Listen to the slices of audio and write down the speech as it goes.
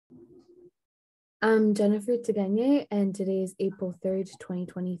I'm Jennifer Teganye, and today is April 3rd,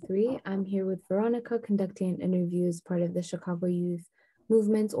 2023. I'm here with Veronica conducting an interview as part of the Chicago Youth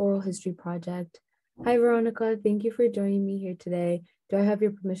Movement's Oral History Project. Hi, Veronica. Thank you for joining me here today. Do I have your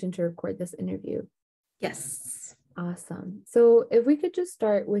permission to record this interview? Yes. Awesome. So if we could just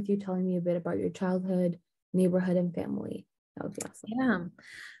start with you telling me a bit about your childhood, neighborhood, and family, that would be awesome.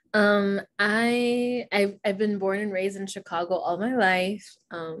 Yeah. I've been born and raised in Chicago all my life.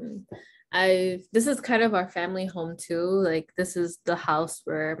 This is kind of our family home too. Like this is the house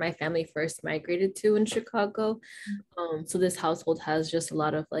where my family first migrated to in Chicago. So this household has just a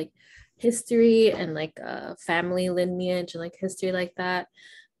lot of like history and like family lineage and like history like that.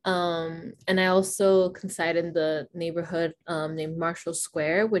 And I also reside in the neighborhood named Marshall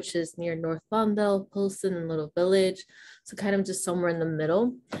Square, which is near North Lawndale, Pilsen, and Little Village. So kind of just somewhere in the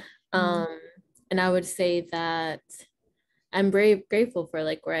middle. Um, and I would say that I'm very grateful for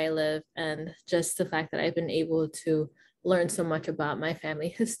like where I live and just the fact that I've been able to learn so much about my family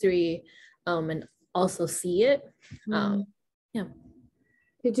history and also see it. Yeah.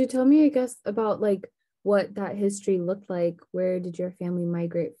 Could you tell me, I guess, about like what that history looked like? Where did your family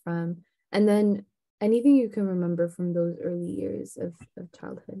migrate from? And then anything you can remember from those early years of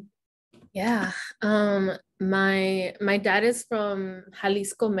childhood. Yeah. My dad is from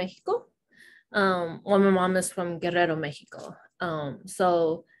Jalisco, Mexico. Well, my mom is from Guerrero, Mexico.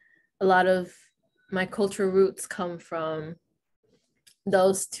 So a lot of my cultural roots come from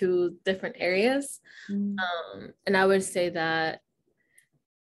those two different areas. And I would say that,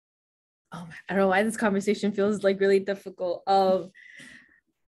 I don't know why this conversation feels like really difficult.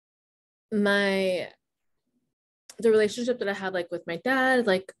 My the relationship that I have like with my dad,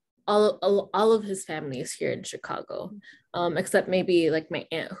 like all of his family is here in Chicago, except maybe like my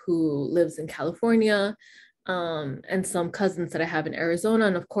aunt who lives in California, and some cousins that I have in Arizona,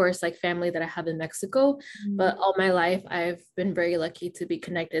 and of course like family that I have in Mexico. But all my life I've been very lucky to be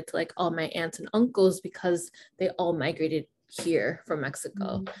connected to like all my aunts and uncles because they all migrated here from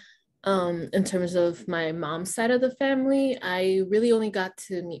Mexico. In terms of my mom's side of the family, I really only got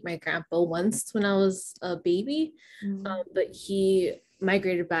to meet my grandpa once when I was a baby, but he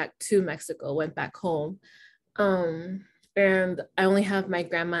migrated back to Mexico, went back home. And I only have my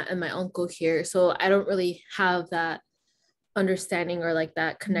grandma and my uncle here, so I don't really have that understanding or like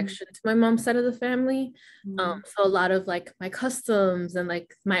that connection to my mom's side of the family. So a lot of like my customs and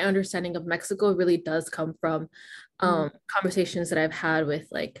like my understanding of Mexico really does come from conversations that I've had with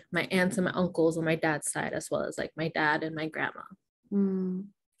like my aunts and my uncles on my dad's side, as well as like my dad and my grandma.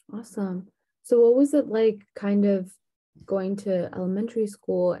 Awesome. So what was it like kind of going to elementary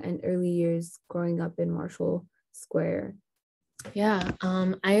school and early years growing up in Marshall Square? Yeah,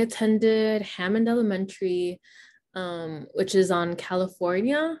 I attended Hammond Elementary, which is on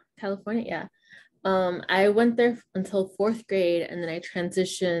California, yeah. I went there until fourth grade, and then I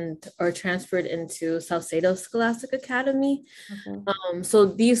transitioned or transferred into Salcedo Scholastic Academy. So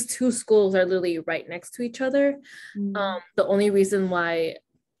these two schools are literally right next to each other. The only reason why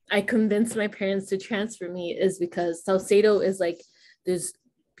I convinced my parents to transfer me is because Salcedo is like this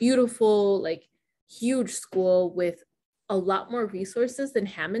beautiful, like huge school with a lot more resources than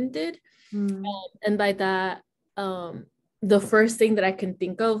Hammond did. And by that, the first thing that I can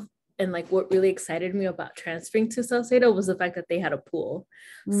think of and like what really excited me about transferring to Salcedo was the fact that they had a pool.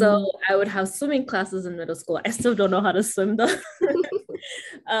 So I would have swimming classes in middle school. I still don't know how to swim though.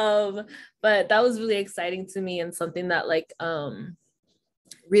 But that was really exciting to me and something that like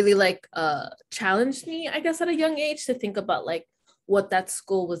really like challenged me, I guess, at a young age to think about like what that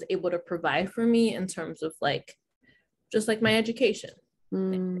school was able to provide for me in terms of like just like my education.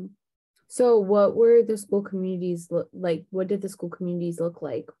 So what were the school communities like? What did the school communities look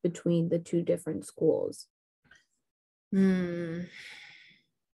like between the two different schools? I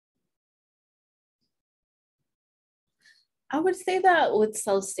would say that with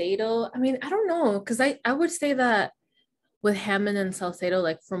Salcedo, I mean, I don't know, because I would say that with Hammond and Salcedo,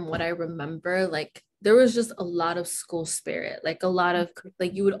 like from what I remember, like there was just a lot of school spirit, like a lot of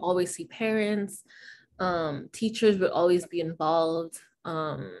like you would always see parents, teachers would always be involved,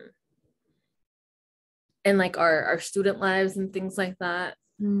 and like our student lives and things like that.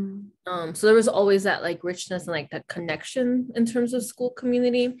 So there was always that like richness and like that connection in terms of school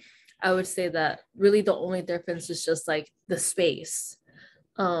community. I would say that really the only difference is just like the space.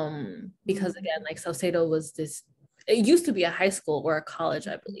 Because again, like Salcedo was this, it used to be a high school or a college,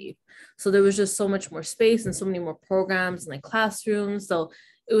 I believe. So there was just so much more space and so many more programs and like classrooms. So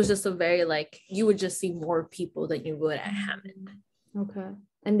it was just a very like, you would just see more people than you would at Hammond. Okay.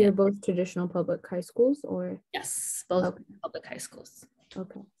 And they're both traditional public high schools or? Yes, both public high schools.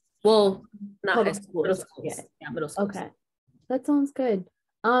 Okay. Well, not high Public school, middle schools. schools. Yeah. Yeah, middle schools. Okay. That sounds good.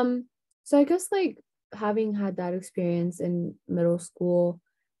 So I guess like having had that experience in middle school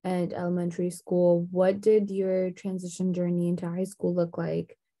and elementary school, what did your transition journey into high school look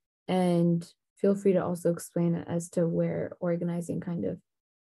like? And feel free to also explain as to where organizing kind of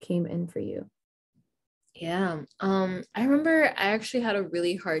came in for you. Yeah. I remember I actually had a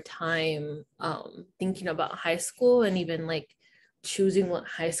really hard time thinking about high school and even like choosing what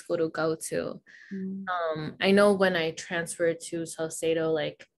high school to go to. Mm. I know when I transferred to Salcedo,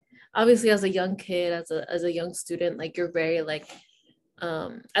 like obviously as a young kid, as a young student, like you're very like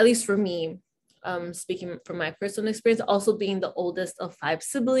at least for me, speaking from my personal experience, also being the oldest of five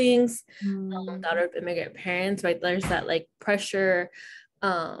siblings, Mm. daughter of immigrant parents, right? There's that like pressure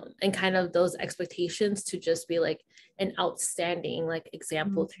and kind of those expectations to just be like an outstanding like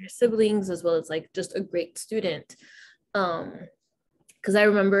example Mm. to your siblings as well as like just a great student. Because I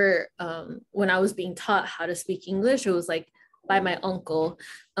remember when I was being taught how to speak English, it was like by my uncle,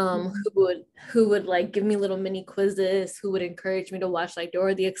 who would like give me little mini quizzes, who would encourage me to watch like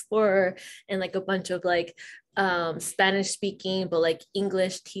Dora the Explorer and like a bunch of like Spanish speaking but like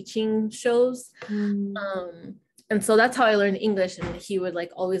English teaching shows. Mm. And so that's how I learned English. And he would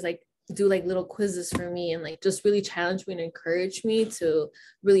like always like do like little quizzes for me and like just really challenge me and encourage me to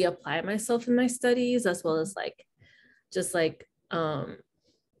really apply myself in my studies as well as like just like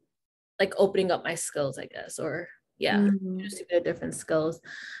opening up my skills, I guess, or yeah, Mm. just the different skills.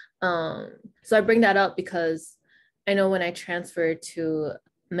 So I bring that up because I know when I transferred to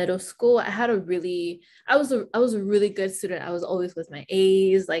middle school, I was a really good student. I was always with my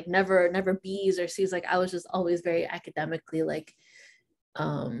A's, like never B's or C's. Like I was just always very academically like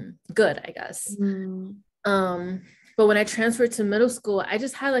good, I guess. Mm. But when I transferred to middle school, I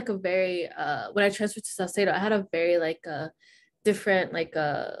just had like a very when I transferred to Salcedo, I had a very like different like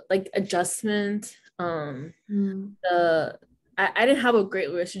adjustment. Mm. The I didn't have a great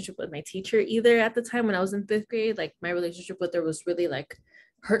relationship with my teacher either at the time when I was in fifth grade. Like my relationship with her was really like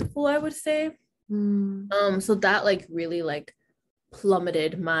hurtful, I would say. Mm. So that like really like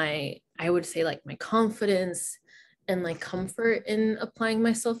plummeted my, I would say like my confidence and like comfort in applying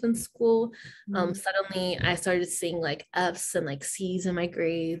myself in school. Mm. Suddenly I started seeing like F's and like C's in my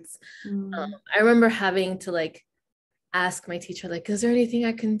grades. Mm. I remember having to like ask my teacher like, is there anything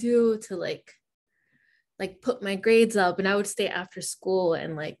I can do to like put my grades up? And I would stay after school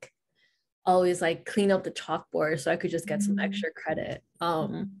and like always like clean up the chalkboard so I could just get some Mm. extra credit.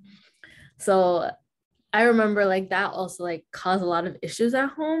 So I remember like that also like caused a lot of issues at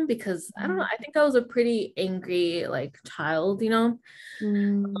home because I don't know, I think I was a pretty angry like child, you know.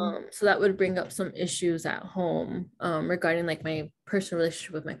 Mm. So that would bring up some issues at home regarding like my personal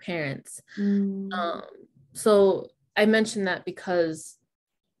relationship with my parents. Mm. So I mentioned that because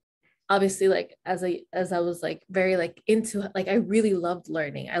obviously like as I was like very like into like I really loved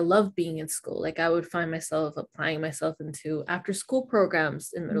learning. I loved being in school. Like I would find myself applying myself into after school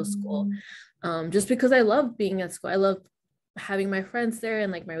programs in middle school. Mm. Just because I loved being at school. I loved having my friends there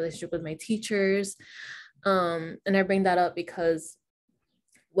and like my relationship with my teachers. And I bring that up because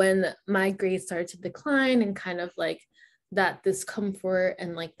when my grades started to decline and kind of like that discomfort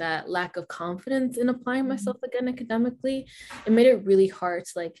and like that lack of confidence in applying myself again academically, it made it really hard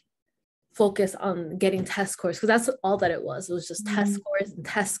to like focus on getting test scores because that's all that it was. It was just test Mm. scores and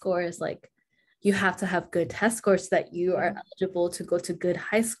test scores. Like you have to have good test scores so that you are eligible to go to good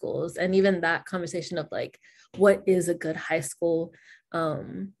high schools. And even that conversation of like, what is a good high school?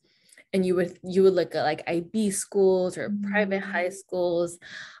 And you would look at like IB schools or private high schools.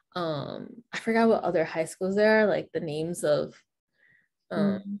 I forgot what other high schools there are, like the names of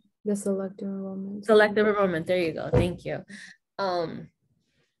The selective enrollment. selective enrollment. There you go. Thank you.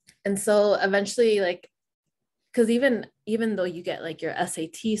 And so eventually like because even though you get like your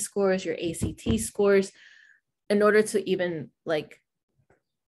SAT scores, your ACT scores, in order to even like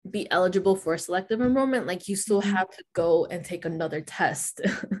be eligible for selective enrollment, like you still have to go and take another test.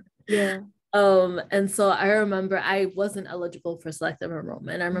 Yeah. And so I remember I wasn't eligible for selective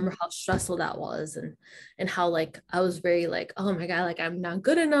enrollment. I remember how stressful that was and how like I was very like, oh my God, like I'm not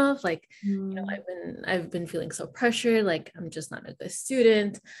good enough. Like, you know, I've been feeling so pressured, like I'm just not a good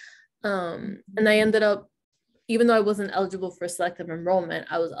student. And I ended up, even though I wasn't eligible for selective enrollment,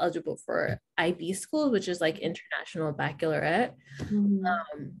 I was eligible for IB school, which is like international baccalaureate.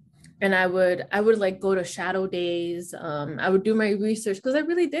 And I would like go to shadow days. I would do my research because I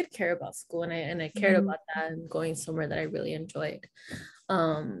really did care about school and I cared about that and going somewhere that I really enjoyed.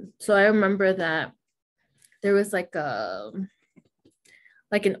 So I remember that there was like an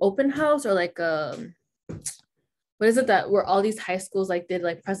open house or like what is it that where all these high schools like did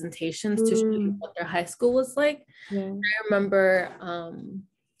like presentations to show you what their high school was like. Yeah. I remember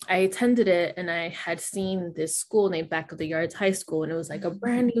I attended it, and I had seen this school named Back of the Yards High School, and it was like a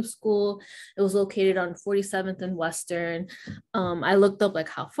brand new school. It was located on 47th and Western. I looked up like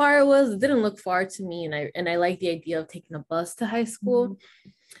how far it was. It didn't look far to me, and I liked the idea of taking a bus to high school.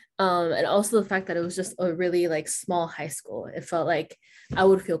 And also the fact that it was just a really like small high school. It felt like I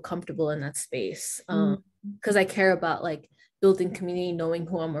would feel comfortable in that space, because I care about like building community, knowing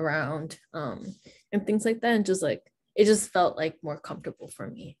who I'm around, and things like that, and just like it just felt like more comfortable for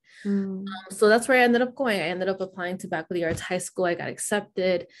me. So that's where I ended up going. I ended up applying to Back of the Yards High School. I got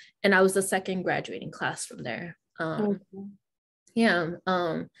accepted, and I was the second graduating class from there. Yeah.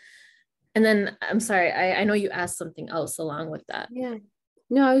 And then I'm sorry, I know you asked something else along with that. Yeah.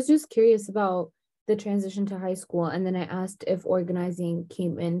 No, I was just curious about the transition to high school, and then I asked if organizing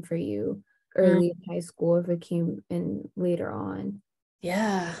came in for you early in high school, if it came in later on.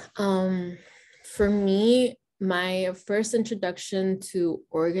 Yeah. For me, my first introduction to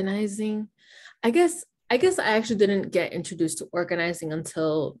organizing, I guess I actually didn't get introduced to organizing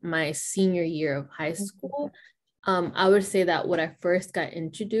until my senior year of high school. I would say that what I first got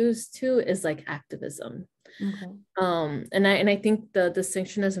introduced to is like activism. Okay. And I think the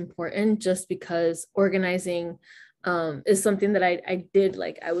distinction is important, just because organizing is something that I did,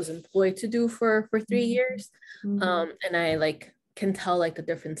 like I was employed to do for 3 years. And I like can tell like the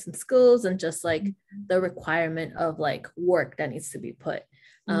difference in skills and just like the requirement of like work that needs to be put.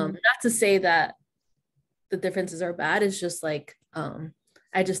 Not to say that the differences are bad, it's just like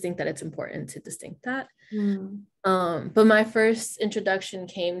I just think that it's important to distinct that. But my first introduction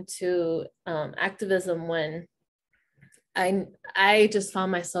came to activism when I just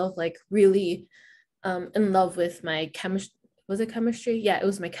found myself like really in love with my chemistry. Was it chemistry? Yeah, it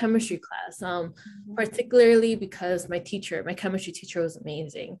was my chemistry class. Particularly because my chemistry teacher was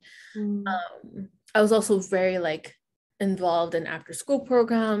amazing. I was also very like involved in after school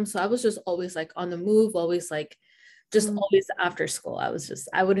programs. So I was just always like on the move, always like just always after school.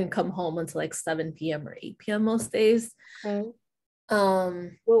 I wouldn't come home until like 7 p.m. or 8 p.m. most days. Okay.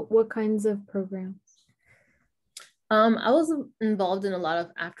 What kinds of programs? I was involved in a lot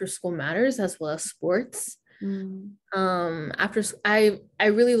of after school matters as well as sports. I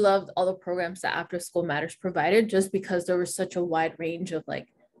really loved all the programs that After School Matters provided, just because there was such a wide range of like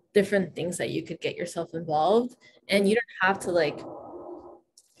different things that you could get yourself involved, and you didn't have to like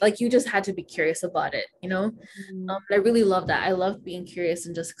you just had to be curious about it, you know. I really love that. I love being curious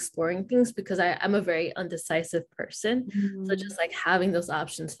and just exploring things, because I'm a very undecisive person. So just like having those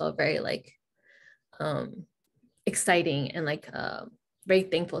options felt very like exciting, and like very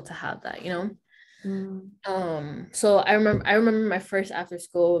thankful to have that, you know. So I remember my first after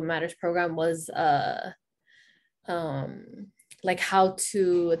school matters program was like how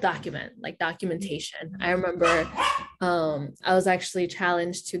to document, like documentation. I remember I was actually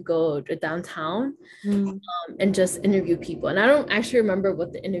challenged to go to downtown and just interview people, and I don't actually remember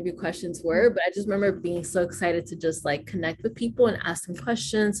what the interview questions were, but I just remember being so excited to just like connect with people and ask them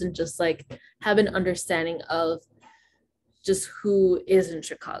questions, and just like have an understanding of just who is in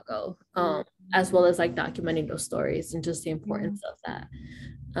Chicago, as well as like documenting those stories and just the importance of that.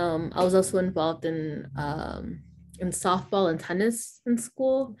 I was also involved in softball and tennis in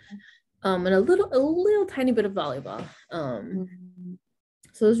school, and a little tiny bit of volleyball.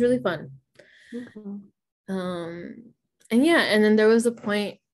 So it was really fun. And yeah, and then there was a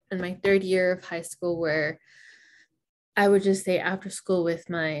point in my third year of high school where I would just stay after school with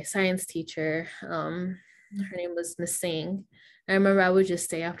my science teacher. Her name was Miss Singh. I remember I would just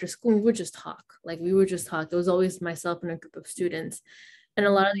stay after school. We would just talk. It was always myself and a group of students. And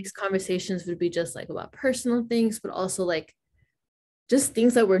a lot of these conversations would be just like about personal things, but also like just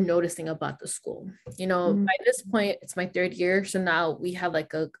things that we're noticing about the school. You know, by this point, it's my third year. So now we have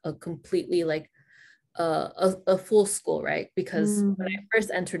like a completely like a full school, right? Because when I first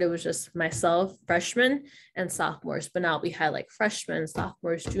entered, it was just myself, freshmen and sophomores. But now we had like freshmen,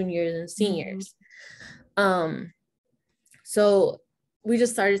 sophomores, juniors, and seniors. So we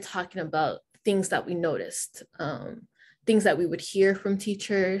just started talking about things that we noticed, things that we would hear from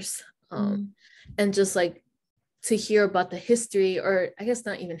teachers, and just like to hear about the history, or I guess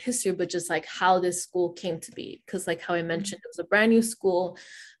not even history, but just like how this school came to be. Because like how I mentioned, it was a brand new school,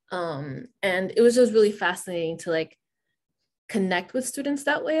 and it was just really fascinating to like connect with students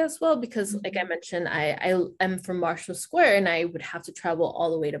that way as well, because like I mentioned, I am from Marshall Square, and I would have to travel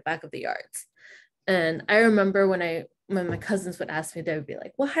all the way to Back of the Yards. And I remember when my cousins would ask me, they would be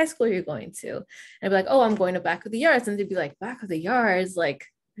like, what high school are you going to? And I'd be like, oh, I'm going to Back of the Yards. And they'd be like, Back of the Yards? Like,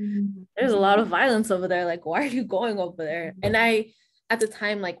 there's a lot of violence over there. Like, why are you going over there? And at the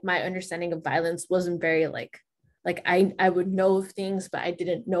time, like my understanding of violence wasn't very like I would know of things, but I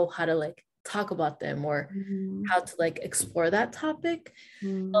didn't know how to like talk about them or how to like explore that topic.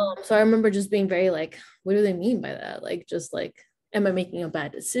 So I remember just being very like, what do they mean by that? Like, just like, am I making a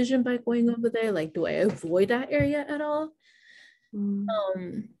bad decision by going over there? Like, do I avoid that area at all?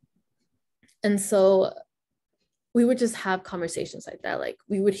 And so we would just have conversations like that. Like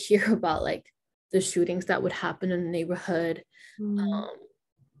we would hear about like the shootings that would happen in the neighborhood,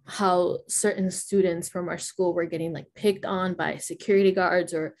 how certain students from our school were getting like picked on by security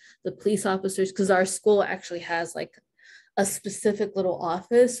guards or the police officers, because our school actually has like a specific little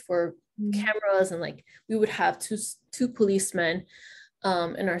office for cameras, and like we would have two policemen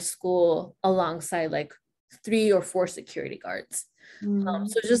in our school alongside like 3 or 4 security guards.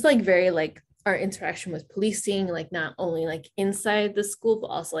 So just like very like our interaction with policing, like not only like inside the school but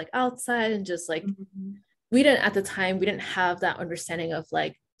also like outside, and just like we didn't at the time, we didn't have that understanding of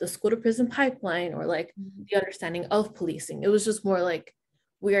like the school to prison pipeline or like the understanding of policing. It was just more like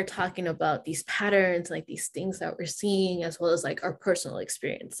we are talking about these patterns, like these things that we're seeing, as well as like our personal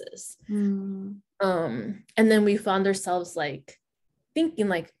experiences. And then we found ourselves like thinking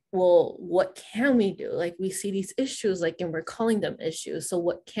like, well, what can we do? Like we see these issues, like, and we're calling them issues, so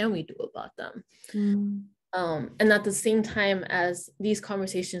what can we do about them? And at the same time as these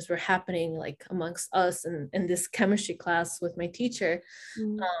conversations were happening like amongst us and in this chemistry class with my teacher,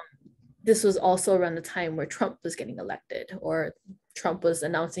 this was also around the time where Trump was getting elected, or Trump was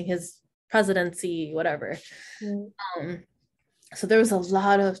announcing his presidency, whatever. So there was a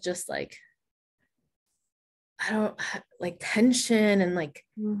lot of just like, I don't like tension and like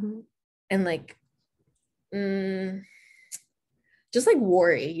and like just like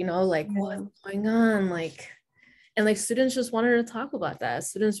worry, you know, like what's going on, like, and like students just wanted to talk about that.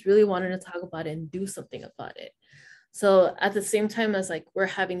 Students really wanted to talk about it and do something about it. So at the same time as like we're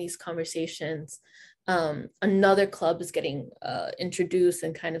having these conversations, another club is getting introduced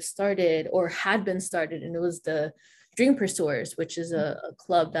and kind of started, or had been started, and it was the Dream Pursuers, which is a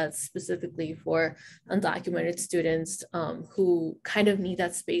club that's specifically for undocumented students who kind of need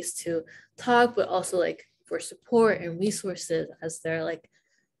that space to talk, but also like for support and resources as they're like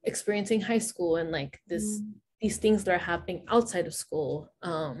experiencing high school and like these things that are happening outside of school.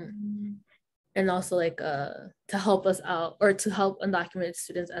 And also like to help us out, or to help undocumented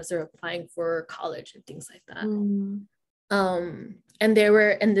students as they're applying for college and things like that. And they were,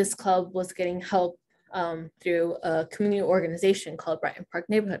 and this club was getting help through a community organization called Brighton Park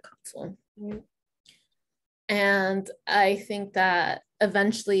Neighborhood Council. And I think that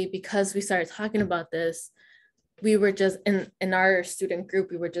eventually, because we started talking about this, we were just in our student group,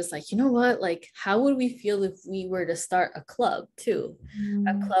 we were just like, you know what, like how would we feel if we were to start a club too,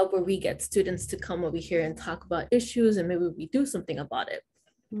 a club where we get students to come over here and talk about issues, and maybe we do something about it.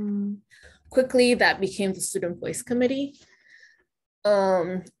 Quickly that became the Student Voice Committee.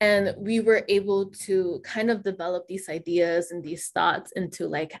 And we were able to kind of develop these ideas and these thoughts into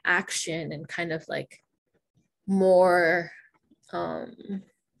like action, and kind of like more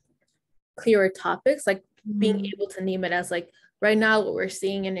clearer topics, like being able to name it as like, right now what we're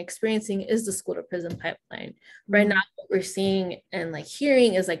seeing and experiencing is the school to prison pipeline. Right now what we're seeing and like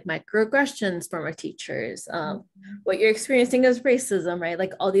hearing is like microaggressions from our teachers. What you're experiencing is racism, right?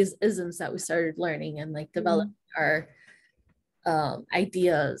 Like all these isms that we started learning and like developing our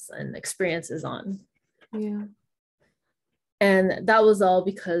ideas and experiences on. And that was all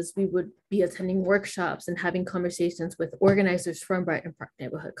because we would be attending workshops and having conversations with organizers from Brighton Park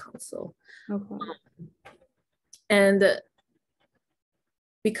Neighborhood Council. And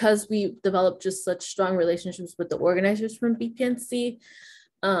because we developed just such strong relationships with the organizers from BPNC,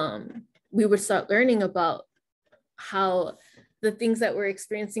 we would start learning about how the things that we're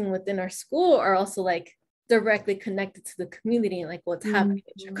experiencing within our school are also like directly connected to the community and like what's happening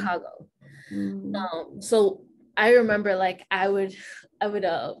in Chicago. So I remember like I would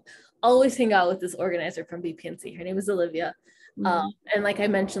always hang out with this organizer from BPNC. Her name is Olivia. And like I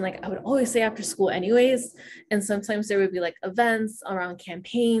mentioned, like I would always stay after school anyways. And sometimes there would be like events around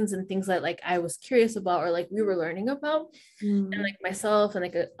campaigns and things that like I was curious about, or like we were learning about. And like myself and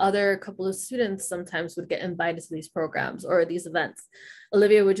like other couple of students sometimes would get invited to these programs or these events.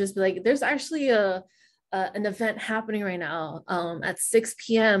 Olivia would just be like, there's actually an event happening right now at 6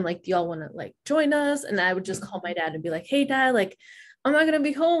 p.m. Like, do y'all want to like join us? And I would just call my dad and be like, hey dad, like I'm not gonna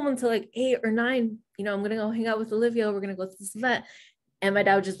be home until like 8 or 9. You know, I'm gonna go hang out with Olivia. We're gonna go to this event. And my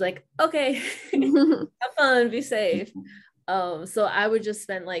dad would just be like, okay, have fun, be safe. So I would just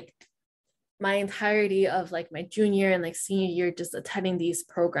spend like my entirety of like my junior and like senior year just attending these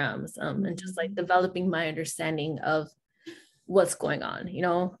programs and just like developing my understanding of what's going on, you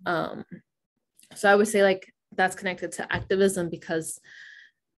know. So I would say like that's connected to activism, because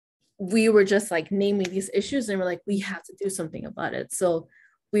we were just like naming these issues and we're like, we have to do something about it. So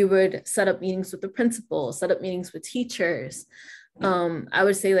we would set up meetings with the principal, set up meetings with teachers. I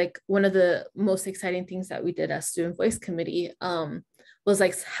would say like one of the most exciting things that we did as Student Voice Committee was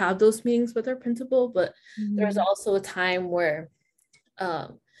like have those meetings with our principal. But there was also a time where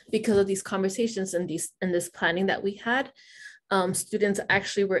because of these conversations and this planning that we had, students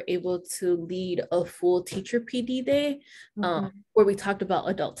actually were able to lead a full teacher PD day where we talked about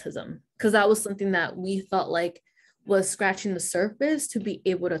adultism, because that was something that we felt like was scratching the surface to be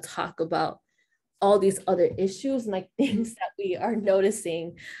able to talk about all these other issues and like things that we are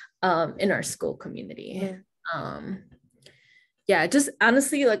noticing in our school community. Yeah, just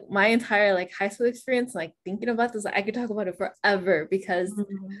honestly, like my entire like high school experience, like thinking about this, I could talk about it forever, because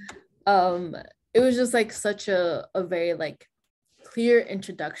it was just like such a very like clear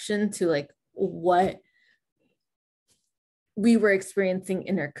introduction to like what we were experiencing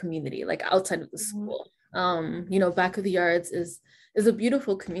in our community, like outside of the school. You know, Back of the Yards is a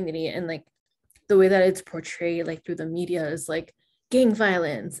beautiful community, and like the way that it's portrayed like through the media is like gang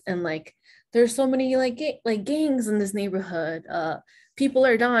violence, and like there's so many like gangs in this neighborhood, people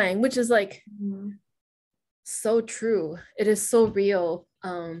are dying, which is like so true. It is so real.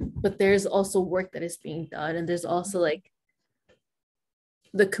 But there's also work that is being done, and there's also like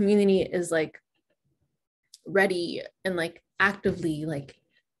the community is like ready and like actively like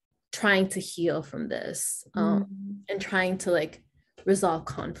trying to heal from this and trying to like resolve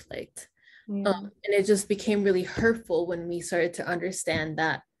conflict. And it just became really hurtful when we started to understand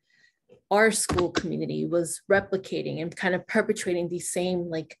that our school community was replicating and kind of perpetuating these same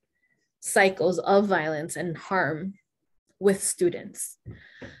like cycles of violence and harm with students.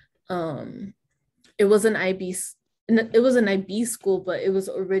 It was an IB school, but it was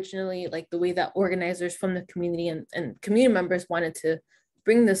originally like the way that organizers from the community and community members wanted to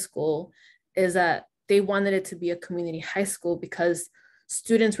bring this school is that they wanted it to be a community high school, because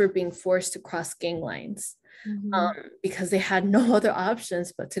students were being forced to cross gang lines because they had no other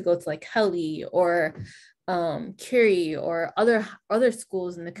options but to go to like Helly or Curie or other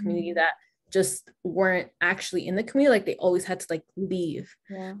schools in the community that just weren't actually in the community. Like they always had to like leave.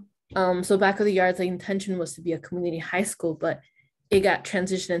 So Back of the Yards, the intention was to be a community high school, but it got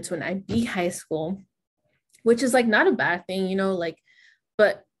transitioned into an IB high school, which is like not a bad thing, you know, like,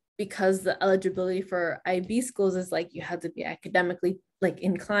 but because the eligibility for IB schools is like you have to be academically like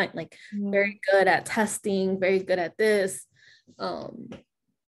inclined, like very good at testing, very good at this.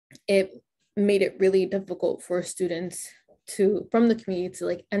 It made it really difficult for students from the community to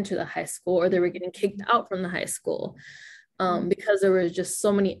like enter the high school, or they were getting kicked out from the high school because there were just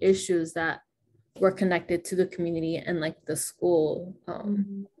so many issues that were connected to the community and like the school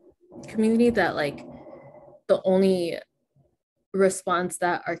community, that like the only response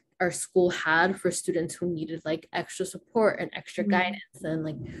that our school had for students who needed like extra support and extra guidance and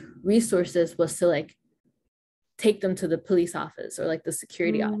like resources was to like take them to the police office or like the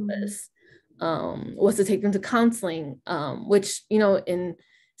security office, was to take them to counseling, which, you know,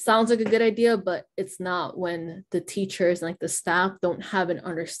 sounds like a good idea, but it's not when the teachers and like the staff don't have an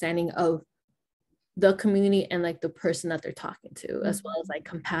understanding of the community and like the person that they're talking to, as well as like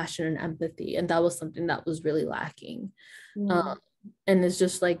compassion and empathy. And that was something that was really lacking. And it's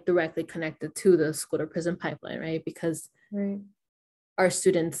just like directly connected to the school to prison pipeline, right? Because our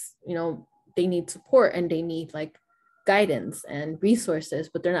students, you know, they need support and they need like guidance and resources,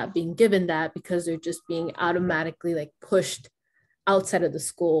 but they're not being given that because they're just being automatically like pushed outside of the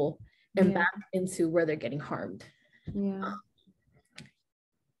school and back into where they're getting harmed. I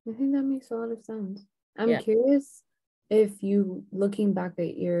think that makes a lot of sense. I'm curious if you, looking back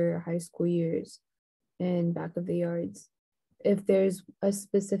at your high school years and Back of the Yards, if there's a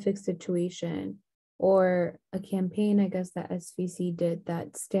specific situation or a campaign, I guess, that SVC did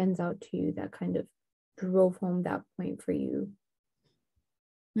that stands out to you that kind of drove home that point for you.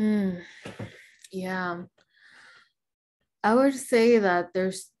 Yeah. I would say that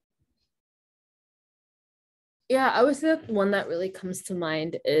I would say that one that really comes to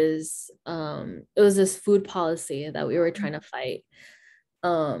mind is it was this food policy that we were trying to fight.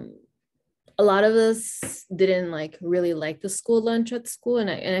 A lot of us didn't like really like the school lunch at school, and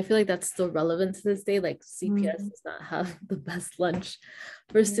I feel like that's still relevant to this day. Like CPS does not have the best lunch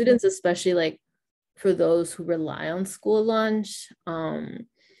for students, especially like for those who rely on school lunch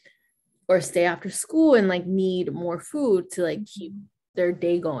or stay after school and like need more food to like keep their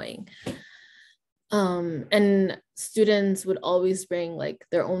day going. And students would always bring like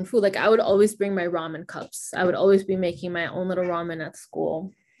their own food. Like I would always bring my ramen cups. I would always be making my own little ramen at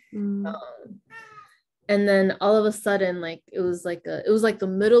school. Um, and then all of a sudden, like it was like the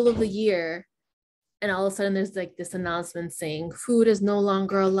middle of the year, and all of a sudden there's like this announcement saying food is no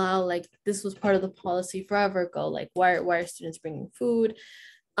longer allowed. Like this was part of the policy forever ago. Like why are students bringing food?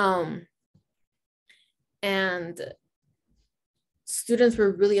 Um, and students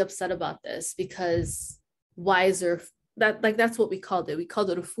were really upset about this because why is there that, like that's what we called it. We called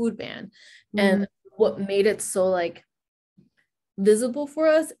it a food ban. And what made it so like visible for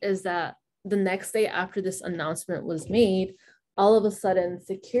us is that the next day after this announcement was made, all of a sudden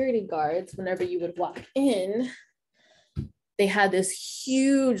security guards, whenever you would walk in, they had this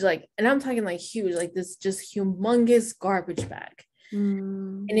huge, like, and I'm talking like huge, like this just humongous garbage bag.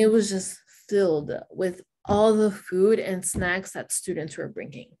 And it was just filled with all the food and snacks that students were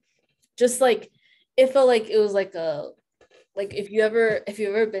bringing. Just like, it felt like it was like a, like if you ever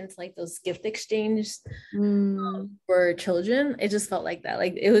been to like those gift exchange for children, it just felt like that.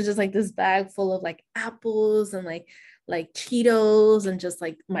 Like it was just like this bag full of like apples and like Cheetos, and just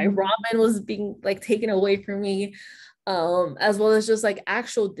like my ramen was being like taken away from me, as well as just like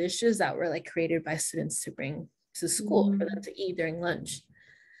actual dishes that were like created by students to bring to school for them to eat during lunch.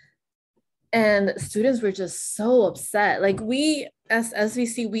 And students were just so upset. Like we as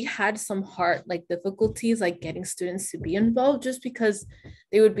SVC, we had some hard like difficulties like getting students to be involved, just because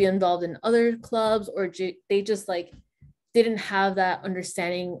they would be involved in other clubs, or they just like didn't have that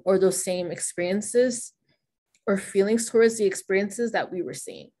understanding or those same experiences or feelings towards the experiences that we were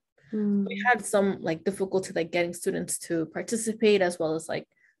seeing. We had some like difficulty like getting students to participate, as well as like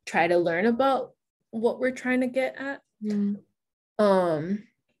try to learn about what we're trying to get at.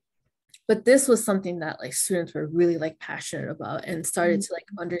 But this was something that like students were really like passionate about, and started to like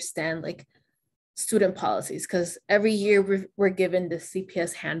understand like student policies, because every year we're given the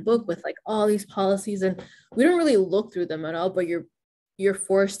CPS handbook with like all these policies, and we don't really look through them at all, but you're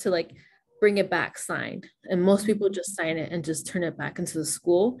forced to like bring it back signed, and most people just sign it and just turn it back into the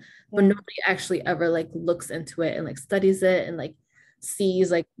school. But nobody actually ever like looks into it and like studies it and like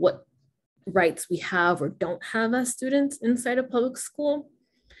sees like what rights we have or don't have as students inside a public school.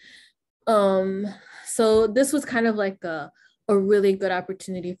 So this was kind of like a really good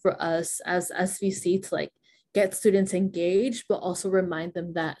opportunity for us as SVC to like get students engaged, but also remind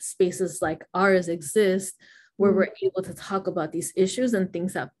them that spaces like ours exist where we're able to talk about these issues and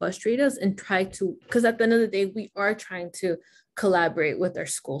things that frustrate us, and try to, because at the end of the day, we are trying to collaborate with our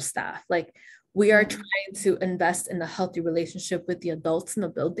school staff. Like we are trying to invest in a healthy relationship with the adults in the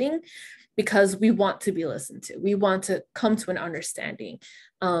building, because we want to be listened to. We want to come to an understanding,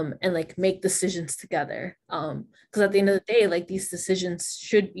 and like make decisions together. Because at the end of the day, like these decisions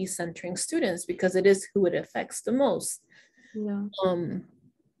should be centering students, because it is who it affects the most. And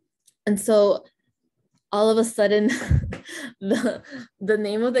so all of a sudden, the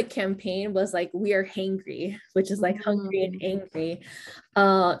name of the campaign was like "We Are Hangry," which is like hungry and angry.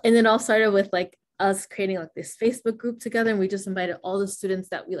 And it all started with like us creating like this Facebook group together, and we just invited all the students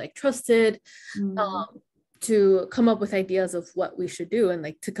that we like trusted, to come up with ideas of what we should do, and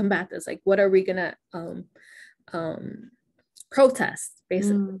like to combat this. Like, what are we gonna protest,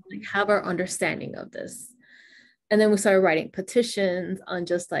 basically, like have our understanding of this. And then we started writing petitions on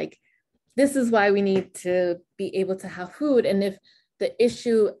just like, this is why we need to be able to have food. And if the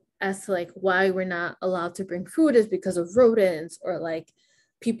issue as to like why we're not allowed to bring food is because of rodents, or like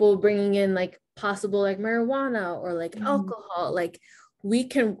people bringing in like possible like marijuana or like alcohol, like we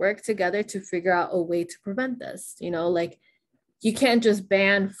can work together to figure out a way to prevent this. You know, like you can't just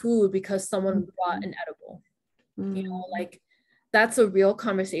ban food because someone brought an edible. You know, like that's a real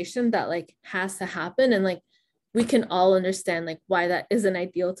conversation that like has to happen. And like we can all understand like why that isn't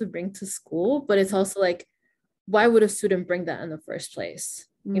ideal to bring to school, but it's also like, why would a student bring that in the first place?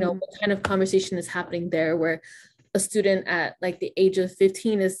 You know, what kind of conversation is happening there where a student at like the age of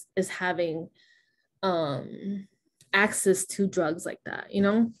 15 is having access to drugs like that, you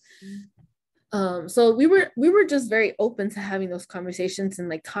know? So we were just very open to having those conversations and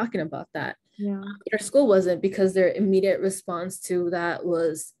like talking about that. Our school wasn't, because their immediate response to that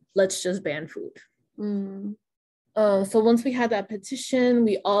was, let's just ban food. So once we had that petition,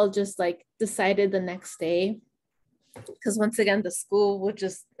 we all just like decided the next day, because once again, the school would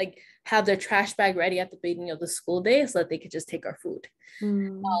just like have their trash bag ready at the beginning of the school day so that they could just take our food.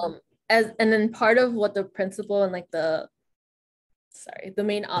 And then part of what the principal and like the the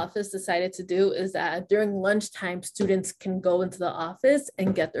main office decided to do is that during lunchtime, students can go into the office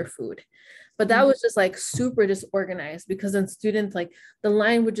and get their food. But that was just like super disorganized, because then students, like, the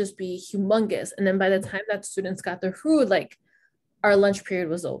line would just be humongous. And then by the time that students got their food, like, our lunch period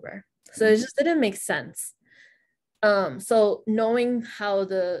was over. So it just didn't make sense. So knowing how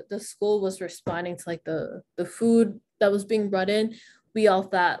the school was responding to like the food that was being brought in, we all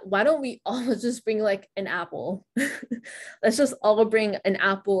thought, why don't we all just bring like an apple? Let's just all bring an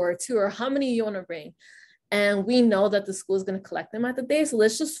apple or two, or how many you want to bring. And we know that the school is going to collect them at the day. So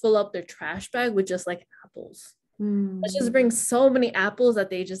let's just fill up their trash bag with just like apples. Let's just bring so many apples that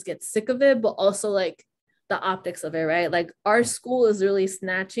they just get sick of it, but also like the optics of it, right? Like, our school is really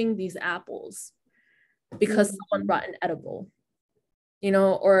snatching these apples because someone brought an edible,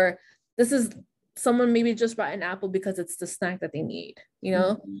 or this is someone maybe just brought an apple because it's the snack that they need,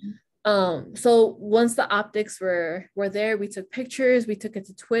 so once the optics were there, we took pictures, we took it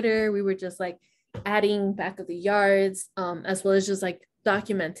to Twitter, we were just like adding back of the yards, as well as just like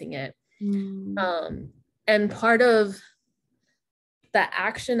documenting it. And part of that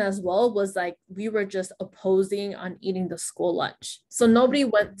action as well was like, we were just opposing on eating the school lunch. So nobody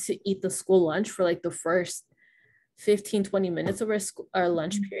went to eat the school lunch for like the first 15-20 minutes of our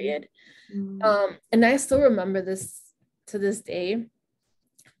lunch period. And I still remember this to this day.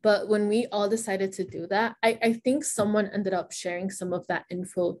 But when we all decided to do that, I think someone ended up sharing some of that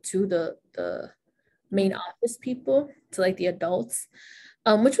info to the main office people, to like the adults,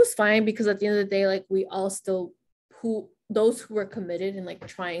 which was fine, because at the end of the day, like, we all still, those who were committed and like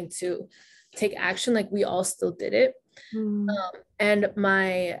trying to take action, like, we all still did it. And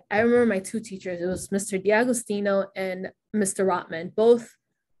I remember my two teachers, it was Mr. D'Agostino and Mr. Rotman, both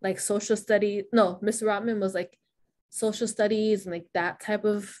like social studies. No, Mr. Rotman was like social studies and like that type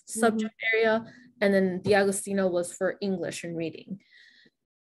of subject area. And then D'Agostino was for English and reading.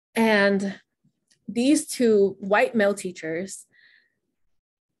 And these two white male teachers,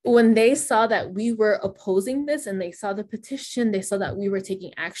 when they saw that we were opposing this and they saw the petition, they saw that we were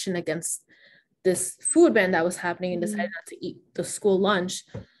taking action against this food ban that was happening and decided not to eat the school lunch,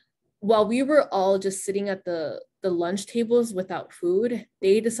 while we were all just sitting at the lunch tables without food,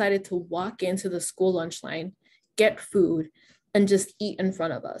 they decided to walk into the school lunch line, get food, and just eat in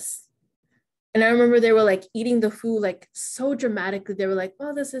front of us. And I remember they were like eating the food like so dramatically. They were like,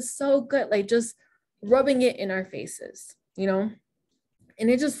 oh, this is so good, like just rubbing it in our faces, and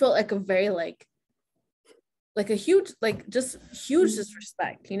it just felt like a very like a huge, like, just huge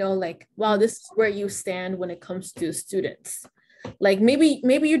disrespect, like, wow, this is where you stand when it comes to students. Like, maybe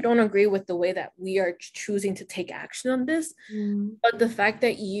you don't agree with the way that we are choosing to take action on this, but the fact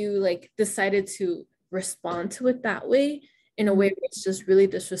that you like decided to respond to it that way, in a way that's just really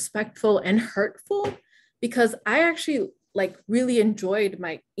disrespectful and hurtful, because I actually like really enjoyed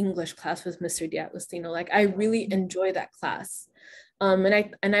my English class with Mr. D'Agostino. Like, I really enjoyed that class.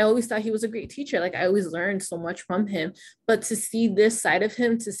 And I always thought he was a great teacher. Like, I always learned so much from him. But to see this side of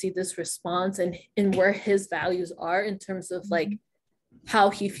him, to see this response and where his values are in terms of like how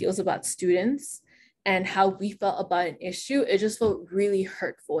he feels about students and how we felt about an issue, it just felt really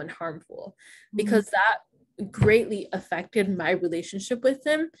hurtful and harmful, because that greatly affected my relationship with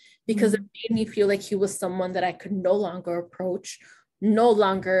him, because it made me feel like he was someone that I could no longer approach, no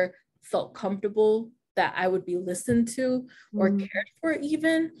longer felt comfortable that I would be listened to or cared for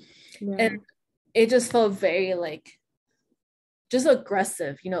even. And it just felt very like just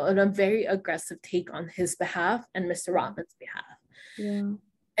aggressive, and a very aggressive take on his behalf and Mr. Rotman's behalf.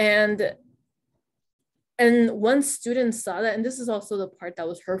 And once students saw that, and this is also the part that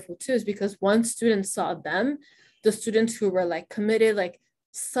was hurtful too, is because once students saw them, the students who were like committed, like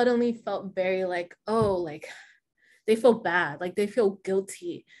suddenly felt very like, oh, like they feel bad, like they feel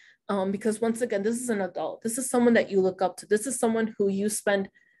guilty. Because once again, this is an adult. This is someone that you look up to. This is someone who you spend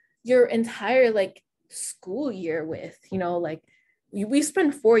your entire like school year with, like we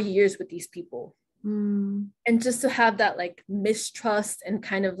spend 4 years with these people. And just to have that like mistrust and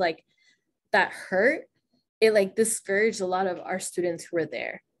kind of like that hurt, it like discouraged a lot of our students who were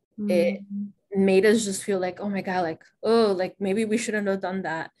there. It made us just feel like, oh my God, like, oh, like maybe we shouldn't have done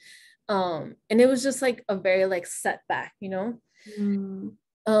that. And it was just like a very like setback,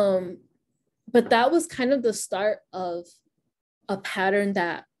 but that was kind of the start of a pattern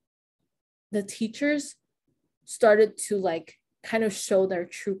that the teachers started to like kind of show their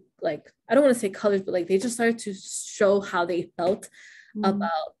true, like, I don't want to say colors, but like they just started to show how they felt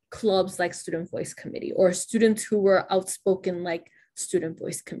about clubs like Student Voice Committee, or students who were outspoken like Student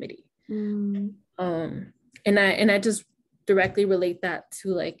Voice Committee. And I just directly relate that to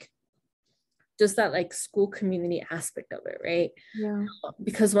like just that like school community aspect of it, right? Yeah.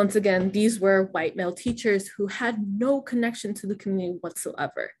 Because once again, these were white male teachers who had no connection to the community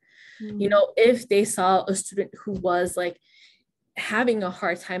whatsoever. You know, if they saw a student who was like having a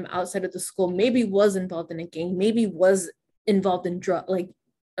hard time outside of the school, maybe was involved in a gang, maybe was involved in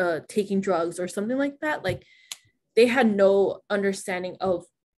taking drugs or something like that, like they had no understanding of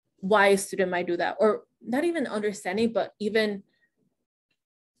why a student might do that, or not even understanding, but even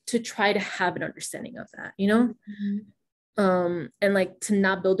to try to have an understanding of that, you know? And like to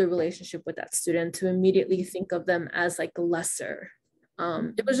not build a relationship with that student, to immediately think of them as like lesser.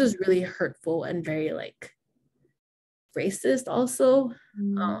 It was just really hurtful and very like racist also,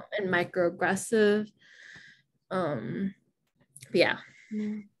 and microaggressive. Yeah.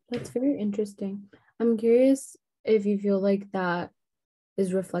 That's very interesting. I'm curious if you feel like that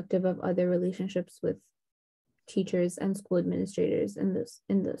is reflective of other relationships with teachers and school administrators in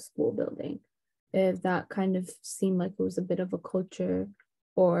the school building. If that kind of seemed like it was a bit of a culture,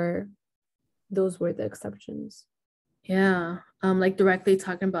 or those were the exceptions. Yeah. Like directly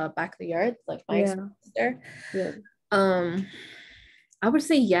talking about back of the yard, like my experience there. Yeah. I would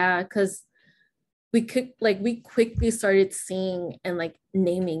say yeah, because we quickly started seeing and like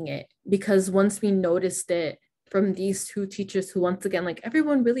naming it, because once we noticed it from these two teachers who, once again, like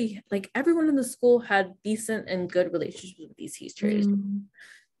everyone in the school had decent and good relationships with these teachers.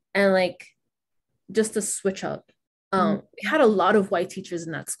 And like just to switch up, we had a lot of white teachers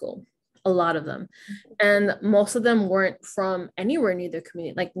in that school, a lot of them, and most of them weren't from anywhere near the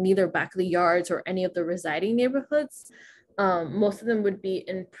community, like neither back of the yards or any of the residing neighborhoods. Most of them would be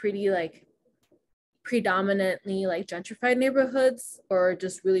in pretty like predominantly like gentrified neighborhoods, or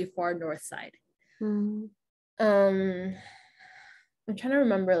just really far north side. I'm trying to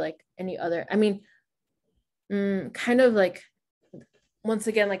remember like any other, I mean, kind of like, once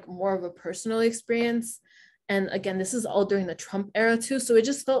again, like more of a personal experience. And again, this is all during the Trump era too, so it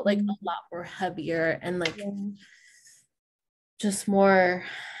just felt like a lot more heavier and like just more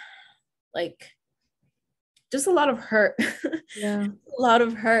like just a lot of hurt. A lot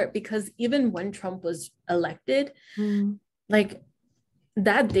of hurt, because even when Trump was elected, like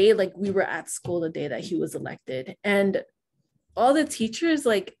that day, like we were at school the day that he was elected, and all the teachers,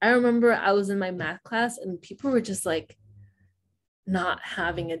 like I remember I was in my math class and people were just like not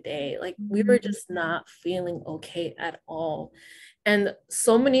having a day, like we were just not feeling okay at all. And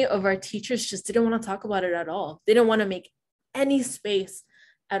so many of our teachers just didn't want to talk about it at all. They didn't want to make any space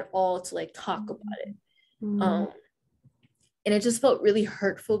at all to like talk about it. And it just felt really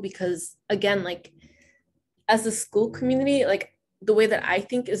hurtful, because again, like as a school community, like the way that I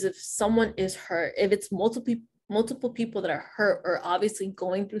think is, if someone is hurt, if it's multiple people that are hurt or obviously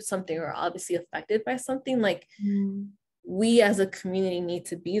going through something or obviously affected by something, like we as a community need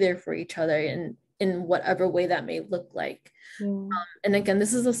to be there for each other in whatever way that may look like. And again,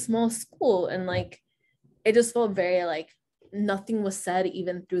 this is a small school, and like it just felt very like nothing was said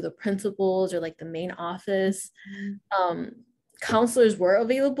even through the principals or like the main office. Counselors were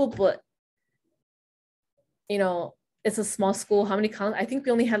available, but you know, it's a small school. How many I think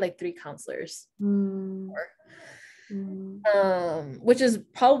we only had like 3 counselors. Which is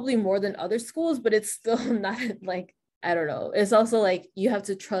probably more than other schools, but it's still not like, I don't know. It's also like you have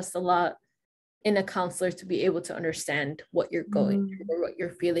to trust a lot in a counselor to be able to understand what you're going through or what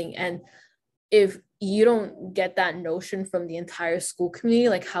you're feeling. And if you don't get that notion from the entire school community,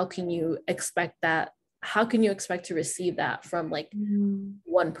 like how can you expect that? How can you expect to receive that from like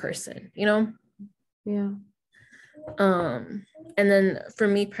one person, you know? And then for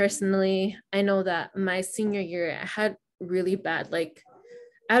me personally, I know that my senior year I had a really bad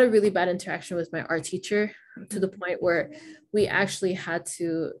interaction with my art teacher, to the point where we actually had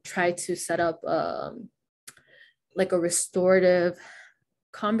to try to set up like a restorative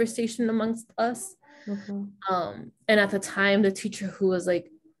conversation amongst us. And at the time, the teacher who was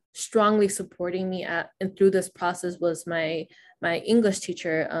like strongly supporting me and through this process was my English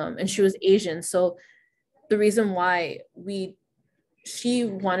teacher, and she was Asian. So the reason why she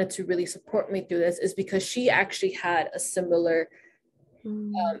wanted to really support me through this is because she actually had a similar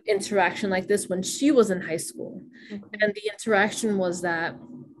interaction like this when she was in high school. And the interaction was that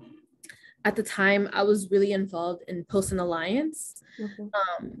at the time I was really involved in Pilsen Alliance,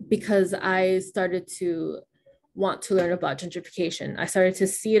 because I started to want to learn about gentrification. I started to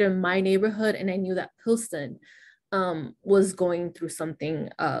see it in my neighborhood, and I knew that Pilsen was going through something,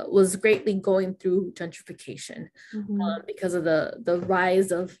 was greatly going through gentrification, because of the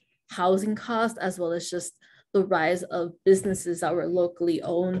rise of housing costs, as well as just the rise of businesses that were locally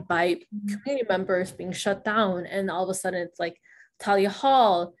owned by community members being shut down. And all of a sudden it's like Talia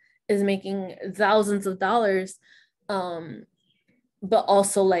Hall is making thousands of dollars, but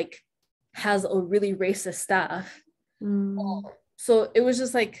also like has a really racist staff. So it was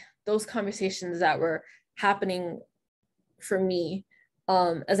just like those conversations that were happening for me,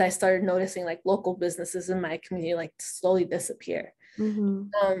 as I started noticing like local businesses in my community like slowly disappear.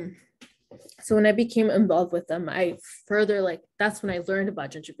 So when I became involved with them, I further like, that's when I learned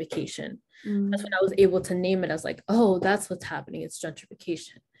about gentrification. That's when I was able to name it as like, oh, that's what's happening, it's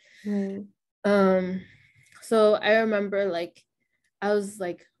gentrification. So I remember like I was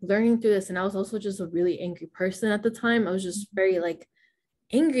like learning through this, and I was also just a really angry person at the time. I was just very like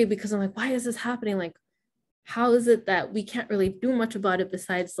angry because I'm like, why is this happening? Like, how is it that we can't really do much about it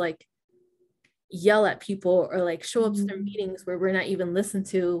besides like yell at people or like show up to their meetings where we're not even listened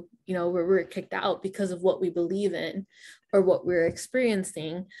to, you know, where we're kicked out because of what we believe in or what we're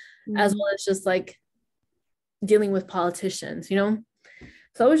experiencing, as well as just like dealing with politicians, you know?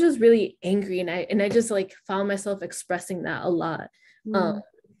 So I was just really angry, and I just like found myself expressing that a lot.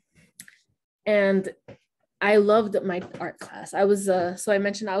 And I loved my art class. I was so I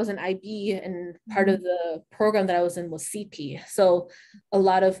mentioned I was an IB, and part of the program that I was in was CP. So a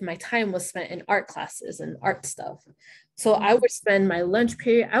lot of my time was spent in art classes and art stuff. So I would spend my lunch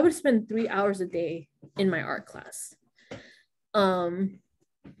period, I would spend 3 hours a day in my art class. And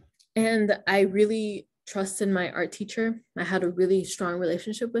I really trusted my art teacher. I had a really strong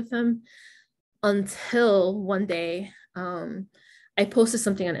relationship with him until one day I posted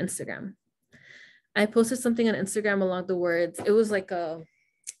something on Instagram. Along the words, it was like a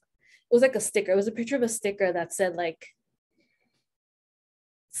sticker. It was a picture of a sticker that said like,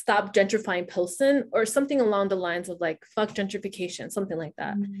 stop gentrifying Pilsen, or something along the lines of like, fuck gentrification, something like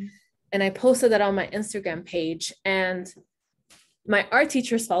that. And I posted that on my Instagram page, and my art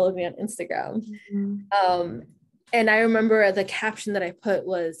teachers followed me on Instagram. And I remember the caption that I put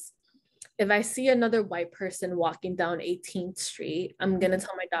was, if I see another white person walking down 18th Street, I'm gonna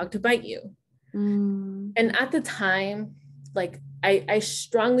tell my dog to bite you. And at the time, like I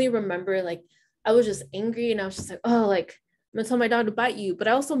strongly remember like I was just angry, and I was just like, oh, like I'm gonna tell my dog to bite you, but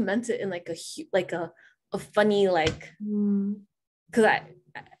I also meant it in like a funny, like, because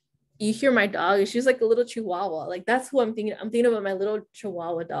you hear my dog, she's like a little chihuahua, like that's who I'm thinking about, my little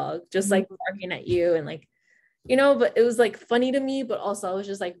chihuahua dog just like barking at you, and like, you know, but it was like funny to me, but also I was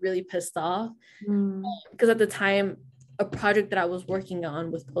just like really pissed off because at the time a project that I was working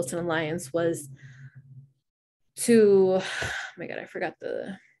on with Pilsen Alliance was to, oh my God, I forgot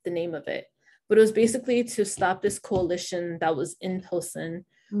the name of it, but it was basically to stop this coalition that was in Pilsen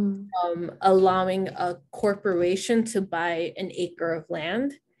allowing a corporation to buy an acre of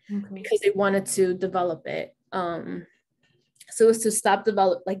land because they wanted to develop it. So it was to stop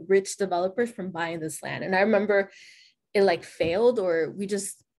rich developers from buying this land. And I remember it like failed, or we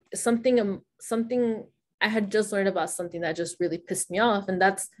just something I had just learned about something that just really pissed me off. And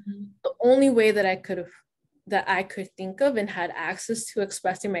that's the only way that I could think of and had access to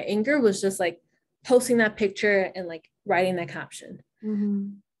expressing my anger, was just like posting that picture and like writing that caption.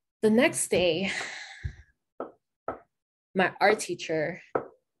 The next day, my art teacher,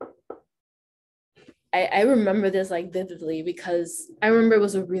 I remember this like vividly, because I remember it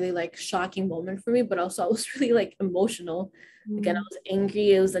was a really like shocking moment for me, but also I was really like emotional. Again, I was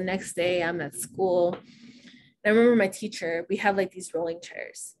angry. It was the next day, I'm at school. And I remember my teacher, we have like these rolling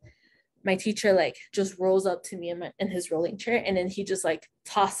chairs. My teacher like just rolls up to me in his rolling chair, and then he just like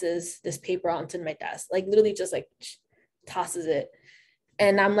tosses this paper onto my desk, like literally just like tosses it.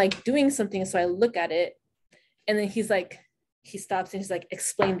 And I'm like doing something, so I look at it, and then he stops and he's like,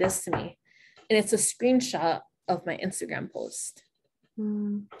 explain this to me. And it's a screenshot of my Instagram post.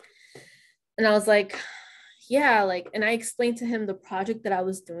 And I was like, yeah, like, and I explained to him the project that I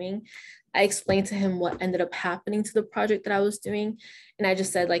was doing. I explained to him what ended up happening to the project that I was doing. And I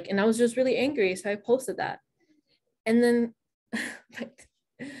just said like, and I was just really angry. So I posted that. And then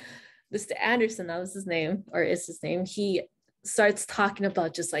Mr. Anderson, that was his name, or is his name, he starts talking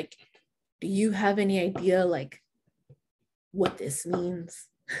about just like, do you have any idea like what this means?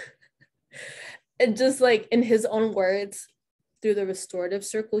 And just like in his own words, through the restorative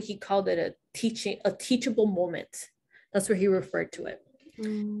circle, he called it a teachable moment. That's where he referred to it.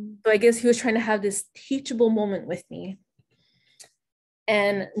 So I guess he was trying to have this teachable moment with me,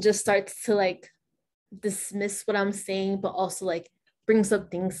 and just starts to like dismiss what I'm saying, but also like brings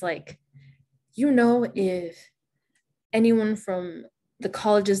up things like, you know, if anyone from the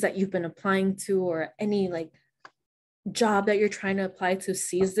colleges that you've been applying to, or any like job that you're trying to apply to,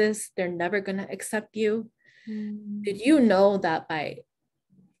 sees this, they're never going to accept you. Did you know that by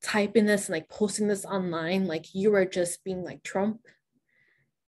typing this and like posting this online, like you are just being like Trump?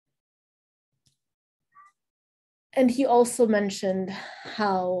 And he also mentioned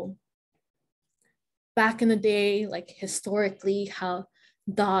how back in the day, like historically, how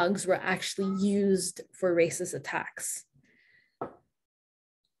dogs were actually used for racist attacks.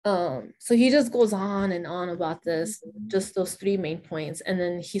 So he just goes on and on about this, just those three main points. And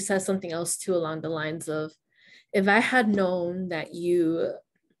then he says something else too along the lines of, if I had known that you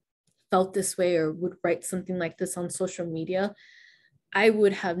felt this way or would write something like this on social media, I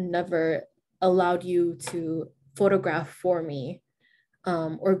would have never allowed you to photograph for me,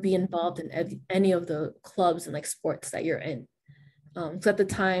 or be involved in any of the clubs and like sports that you're in. Because at the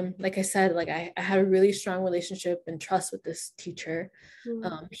time, like I said, like I had a really strong relationship and trust with this teacher.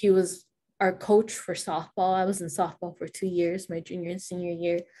 He was our coach for softball. I was in softball for 2 years, my junior and senior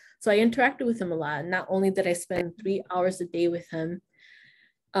year. So I interacted with him a lot. Not only did I spend 3 hours a day with him,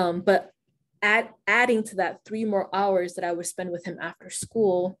 but adding to that 3 more hours that I would spend with him after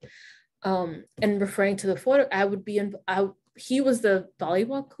school, and referring to the photo, he was the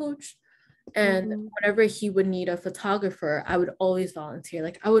volleyball coach. And whenever he would need a photographer, I would always volunteer.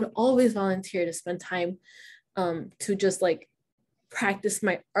 Like I would always volunteer to spend time to just like practice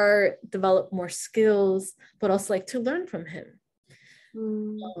my art, develop more skills, but also like to learn from him.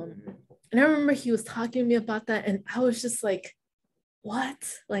 And I remember he was talking to me about that, and I was just like,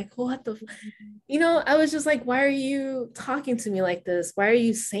 what? Like, what the, I was just like, why are you talking to me like this? Why are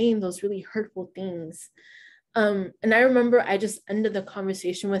you saying those really hurtful things? And I remember I just ended the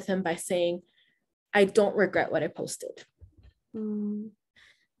conversation with him by saying, I don't regret what I posted. And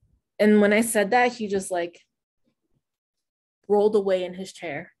when I said that, he just like rolled away in his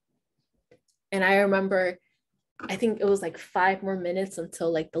chair. And I remember, I think it was like 5 more minutes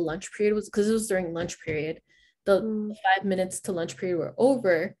until like the lunch period was, because it was during lunch period. The 5 minutes to lunch period were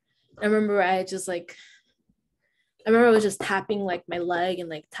over. I remember I was just tapping like my leg and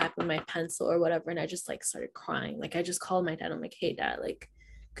like tapping my pencil or whatever. And I just like started crying. Like I just called my dad. I'm like, hey dad, like,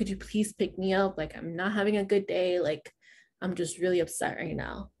 could you please pick me up? Like, I'm not having a good day. Like, I'm just really upset right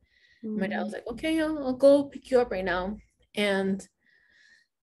now. My dad was like, okay, I'll go pick you up right now. And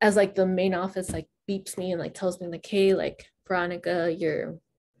as like the main office like beeps me and like tells me like, hey, like Veronica, you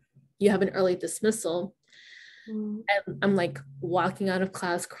have an early dismissal. And I'm like walking out of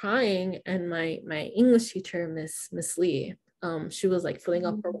class crying, and my English teacher, Miss Lee, she was like filling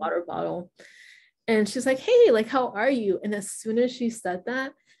up her water bottle, and she's like, hey, like, how are you? And as soon as she said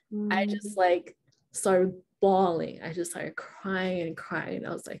that, I just like started bawling. I just started crying and crying.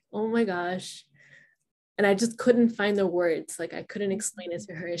 I was like, oh my gosh. And I just couldn't find the words. Like I couldn't explain it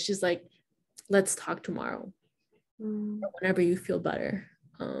to her. And she's like, let's talk tomorrow, or whenever you feel better.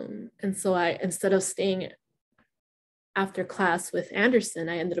 And so instead of staying after class with Anderson,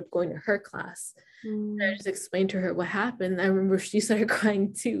 I ended up going to her class. And I just explained to her what happened. I remember she started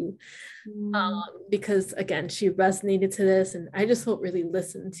crying too, because again, she resonated to this, and I just felt really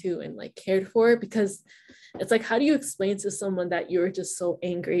listened to and like cared for, because it's like, how do you explain to someone that you're just so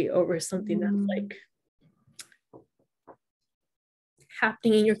angry over something that's like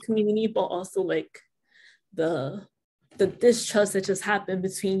happening in your community, but also like the distrust that just happened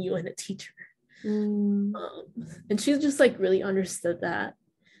between you and the teacher. And she just like really understood that.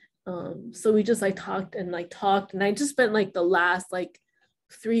 So we just like talked, and I just spent like the last like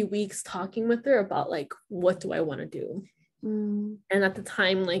 3 weeks talking with her about like, what do I want to do? And at the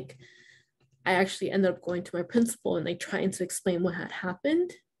time, like I actually ended up going to my principal and like trying to explain what had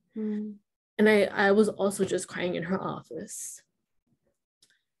happened. And I was also just crying in her office.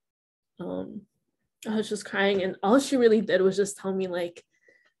 I was just crying, and all she really did was just tell me like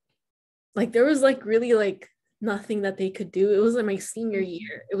there was like really like nothing that they could do. It was like my senior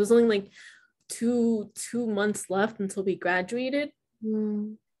year. It was only like two months left until we graduated.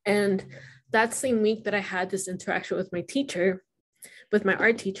 And that same week that I had this interaction with my teacher, with my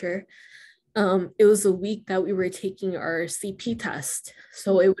art teacher, it was a week that we were taking our CP test.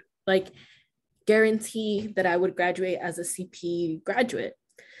 So it would like guarantee that I would graduate as a CP graduate.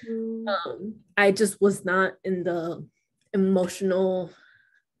 I just was not in the emotional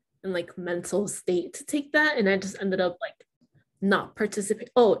and like mental state to take that, and I just ended up like not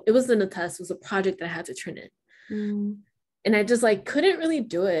participating. Oh, it wasn't a test, it was a project that I had to turn in. And I just like couldn't really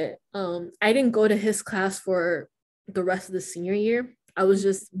do it. I didn't go to his class for the rest of the senior year. I was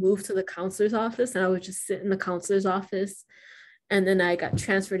just moved to the counselor's office, and I would just sit in the counselor's office. And then I got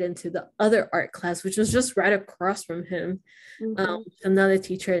transferred into the other art class, which was just right across from him, another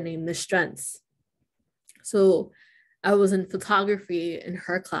teacher named Miss Strentz. So I was in photography in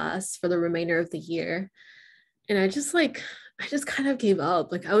her class for the remainder of the year. And I just kind of gave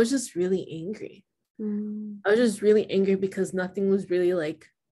up. Like I was just really angry. I was just really angry because nothing was really like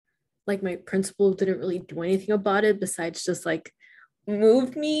like my principal didn't really do anything about it besides just like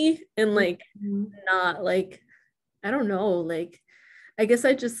moved me and like not like, I don't know, like I guess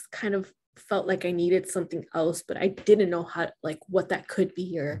I just kind of felt like I needed something else, but I didn't know how, like what that could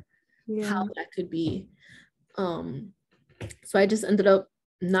be or how that could be. So I just ended up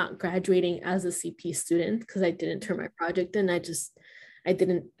not graduating as a CP student because I didn't turn my project in. I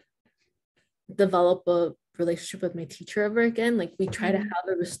didn't develop a relationship with my teacher ever again. Like we tried to have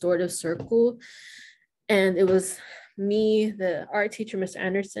a restorative circle, and it was me, the art teacher, Mr.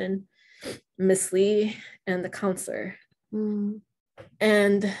 Anderson, Miss Lee, and the counselor.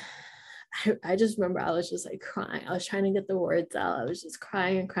 And I just remember I was just like crying. I was trying to get the words out. I was just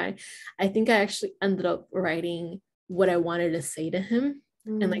crying and crying. I think I actually ended up writing what I wanted to say to him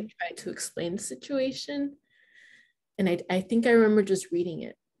and like try to explain the situation. And I think I remember just reading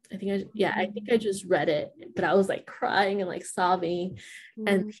it. I think I just read it, but I was like crying and like sobbing.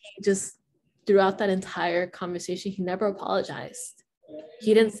 And he just, throughout that entire conversation, he never apologized.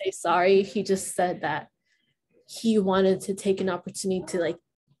 He didn't say sorry. He just said that he wanted to take an opportunity to like,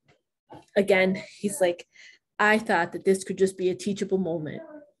 again, he's like, I thought that this could just be a teachable moment.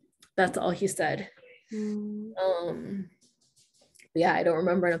 That's all he said. Yeah, I don't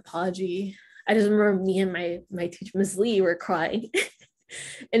remember an apology. I just remember me and my teacher, Ms. Lee, were crying.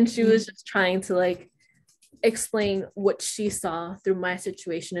 And she was just trying to like explain what she saw through my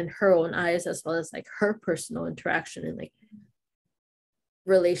situation in her own eyes, as well as like her personal interaction and like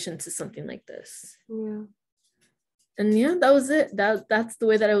relation to something like this. And yeah, that was it. That's the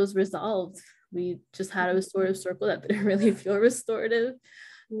way that it was resolved. We just had a restorative circle that didn't really feel restorative.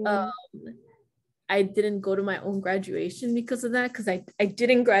 I didn't go to my own graduation because of that, because I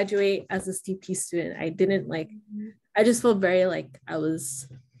didn't graduate as a CP student. I didn't like, I just felt very like I was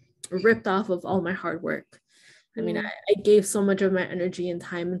ripped off of all my hard work. I mean, I gave so much of my energy and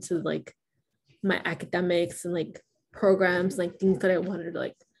time into like my academics and like programs, like things that I wanted to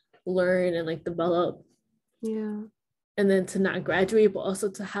like learn and like develop. And then to not graduate, but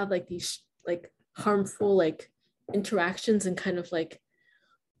also to have like these like harmful like interactions and kind of like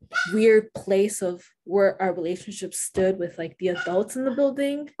weird place of where our relationship stood with like the adults in the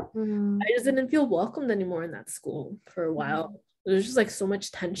building. I just didn't feel welcomed anymore in that school for a while. There was just like so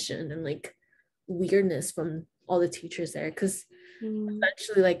much tension and like weirdness from all the teachers there, because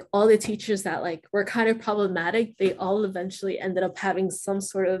eventually like all the teachers that like were kind of problematic, they all eventually ended up having some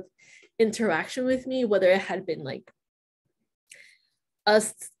sort of interaction with me, whether it had been like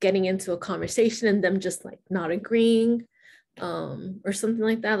us getting into a conversation and them just like not agreeing, or something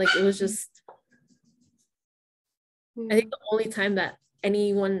like that. Like it was just, I think the only time that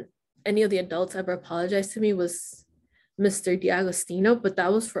any of the adults ever apologized to me was Mr. D'Agostino, but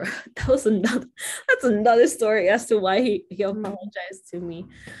that's another story as to why he apologized to me.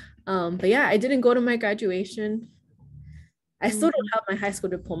 But yeah, I didn't go to my graduation. I still don't have my high school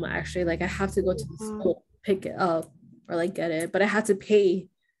diploma, actually. Like I have to go to the school, pick it up or like get it, but I had to pay,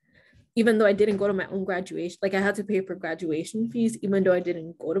 even though I didn't go to my own graduation. Like I had to pay for graduation fees, even though I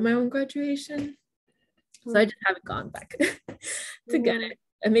didn't go to my own graduation. So I just haven't gone back to get it.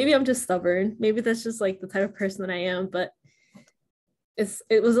 And maybe I'm just stubborn. Maybe that's just like the type of person that I am, but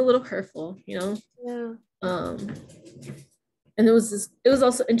it was a little hurtful, you know? And it was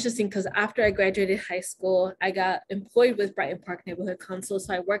also interesting because after I graduated high school, I got employed with Brighton Park Neighborhood Council.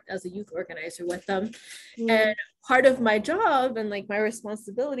 So I worked as a youth organizer with them. And part of my job and like my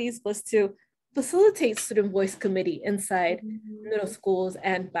responsibilities was to facilitate student voice committee inside middle schools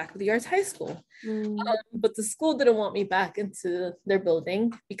and back of the arts high school. But the school didn't want me back into their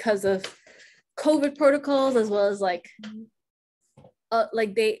building because of COVID protocols, as well as like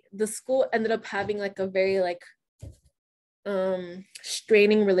the school ended up having like a very like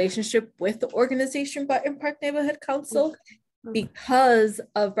straining relationship with the organization Brighton Park Neighborhood Council, because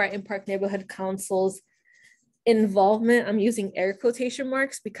of Brighton Park Neighborhood Council's involvement. I'm using air quotation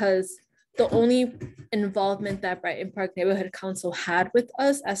marks because the only involvement that Brighton Park Neighborhood Council had with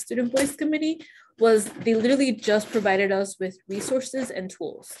us as Student Voice Committee was they literally just provided us with resources and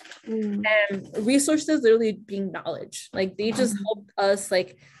tools. And resources literally being knowledge. Like they just helped us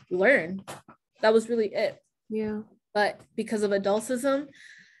like learn. That was really it. But because of adultism,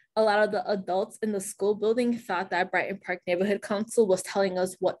 a lot of the adults in the school building thought that Brighton Park Neighborhood Council was telling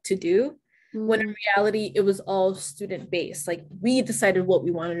us what to do, when in reality, it was all student-based. Like we decided what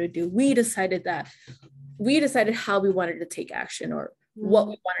we wanted to do. We decided how we wanted to take action, or what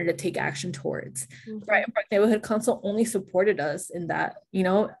we wanted to take action towards. Brighton Park Neighborhood Council only supported us in that, you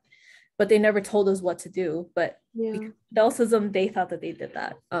know, but they never told us what to do. But because of adultism, they thought that they did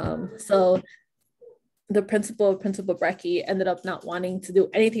that. So the Principal Brecky, ended up not wanting to do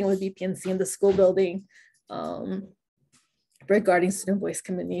anything with BPNC in the school building regarding student voice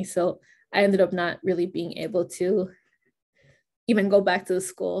committee. So I ended up not really being able to even go back to the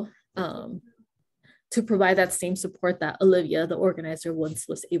school to provide that same support that Olivia, the organizer, once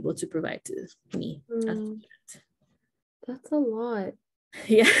was able to provide to me. That's a lot.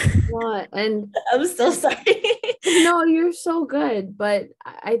 Yeah. A lot. And I'm so sorry. No, you're so good. But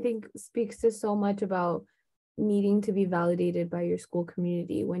I think speaks to so much about needing to be validated by your school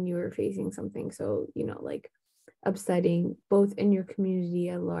community when you were facing something so, like upsetting both in your community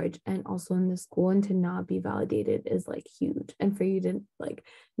at large and also in the school, and to not be validated is like huge. And for you to like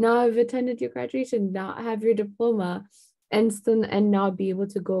not have attended your graduation, not have your diploma, and still and not be able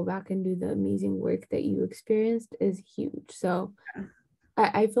to go back and do the amazing work that you experienced is huge. So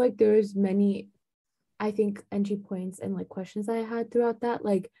I feel like there's many, I think, entry points and like questions I had throughout that.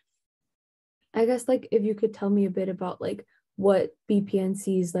 Like, I guess like if you could tell me a bit about like what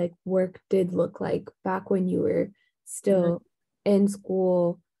BPNC's like work did look like back when you were still in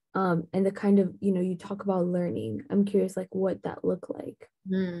school, and the kind of, you talk about learning. I'm curious like what that looked like.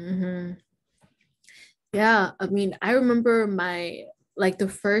 Yeah, I mean, I remember the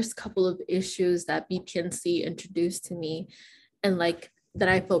first couple of issues that BPNC introduced to me, and like that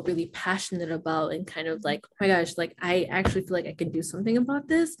I felt really passionate about, and kind of like, oh my gosh, like I actually feel like I can do something about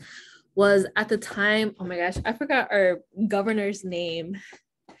this, was at the time, oh my gosh, I forgot our governor's name.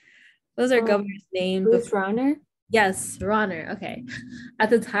 What was our governor's name? Bruce Rauner? Yes, Rauner. Okay. At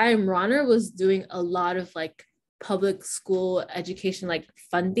the time, Rauner was doing a lot of like public school education, like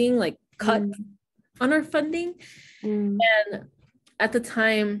funding, like cut on our funding. And at the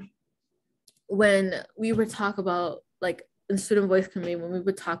time, when we would talk about like in student voice committee, when we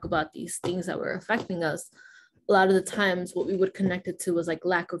would talk about these things that were affecting us, a lot of the times what we would connect it to was like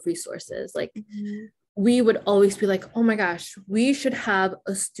lack of resources. Like we would always be like, oh my gosh, we should have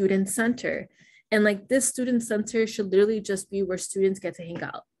a student center. And like this student center should literally just be where students get to hang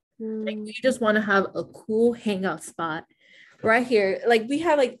out. Like we just want to have a cool hangout spot right here. Like we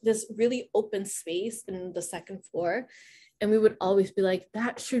have like this really open space in the second floor. And we would always be like,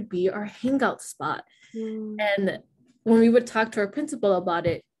 that should be our hangout spot. And when we would talk to our principal about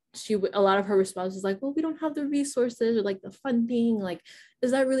it, a lot of her response was like, well, we don't have the resources or like the funding, like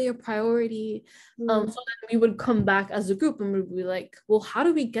is that really a priority? So then we would come back as a group and we'd be like, well, how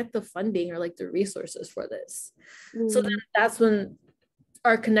do we get the funding or like the resources for this? So then that's when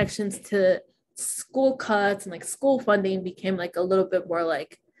our connections to school cuts and like school funding became like a little bit more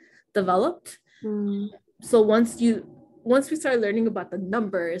like developed. So once we started learning about the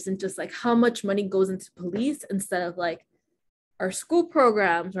numbers and just like how much money goes into police instead of like our school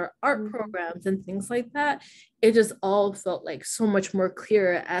programs or art programs and things like that, it just all felt like so much more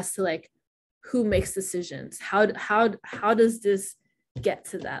clear as to like who makes decisions, how does this get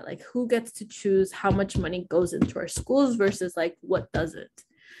to that, like who gets to choose how much money goes into our schools versus like what doesn't.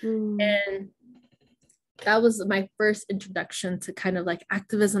 And that was my first introduction to kind of like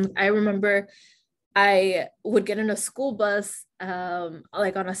activism. I remember I would get in a school bus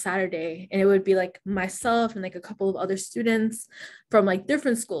like on a Saturday, and it would be like myself and like a couple of other students from like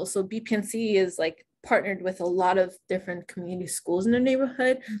different schools. So BPNC is like partnered with a lot of different community schools in the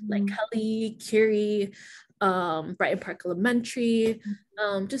neighborhood, like Kelly, Curie, Brighton Park Elementary,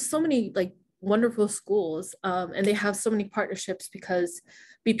 just so many like wonderful schools. And they have so many partnerships because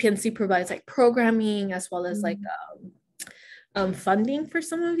BPNC provides like programming as well as like funding for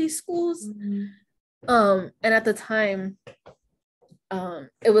some of these schools. And at the time,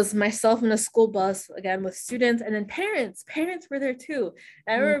 it was myself in a school bus again with students, and then parents were there too.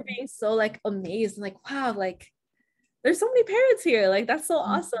 And I remember being so like amazed and like, wow, like there's so many parents here, like that's so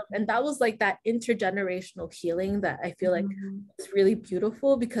awesome. And that was like that intergenerational healing that I feel like is really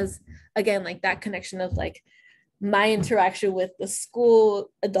beautiful, because again, like that connection of like my interaction with the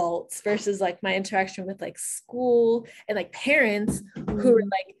school adults versus like my interaction with like school and like parents who were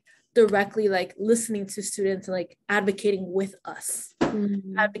like directly like listening to students and like advocating with us,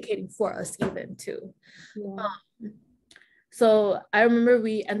 advocating for us even too. So I remember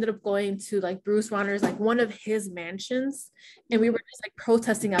we ended up going to like Bruce Rauner's, like one of his mansions, and we were just like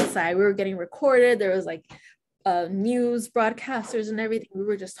protesting outside. We were getting recorded. There was like news broadcasters and everything. We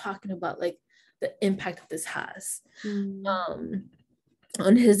were just talking about like the impact that this has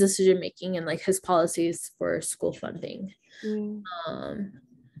on his decision making and like his policies for school funding.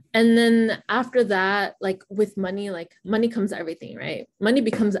 And then after that, like with money, like money comes everything, right? Money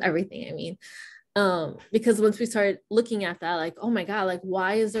becomes everything. I mean, because once we started looking at that, like, oh my God, like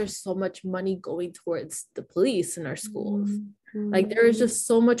why is there so much money going towards the police in our schools? Like there is just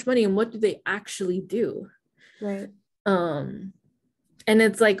so much money, and what do they actually do? Right. And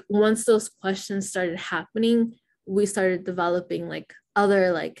it's like once those questions started happening, we started developing like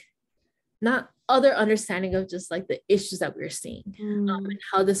other like not other understanding of just like the issues that we were seeing, and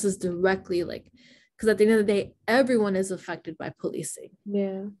how this is directly like, because at the end of the day, everyone is affected by policing.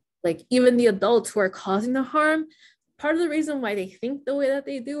 Yeah. Like even the adults who are causing the harm, part of the reason why they think the way that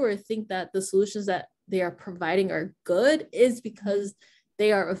they do or think that the solutions that they are providing are good is because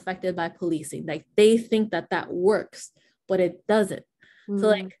they are affected by policing. Like they think that that works, but it doesn't. So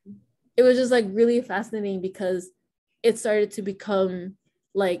like it was just like really fascinating because it started to become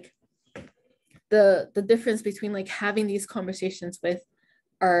like the difference between like having these conversations with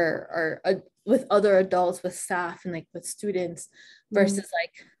our with other adults, with staff, and like with students, versus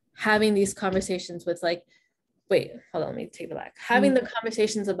like having these conversations with like, wait, hold on, let me take it back. Having the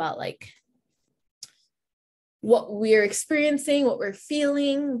conversations about like what we're experiencing, what we're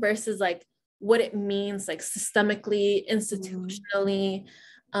feeling, versus like what it means like systemically, institutionally,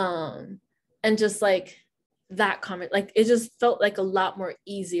 and just like that comment, like it just felt like a lot more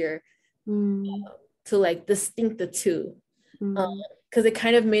easier to like distinct the two, because it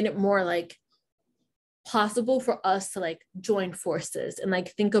kind of made it more like possible for us to like join forces and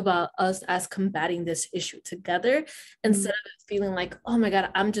like think about us as combating this issue together, instead of feeling like, oh my god,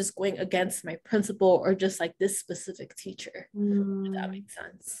 I'm just going against my principal or just like this specific teacher. If that makes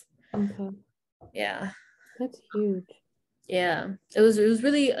sense. Okay. Yeah, That's huge. yeah, it was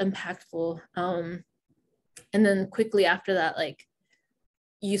really impactful. And then quickly after that, like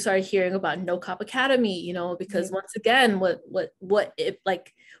you started hearing about No Cop Academy, you know, because once again, what it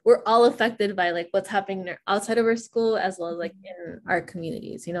like, we're all affected by like what's happening outside of our school as well as like in our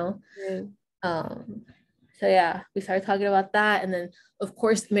communities, you know. So yeah, we started talking about that, and then of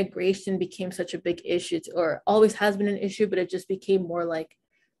course immigration became such a big issue, or always has been an issue, but it just became more like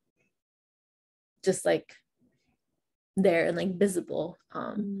just like there and like visible.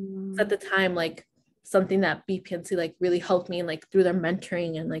 At the time, like something that BPNC like really helped me, and like through their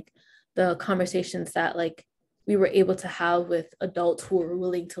mentoring and like the conversations that like we were able to have with adults who were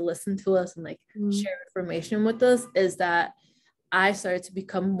willing to listen to us and like share information with us, is that I started to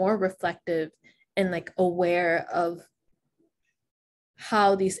become more reflective and like aware of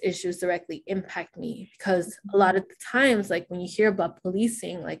how these issues directly impact me. Because a lot of the times, like when you hear about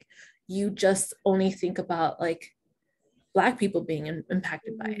policing, like you just only think about like Black people being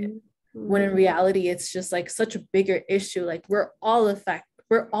impacted by it, when in reality it's just like such a bigger issue. Like we're all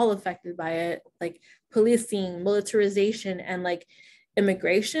affected by it, like policing, militarization, and like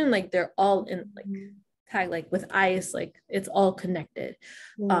immigration, like they're all in like tag, like with ICE, like it's all connected.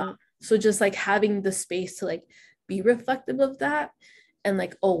 So just like having the space to like be reflective of that and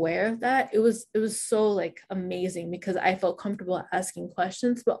like aware of that, it was so like amazing, because I felt comfortable asking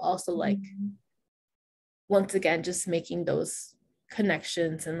questions, but also like once again just making those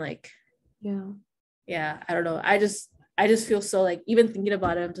connections. And like I don't know, I just feel so like, even thinking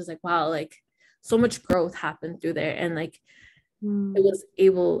about it, I'm just like, wow, like so much growth happened through there. And like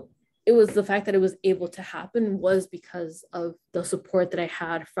it was the fact that it was able to happen was because of the support that I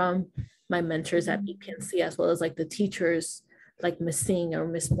had from my mentors at BPNC, as well as like the teachers like Miss Singh or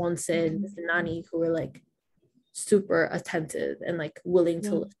Miss Monson, Miss Nani, who were like super attentive and like willing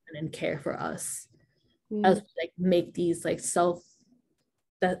to listen and care for us as we, like make these like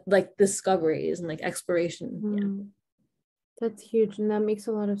that like discoveries and like exploration. That's huge, and that makes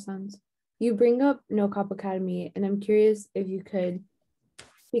a lot of sense. You bring up No Cop Academy, and I'm curious if you could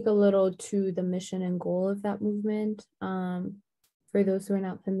speak a little to the mission and goal of that movement, for those who are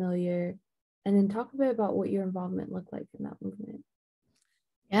not familiar, and then talk a bit about what your involvement looked like in that movement.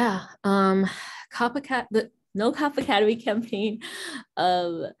 Yeah, the No Cop Academy campaign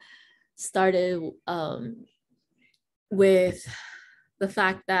started with the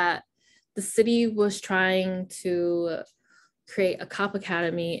fact that the city was trying to create a cop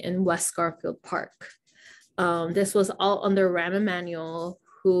academy in West Garfield Park. This was all under Rahm Emanuel,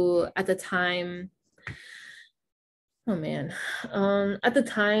 who at the time, at the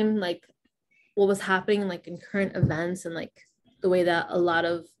time, like what was happening like in current events and like the way that a lot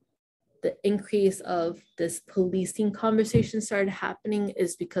of the increase of this policing conversation started happening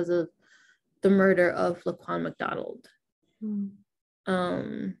is because of the murder of Laquan McDonald.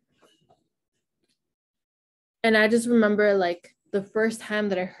 And I just remember like the first time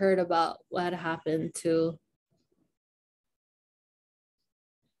that I heard about what had happened to,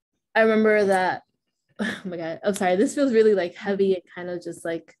 I remember that, oh my God, I'm sorry, this feels really like heavy and kind of just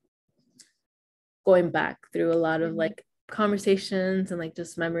like going back through a lot of like conversations and like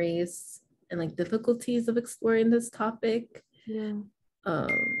just memories and like difficulties of exploring this topic. Yeah.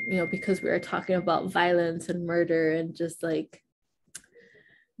 You know, because we were talking about violence and murder and just like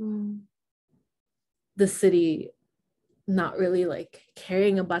the city not really like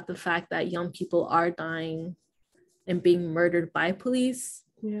caring about the fact that young people are dying and being murdered by police.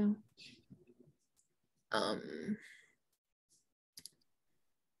 Yeah.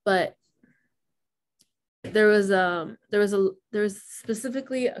 But there was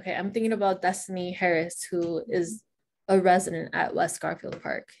specifically, okay, I'm thinking about Destiny Harris, who is a resident at West Garfield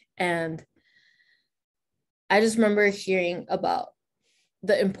Park, and I just remember hearing about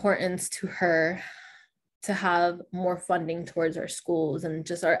the importance to her to have more funding towards our schools and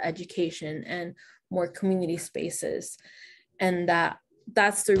just our education and more community spaces, and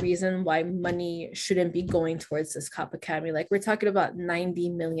that's the reason why money shouldn't be going towards this cop academy. Like, we're talking about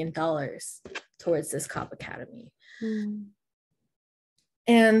 $90 million towards this cop academy.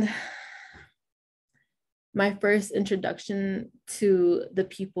 And my first introduction to the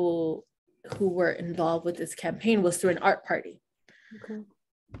people who were involved with this campaign was through an art party. Okay.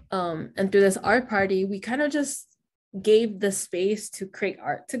 And through this art party, we kind of just gave the space to create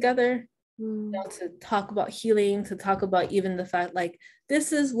art together, you know, to talk about healing, to talk about even the fact like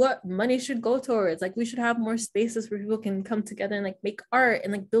this is what money should go towards. Like, we should have more spaces where people can come together and like make art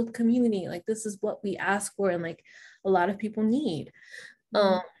and like build community. Like, this is what we ask for and like a lot of people need.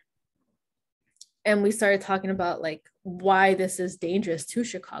 And we started talking about like why this is dangerous to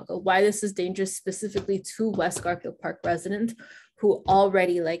Chicago, why this is dangerous specifically to West Garfield Park residents who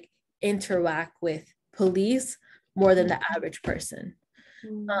already like interact with police more than the average person.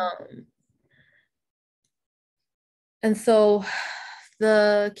 And so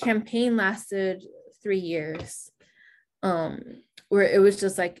the campaign lasted 3 years, where it was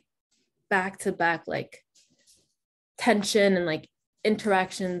just like back to back like tension and like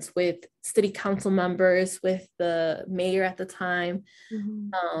interactions with city council members, with the mayor at the time,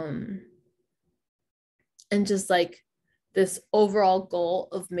 and just like this overall goal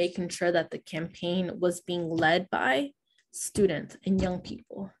of making sure that the campaign was being led by students and young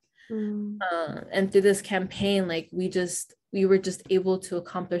people. And through this campaign, like we were just able to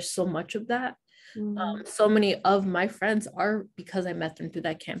accomplish so much of that. So many of my friends are because I met them through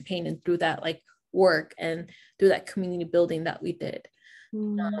that campaign and through that like work and through that community building that we did.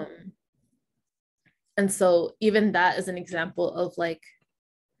 And so even that is an example of like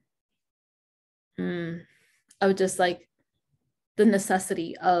of just like the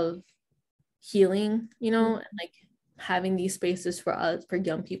necessity of healing, you know, and like having these spaces for us, for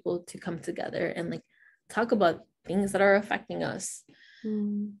young people to come together and like talk about things that are affecting us.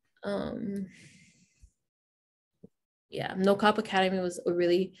 Yeah, No Cop Academy was a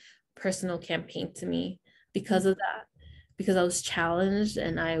really personal campaign to me because of that, because I was challenged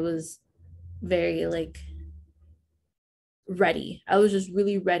and I was very like ready. I was just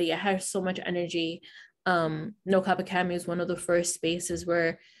really ready. I had so much energy. No Cop Academy is one of the first spaces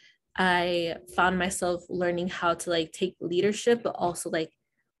where I found myself learning how to like take leadership, but also like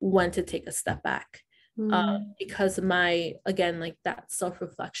when to take a step back. Because my, again, like that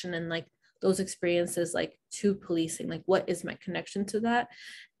self-reflection and like those experiences like to policing, like what is my connection to that,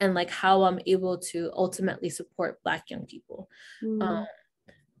 and like how I'm able to ultimately support Black young people through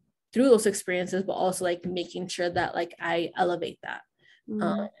those experiences, but also like making sure that like I elevate that.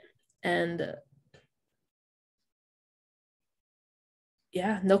 And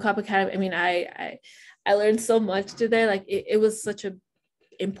yeah, No Cop Academy, I mean, I learned so much today. Like it was such a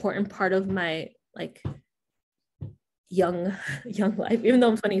important part of my like young life. Even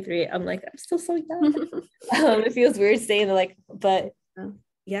though I'm 23, I'm like, I'm still so young. It feels weird saying that, like, but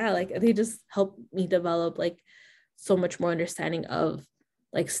yeah, like they just helped me develop like so much more understanding of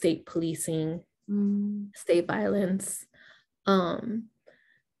like state policing, state violence. And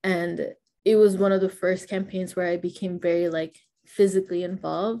it was one of the first campaigns where I became very like physically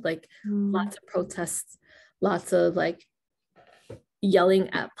involved, like lots of protests, lots of like yelling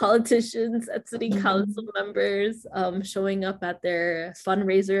at politicians, at city council members, showing up at their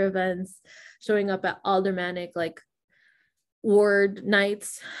fundraiser events, showing up at aldermanic like ward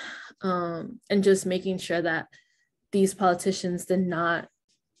nights, and just making sure that these politicians did not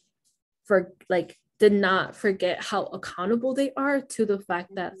forget how accountable they are to the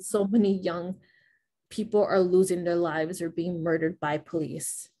fact that so many young people are losing their lives or being murdered by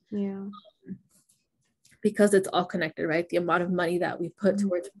police. Because it's all connected, right? The amount of money that we put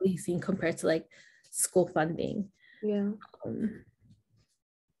towards policing compared to like school funding.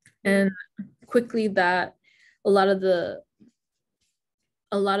 And quickly that a lot of the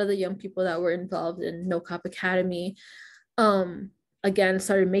young people that were involved in No Cop Academy again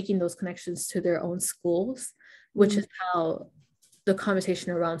started making those connections to their own schools. which is how the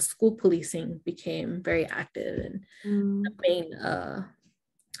conversation around school policing became very active, and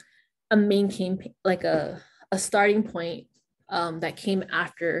a main campaign, like a starting point that came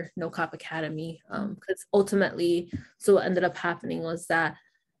after No Cop Academy, because ultimately, so what ended up happening was that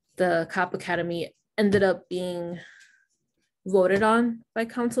the Cop Academy ended up being voted on by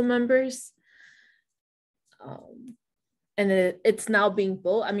council members, and it's now being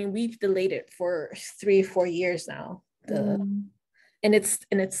built. I mean, we've delayed it for 3-4 years now. And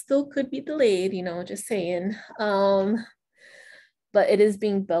it still could be delayed, you know, just saying. But it is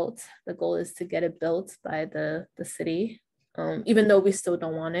being built. The goal is to get it built by the city, even though we still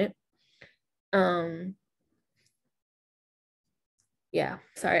don't want it. Yeah,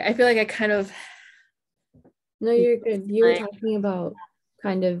 sorry. I feel like I kind of. No, you're good. You were talking about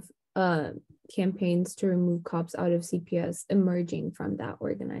kind of campaigns to remove cops out of CPS emerging from that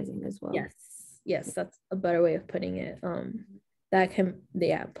organizing as well. Yes, that's a better way of putting it. That can,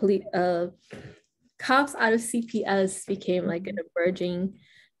 yeah, cops out of CPS became like an emerging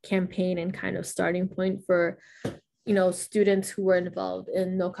campaign and kind of starting point for, you know, students who were involved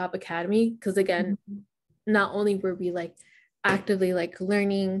in No Cop Academy. Because again, not only were we like actively like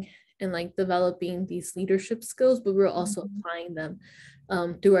learning and like developing these leadership skills, but we were also applying them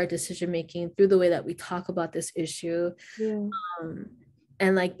through our decision making, through the way that we talk about this issue,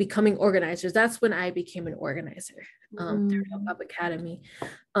 and like becoming organizers. That's when I became an organizer through No Cop Academy,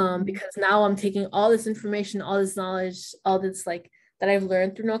 because now I'm taking all this information, all this knowledge, all this like that I've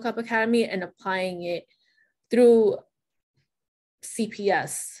learned through No Cop Academy and applying it through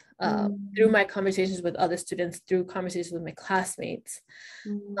CPS, through my conversations with other students, through conversations with my classmates,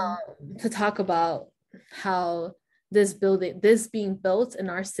 to talk about how this being built in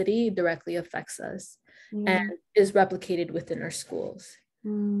our city directly affects us and is replicated within our schools.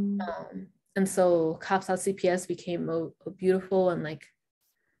 And so Cops Out CPS became a beautiful and like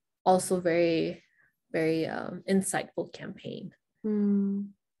also very, very insightful campaign.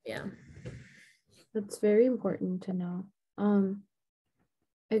 Yeah. That's very important to know.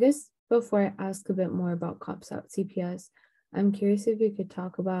 I guess before I ask a bit more about Cops Out CPS, I'm curious if you could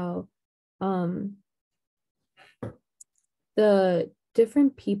talk about the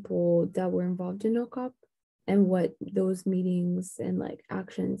different people that were involved in No Cop and what those meetings and like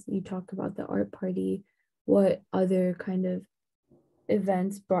actions. You talked about the art party, what other kind of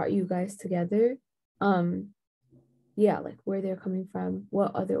events brought you guys together, like where they're coming from,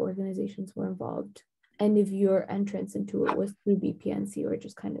 what other organizations were involved, and if your entrance into it was through BPNC or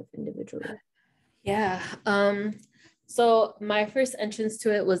just kind of individually. Yeah. So my first entrance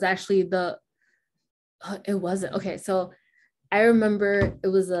to it was actually it wasn't okay. So I remember it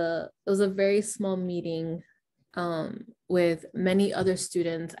was a very small meeting with many other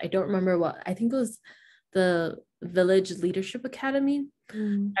students. I don't remember what, I think it was the Village Leadership Academy.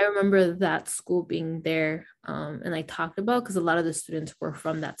 I remember that school being there, and I talked about, because a lot of the students were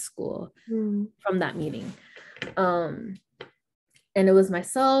from that school, from that meeting. And it was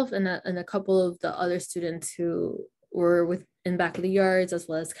myself and a couple of the other students who were in back of the yards, as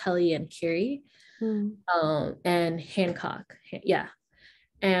well as Kelly and Kiri, and Hancock. Yeah.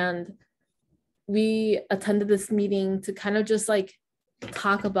 And we attended this meeting to kind of just like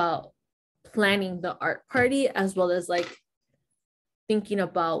talk about planning the art party, as well as like thinking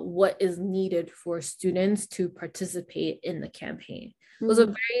about what is needed for students to participate in the campaign. It was a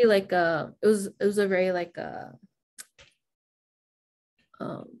very like it was a very like it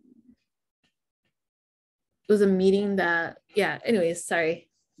was a meeting that, anyways, sorry,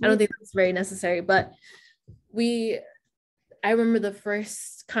 I don't think that's very necessary, but I remember the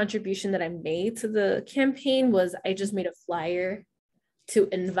first contribution that I made to the campaign was I just made a flyer to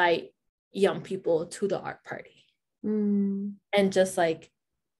invite young people to the art party, and just like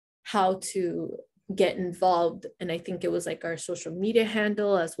how to get involved. And I think it was like our social media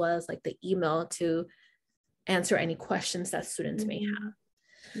handle, as well as like the email to answer any questions that students may have.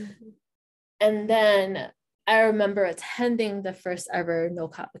 And then I remember attending the first ever No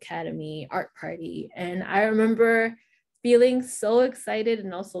Cop Academy art party. And I remember feeling so excited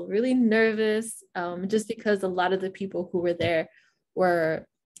and also really nervous, just because a lot of the people who were there were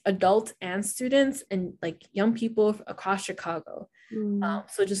adults and students and like young people across Chicago.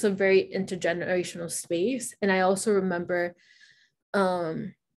 So just a very intergenerational space. And I also remember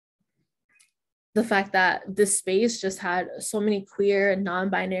the fact that this space just had so many queer and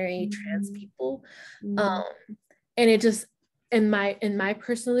non-binary trans people. And it just, in my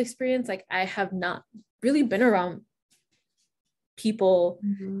personal experience, like I have not really been around people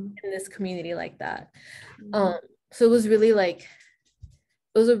in this community like that. So it was really like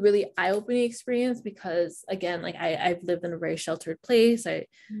it was a really eye-opening experience because, again, like I've lived in a very sheltered place. I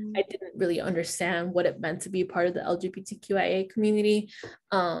didn't really understand what it meant to be part of the LGBTQIA community.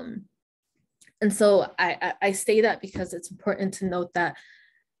 And so I say that because it's important to note that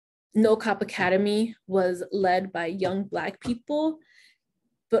No Cop Academy was led by young Black people,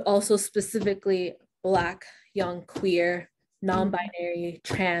 but also specifically Black, young, queer, non-binary,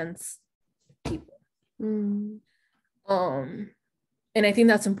 trans people. And I think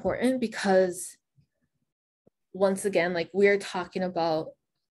that's important because, once again, like, we're talking about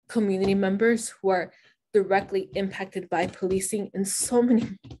community members who are directly impacted by policing in so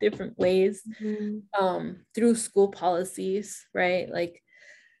many different ways, through school policies, right? Like,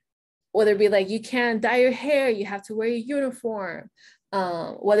 whether it be like, you can't dye your hair, you have to wear your uniform,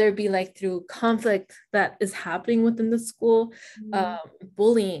 whether it be like through conflict that is happening within the school,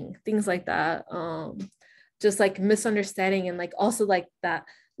 bullying, things like that, just like misunderstanding, and like also like that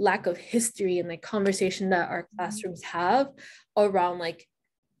lack of history and like conversation that our classrooms have around like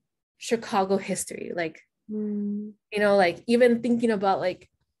Chicago history. Like, you know, like even thinking about like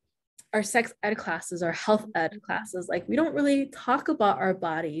our sex ed classes, our health ed classes, like we don't really talk about our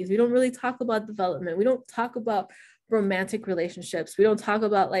bodies. We don't really talk about development. We don't talk about romantic relationships. We don't talk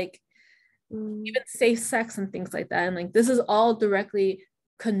about like even safe sex and things like that. And like, this is all directly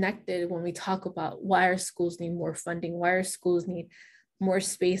connected when we talk about why our schools need more funding, why our schools need more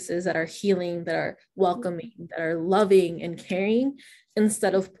spaces that are healing, that are welcoming, that are loving and caring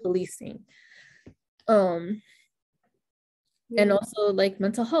instead of policing. And also like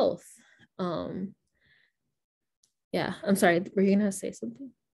mental health. Yeah, I'm sorry, were you gonna say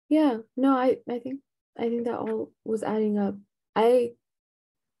something? Yeah, no, I think that all was adding up.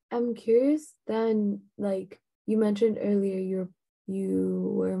 I'm curious then, like you mentioned earlier,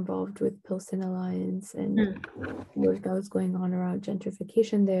 you were involved with Pilsen Alliance and work that was going on around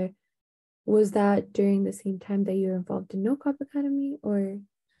gentrification there. Was that during the same time that you were involved in No Cop Academy, or?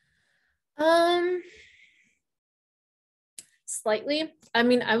 Slightly. I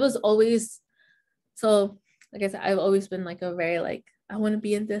mean, I was always, so like I said, I've always been like a very like, I want to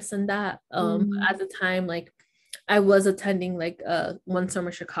be in this and that. At the time, like I was attending like one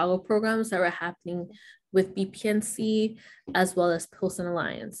summer Chicago programs that were happening with BPNC as well as Pilsen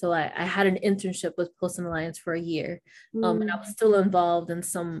Alliance. So I had an internship with Pilsen Alliance for a year, and I was still involved in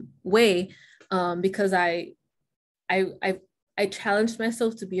some way, because I challenged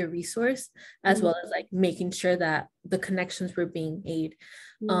myself to be a resource, as well as like making sure that the connections were being made.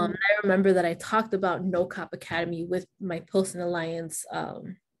 I remember that I talked about No Cop Academy with my Pilsen Alliance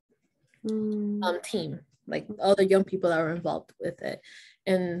team, like all the young people that were involved with it.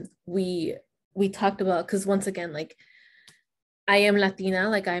 And we talked about, because once again, like I am Latina,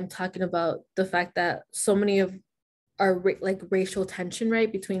 like I'm talking about the fact that so many of our like racial tension, right,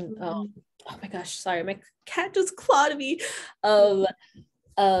 between oh my gosh, sorry, my cat just clawed me,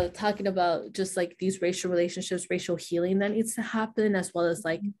 talking about just like these racial relationships, racial healing that needs to happen, as well as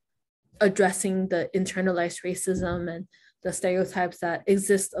like addressing the internalized racism and the stereotypes that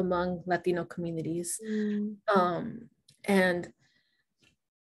exist among Latino communities. And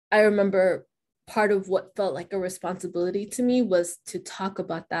I remember part of what felt like a responsibility to me was to talk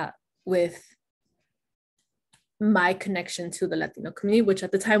about that with my connection to the Latino community, which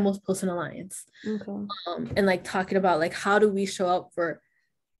at the time was Pilsen Alliance. And like talking about like, how do we show up for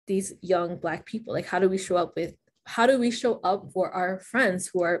these young Black people? Like, how do we show up for our friends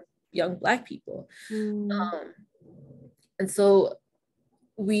who are young Black people? And so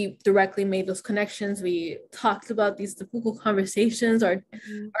we directly made those connections. We talked about these difficult conversations, our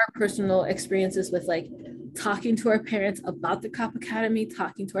personal experiences with like talking to our parents about the Cop Academy,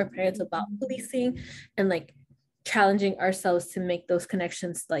 talking to our parents about policing, and like challenging ourselves to make those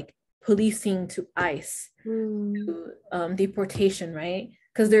connections, like policing to ICE, to deportation, right?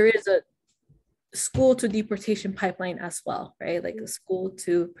 Because there is a school to deportation pipeline as well, right? Like a school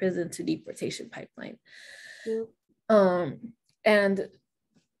to prison to deportation pipeline. And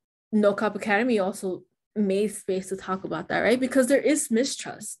No Cop Academy also made space to talk about that, right? Because there is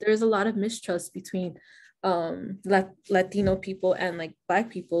mistrust. There is a lot of mistrust between Latino people and like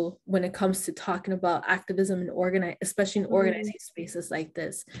Black people when it comes to talking about activism and especially in organizing spaces like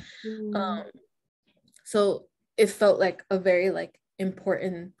this. So it felt like a very like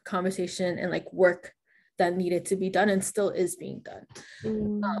important conversation and like work that needed to be done and still is being done.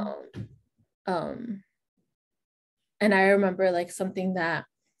 And I remember like something that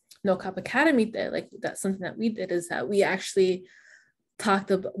No Cop Academy did, like that's something that we did, is that we actually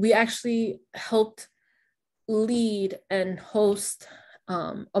helped lead and host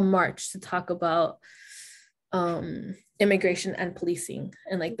a march to talk about immigration and policing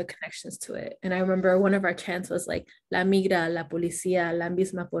and like the connections to it. And I remember one of our chants was like la migra, la policía, la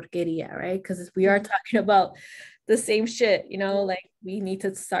misma porquería, right? Because we are talking about the same shit, you know, like we need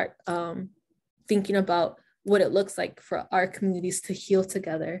to start thinking about what it looks like for our communities to heal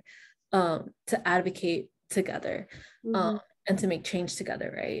together, to advocate together, and to make change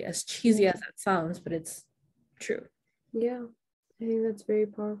together, right? As cheesy as that sounds, but it's true. Yeah, I think that's very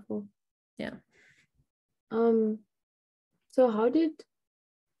powerful. Yeah. So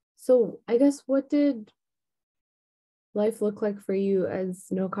I guess what did life look like for you as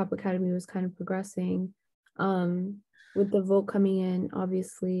No Cop Academy was kind of progressing, with the vote coming in,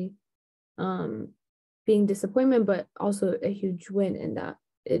 obviously, being disappointment, but also a huge win in that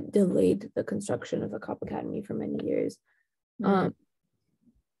it delayed the construction of a cop academy for many years.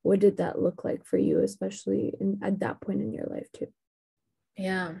 What did that look like for you, especially at that point in your life too?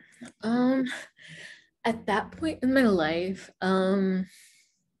 Yeah. At that point in my life, it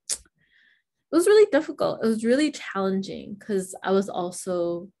was really difficult. It was really challenging because I was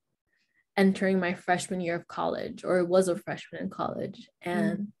also entering my freshman year of college, or was a freshman in college.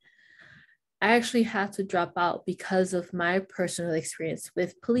 And I actually had to drop out because of my personal experience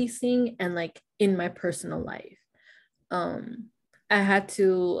with policing and like in my personal life. I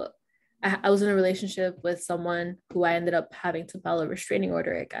was in a relationship with someone who I ended up having to file a restraining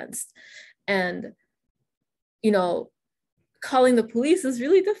order against. And, you know, calling the police is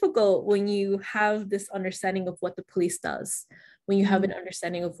really difficult when you have this understanding of what the police does, when you have an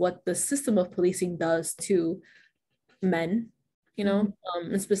understanding of what the system of policing does to men, you know,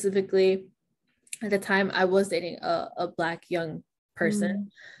 and specifically at the time I was dating a Black young person.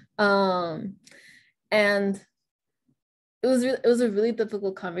 And it was a really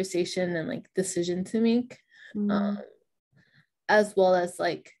difficult conversation and like decision to make, as well as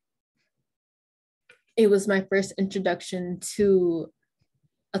like it was my first introduction to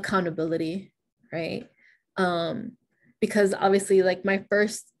accountability, right? Because obviously like my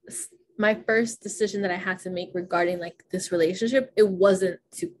first decision that I had to make regarding like this relationship, it wasn't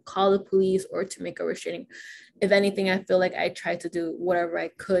to call the police or to make a restraining. If anything, I feel like I tried to do whatever I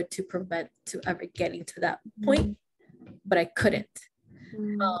could to prevent to ever getting to that point, but I couldn't.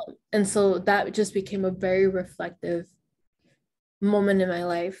 And so that just became a very reflective moment in my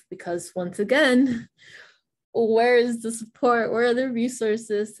life, because once again, where is the support? Where are the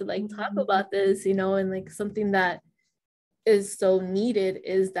resources to like talk about this, you know? And like something that is so needed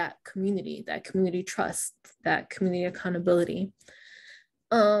is that community trust, that community accountability.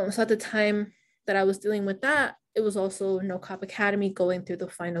 So at the time that I was dealing with that, it was also No Cop Academy going through the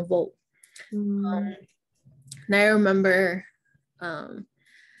final vote. And I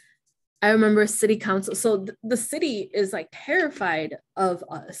remember city council. So the city is like terrified of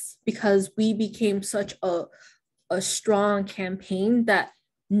us because we became such a strong campaign that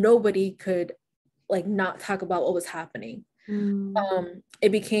nobody could like not talk about what was happening.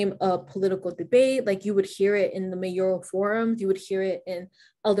 It became a political debate. Like you would hear it in the mayoral forums, you would hear it in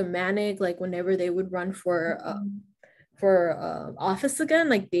aldermanic, like whenever they would run for office again,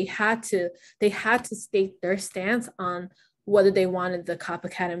 like they had to state their stance on whether they wanted the cop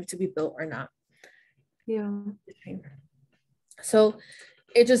academy to be built or not. So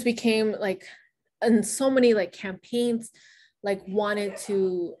it just became like, and so many like campaigns like wanted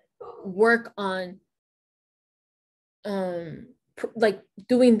to work on like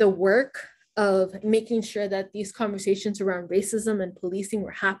doing the work of making sure that these conversations around racism and policing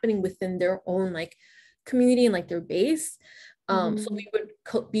were happening within their own like community and like their base. So we would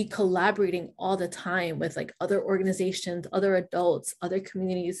be collaborating all the time with like other organizations, other adults, other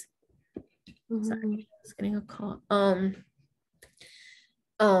communities. Sorry, I was getting a call. And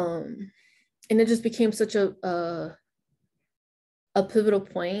it just became such a pivotal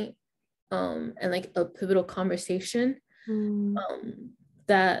point, and like a pivotal conversation,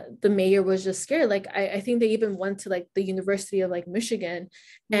 that the mayor was just scared. Like I think they even went to like the University of like Michigan,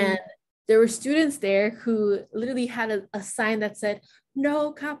 and there were students there who literally had a sign that said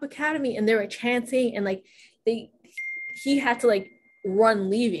 "No Cop Academy," and they were chanting, and like he had to like run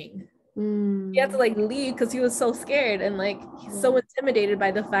leaving. He had to like leave because he was so scared, and like he's so intimidated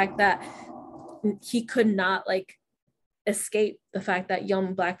by the fact that he could not like escape the fact that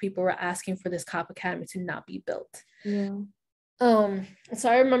young Black people were asking for this cop academy to not be built. So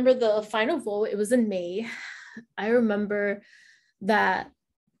I remember the final vote, it was in May. I remember that,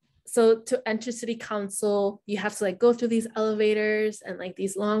 so to enter city council, you have to like go through these elevators and like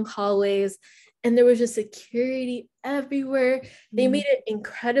these long hallways, and there was just security everywhere. They made it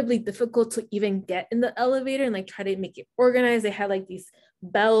incredibly difficult to even get in the elevator and like try to make it organized. They had like these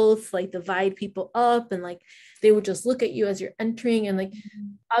belts, like divide people up, and like they would just look at you as you're entering. And like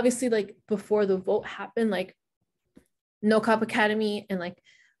obviously like before the vote happened, like No Cop Academy and like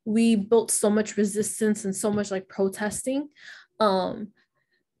we built so much resistance and so much like protesting.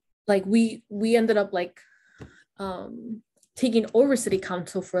 Like we ended up like taking over city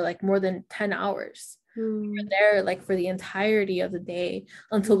council for like more than 10 hours. We were there like for the entirety of the day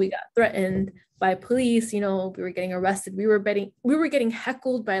until we got threatened by police. We were getting arrested. We were getting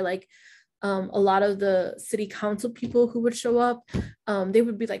heckled by like a lot of the city council people who would show up. They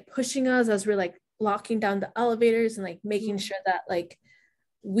would be like pushing us as we're like locking down the elevators and like making sure that like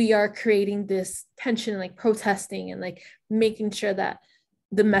we are creating this tension, like protesting and like making sure that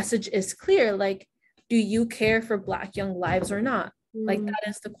the message is clear. Like, do you care for Black young lives or not? Like that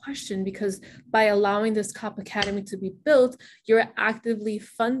is the question, because by allowing this cop academy to be built, you're actively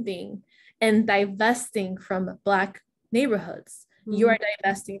funding and divesting from Black neighborhoods. You are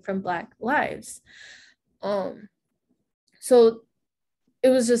divesting from Black lives. So it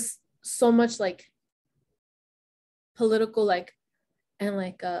was just so much like political, like, and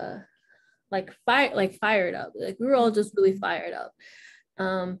like fired up. Like we were all just really fired up.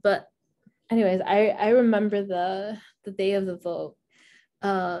 But anyways, I remember the day of the vote.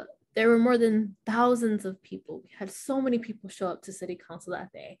 There were more than thousands of people. We had so many people show up to city council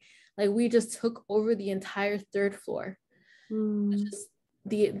that day. Like we just took over the entire third floor.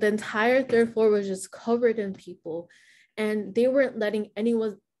 The entire third floor was just covered in people, and they weren't letting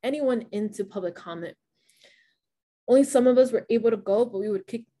anyone into public comment. Only some of us were able to go, but we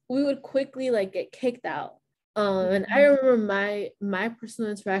would quickly like get kicked out. And I remember my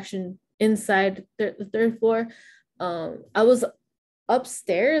personal interaction inside the third floor. I was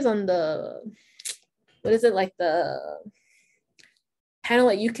upstairs on the, what is it, like the panel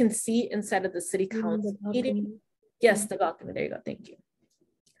that you can see inside of the city council meeting. Yes, the balcony. There you go. Thank you.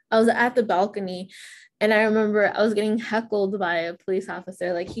 I was at the balcony, and I remember I was getting heckled by a police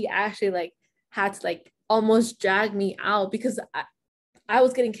officer. Like he actually like had to like almost drag me out because I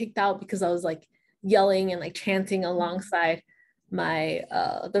was getting kicked out because I was like yelling and like chanting alongside my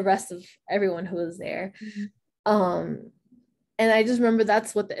the rest of everyone who was there. And I just remember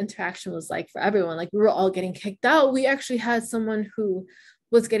that's what the interaction was like for everyone. Like we were all getting kicked out. We actually had someone who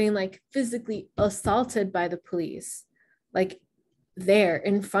was getting like physically assaulted by the police, like there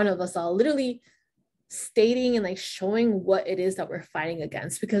in front of us all, literally stating and like showing what it is that we're fighting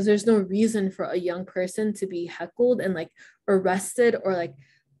against, because there's no reason for a young person to be heckled and like arrested or like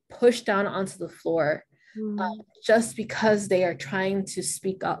pushed down onto the floor just because they are trying to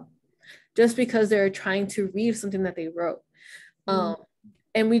speak up, just because they're trying to read something that they wrote.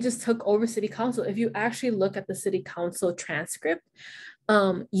 And we just took over city council. If you actually look at the city council transcript,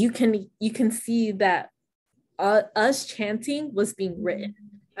 you can see that us chanting was being written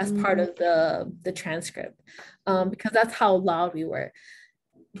as part of the transcript, because that's how loud we were.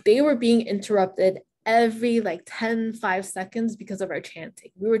 They were being interrupted every like 5 seconds because of our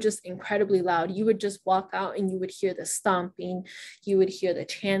chanting. We were just incredibly loud. You would just walk out and you would hear the stomping, you would hear the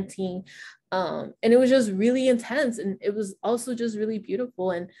chanting, and it was just really intense. And it was also just really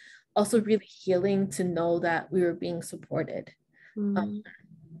beautiful and also really healing to know that we were being supported.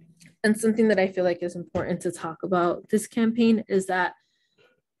 And something that I feel like is important to talk about this campaign is that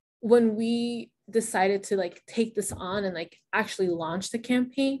when we decided to like take this on and like actually launch the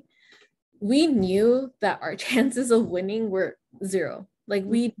campaign, we knew that our chances of winning were zero. Like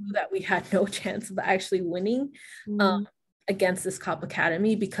we knew that we had no chance of actually winning against this cop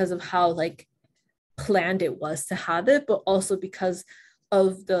academy because of how like planned it was to have it, but also because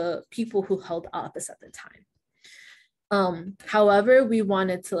of the people who held office at the time. However, we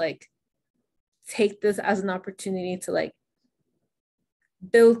wanted to like take this as an opportunity to like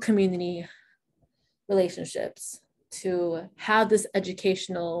build community relationships, to have this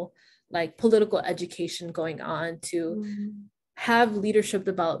educational, like political education going on, to have leadership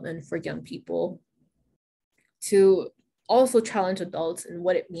development for young people, to also challenge adults in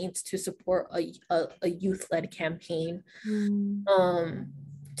what it means to support a youth-led campaign,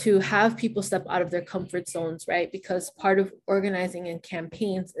 to have people step out of their comfort zones, right? Because part of organizing in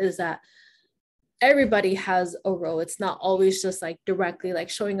campaigns is that everybody has a role. It's not always just like directly like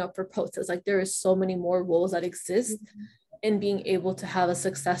showing up for protests. Like there is so many more roles that exist in being able to have a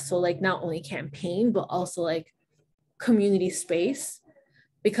successful, like not only campaign, but also like community space.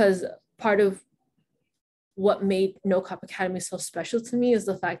 Because part of what made No Cop Academy so special to me is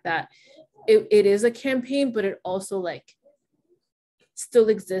the fact that it is a campaign, but it also like still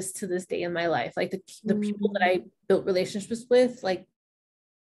exists to this day in my life. Like the people that I built relationships with, like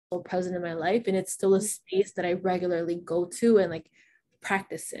present in my life, and it's still a space that I regularly go to and like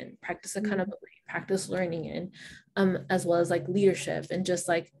practice accountability, practice learning in, as well as like leadership and just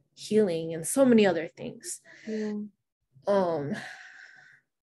like healing and so many other things.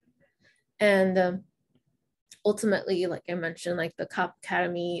 And ultimately, like I mentioned, like the Cop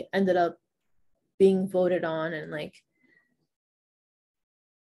Academy ended up being voted on, and like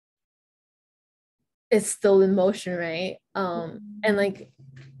it's still in motion, right? And like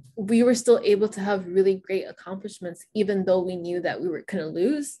we were still able to have really great accomplishments, even though we knew that we were gonna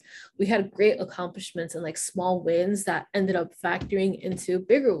lose. We had great accomplishments and like small wins that ended up factoring into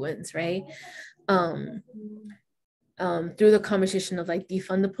bigger wins, right? Through the conversation of like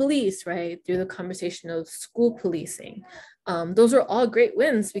defund the police, right? Through the conversation of school policing. Those are all great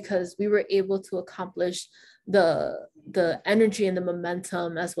wins because we were able to accomplish the energy and the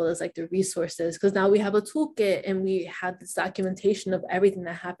momentum, as well as like the resources, because now we have a toolkit and we have this documentation of everything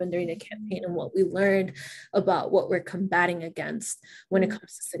that happened during the campaign and what we learned about what we're combating against when it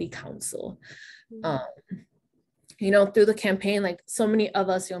comes to city council. Through the campaign, like so many of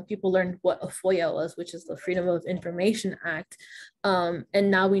us young people learned what a FOIA was, which is the Freedom of Information Act. And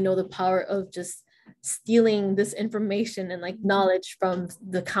now we know the power of just stealing this information and like knowledge from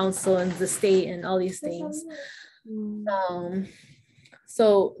the council and the state and all these things.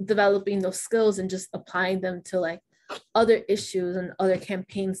 So developing those skills and just applying them to like other issues and other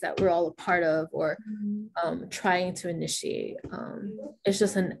campaigns that we're all a part of, or trying to initiate. It's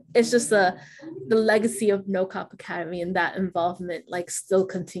just the legacy of No Cop Academy, and that involvement like still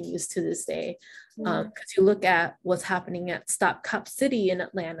continues to this day. Because you look at what's happening at Stop Cop City in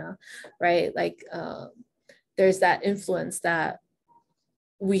Atlanta, right? Like there's that influence that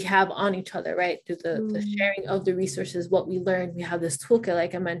we have on each other, right? Through the sharing of the resources, what we learned. We have this toolkit,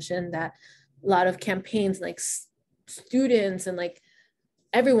 like I mentioned, that a lot of campaigns, like students and like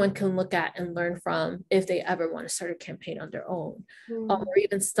everyone can look at and learn from if they ever want to start a campaign on their own, or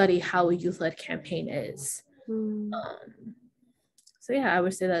even study how a youth-led campaign is. So yeah, I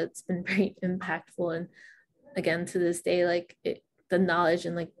would say that it's been very impactful, and again to this day, like the knowledge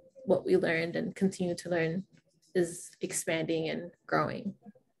and like what we learned and continue to learn is expanding and growing.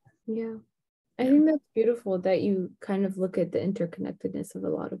 Yeah, I think that's beautiful that you kind of look at the interconnectedness of a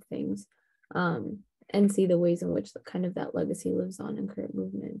lot of things, and see the ways in which kind of that legacy lives on in current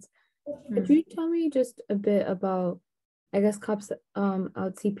movements. Could you tell me just a bit about, I guess, Cops Out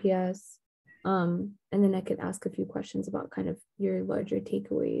CPS, and then I could ask a few questions about kind of your larger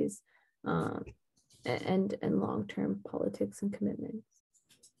takeaways, and long-term politics and commitments.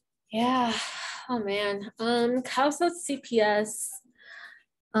 Yeah. Oh man. Cops Out CPS.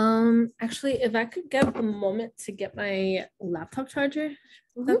 Actually, if I could get a moment to get my laptop charger.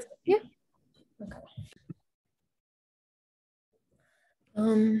 That's yeah. Okay.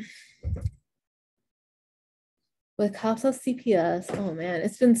 With Cops Out CPS, oh man,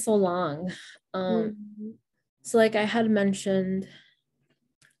 it's been so long. So like I had mentioned,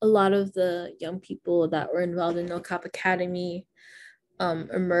 a lot of the young people that were involved in No Cop Academy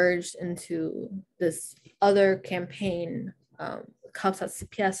emerged into this other campaign, Cops Out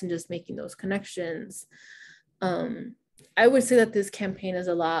CPS, and just making those connections. I would say that this campaign is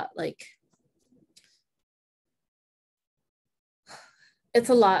a lot like, it's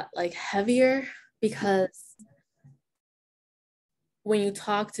a lot like heavier, because when you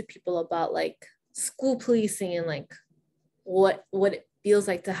talk to people about like school policing and like what it feels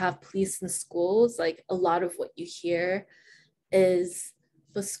like to have police in schools, like a lot of what you hear is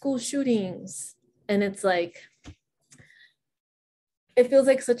the school shootings, and it's like it feels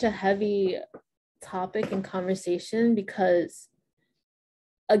like such a heavy topic and conversation, because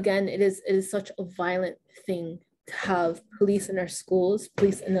again, it is such a violent thing to have police in our schools,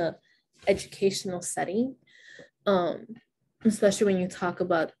 police in a educational setting, especially when you talk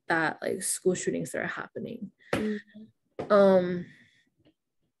about that, like school shootings that are happening.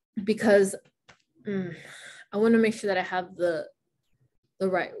 Because I want to make sure that I have the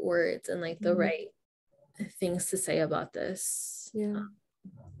right words and like the right things to say about this.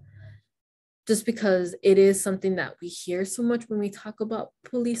 Just because it is something that we hear so much when we talk about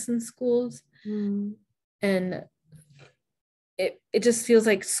police in schools. And it just feels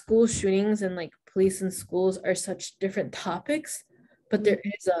like school shootings and like police in schools are such different topics, but there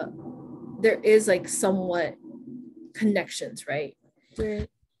is like somewhat connections, right?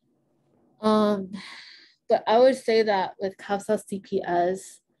 But I would say that with Cops Out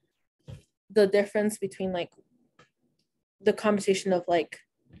CPS, the difference between like the conversation of like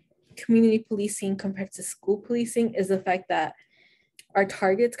community policing compared to school policing is the fact that our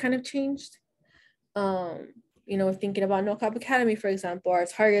targets kind of changed. Thinking about No Cop Academy, for example, our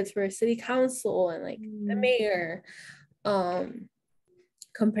targets were city council and like the mayor.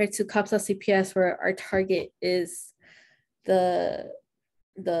 compared to COPS CPS, where our target is the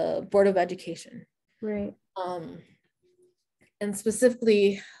Board of Education. Right. And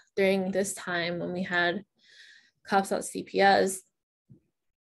specifically during this time when we had COPS CPS,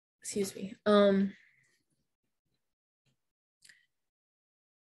 excuse me,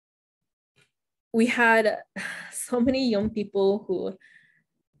 we had so many young people who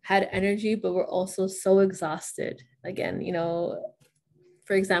had energy, but were also so exhausted. Again, you know,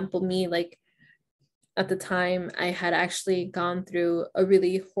 for example, me, like at the time, I had actually gone through a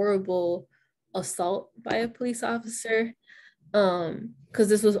really horrible assault by a police officer, because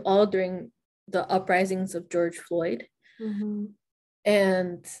this was all during the uprisings of George Floyd. Mm-hmm.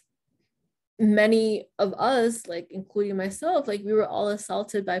 And many of us, like including myself, like we were all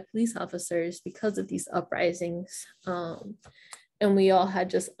assaulted by police officers because of these uprisings. And we all had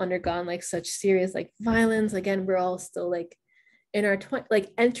just undergone like such serious like violence. Again, we're all still like in our like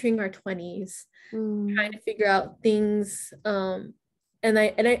entering our 20s, trying to figure out things. And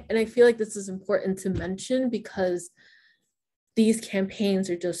I feel like this is important to mention because these campaigns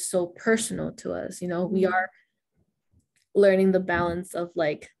are just so personal to us. You know, we are learning the balance of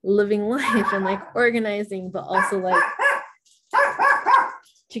like living life and like organizing, but also like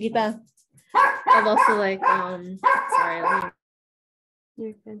chiquita, of also like sorry, let me...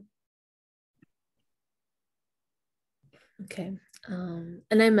 You're good. Okay.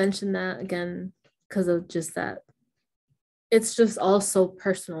 And I mentioned that again because of just that it's just all so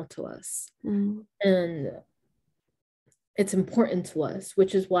personal to us. And it's important to us,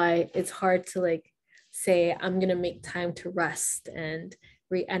 which is why it's hard to like say I'm gonna make time to rest and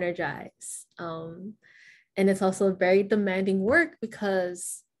re-energize. And it's also very demanding work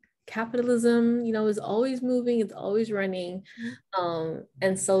because capitalism, you know, is always moving, it's always running.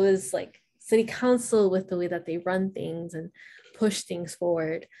 And so is like city council with the way that they run things and push things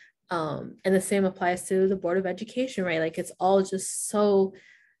forward. And the same applies to the Board of Education, right? Like it's all just so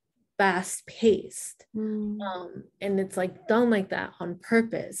fast paced. And it's like done like that on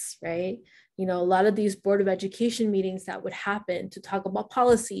purpose, right? You know, a lot of these Board of Education meetings that would happen to talk about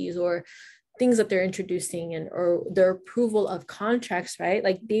policies or things that they're introducing and or their approval of contracts, right?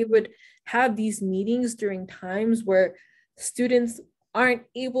 Like they would have these meetings during times where students aren't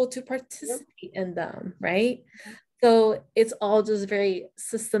able to participate in them, right? So it's all just very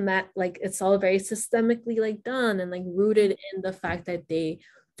systematic, like it's all very systemically like done and like rooted in the fact that they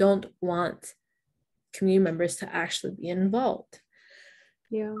don't want community members to actually be involved.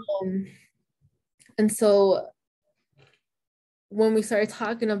 Yeah. And so when we started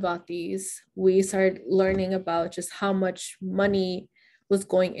talking about these, we started learning about just how much money was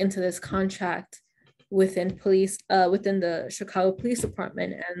going into this contract within police, within the Chicago Police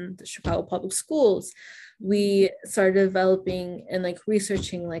Department and the Chicago Public Schools. We started developing and like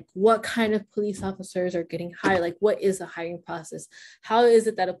researching like what kind of police officers are getting hired, like what is the hiring process? How is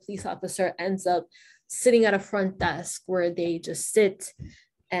it that a police officer ends up sitting at a front desk where they just sit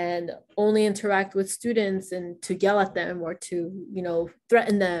and only interact with students and to yell at them or to, you know,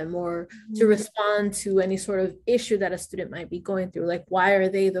 threaten them or to respond to any sort of issue that a student might be going through? Like, why are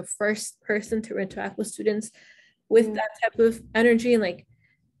they the first person to interact with students with that type of energy and like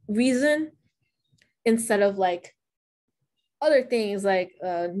reason, instead of like other things like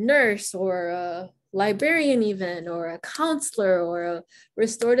a nurse or a librarian even, or a counselor or a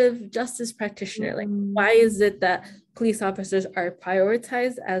restorative justice practitioner? Like, why is it that police officers are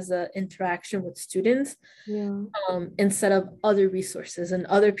prioritized as an interaction with students instead of other resources and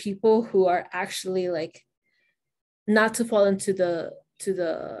other people who are actually like, not to fall into the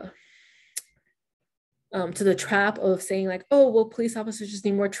trap of saying like, oh, well, police officers just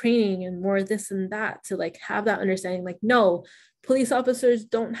need more training and more this and that, to like have that understanding like, no, police officers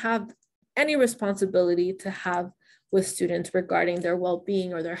don't have any responsibility to have with students regarding their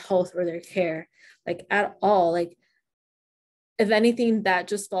well-being or their health or their care, like at all. Like, if anything, that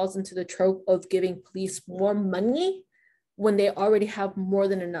just falls into the trope of giving police more money when they already have more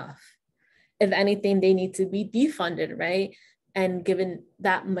than enough. If anything, they need to be defunded, right? And given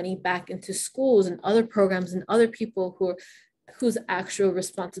that money back into schools and other programs and other people whose actual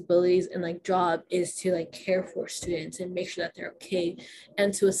responsibilities and like job is to like care for students and make sure that they're okay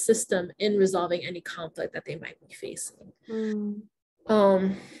and to assist them in resolving any conflict that they might be facing.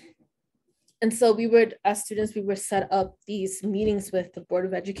 And so we would, as students, we would set up these meetings with the Board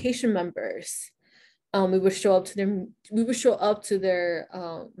of Education members. We would show up to their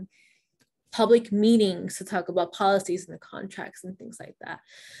public meetings to talk about policies and the contracts and things like that.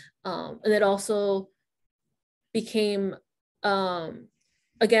 And it also became,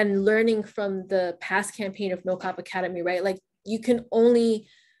 again, learning from the past campaign of No Cop Academy, right? Like you can only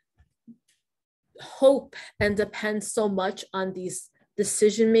hope and depend so much on these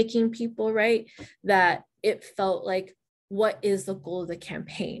decision-making people, right? That it felt like, what is the goal of the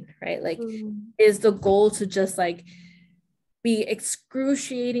campaign, right? Like, is the goal to just like be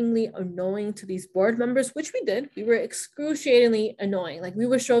excruciatingly annoying to these board members, which we did. We were excruciatingly annoying. Like, we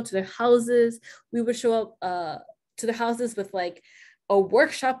would show up to their houses. We would show up to the houses with like a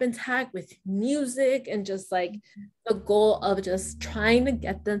workshop intact with music and just like the goal of just trying to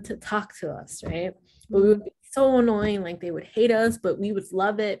get them to talk to us, right? But we would be so annoying, like they would hate us, but we would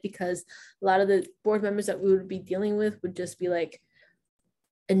love it because a lot of the board members that we would be dealing with would just be like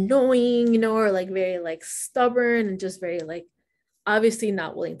annoying, you know, or like very like stubborn and just very like obviously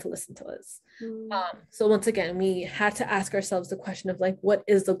not willing to listen to us. So once again, we had to ask ourselves the question of like, what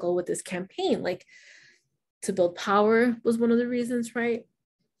is the goal with this campaign? Like, to build power was one of the reasons, right?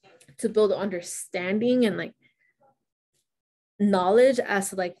 To build understanding and like knowledge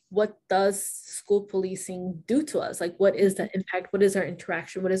as to like, what does school policing do to us? Like, what is the impact? What is our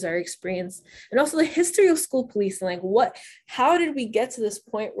interaction? What is our experience? And also the history of school policing. Like, how did we get to this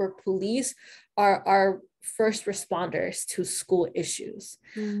point where police are our first responders to school issues?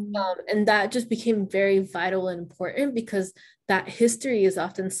 And that just became very vital and important because that history is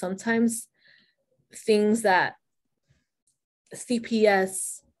often sometimes things that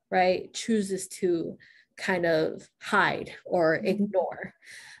CPS, right, chooses to kind of hide or ignore.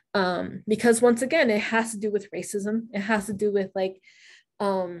 Because once again, it has to do with racism. It has to do with like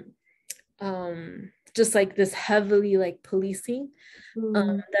just like this heavily like policing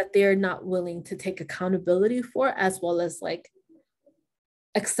that they're not willing to take accountability for, as well as like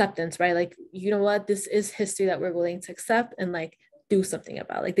acceptance, right? Like, you know what, this is history that we're willing to accept and like do something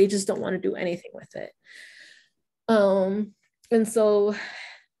about. Like, they just don't want to do anything with it. And so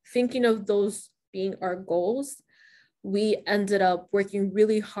thinking of those being our goals, we ended up working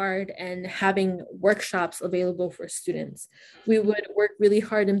really hard and having workshops available for students. We would work really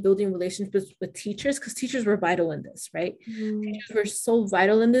hard in building relationships with teachers because teachers were vital in this, right? Teachers were so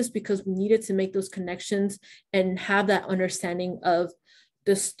vital in this because we needed to make those connections and have that understanding of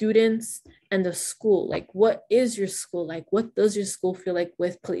the students and the school. Like, what is your school like? What does your school feel like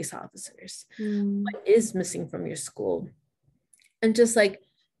with police officers? What is missing from your school? And just like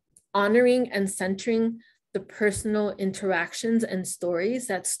honoring and centering the personal interactions and stories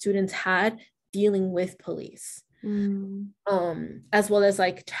that students had dealing with police, as well as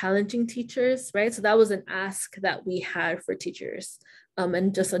like challenging teachers, right? So that was an ask that we had for teachers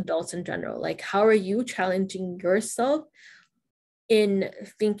and just adults in general. Like, how are you challenging yourself in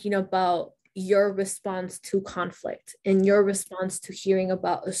thinking about your response to conflict and your response to hearing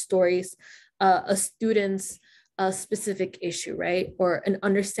about a student's a specific issue, right? Or an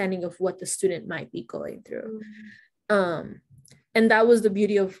understanding of what the student might be going through. And that was the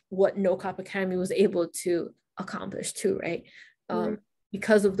beauty of what No Cop Academy was able to accomplish too, right?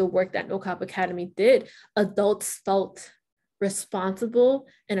 Because of the work that No Cop Academy did, adults felt responsible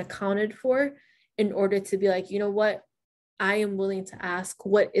and accounted for in order to be like, you know what, I am willing to ask,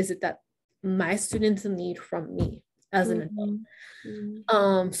 what is it that my students need from me as an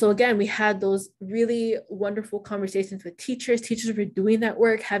adult? So again, we had those really wonderful conversations with teachers. Teachers were doing that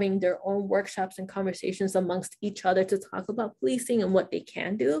work, having their own workshops and conversations amongst each other to talk about policing and what they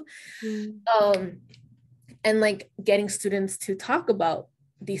can do. And like getting students to talk about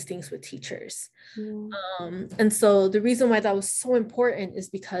these things with teachers. And so the reason why that was so important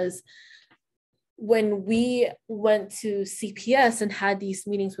is because when we went to CPS and had these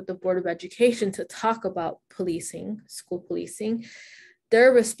meetings with the Board of Education to talk about policing, school policing,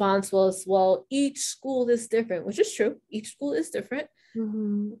 their response was, well, each school is different, which is true. Each school is different.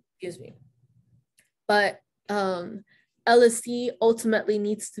 Excuse me. But LSC ultimately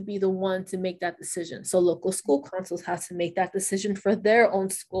needs to be the one to make that decision. So local school councils have to make that decision for their own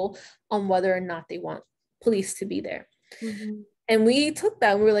school on whether or not they want police to be there. And we took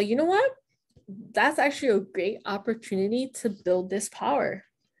that and we were like, you know what? That's actually a great opportunity to build this power.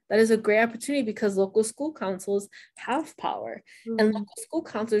 That is a great opportunity because local school councils have power. And local school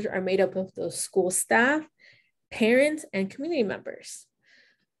councils are made up of the school staff, parents, and community members.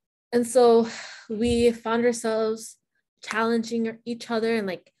 And so we found ourselves challenging each other and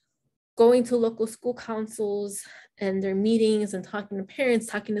like going to local school councils and their meetings and talking to parents,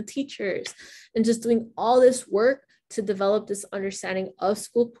 talking to teachers, and just doing all this work to develop this understanding of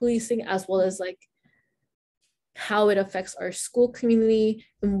school policing, as well as like how it affects our school community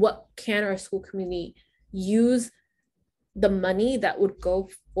and what can our school community use the money that would go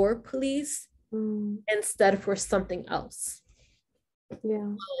for police instead for something else.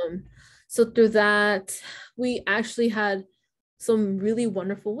 So through that, we actually had some really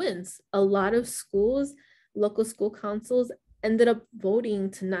wonderful wins. A lot of schools, local school councils ended up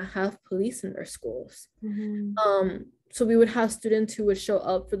voting to not have police in their schools. So we would have students who would show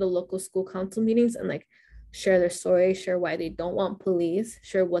up for the local school council meetings and like share their story, share why they don't want police,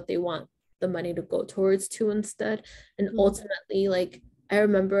 share what they want the money to go towards to instead. And ultimately, like I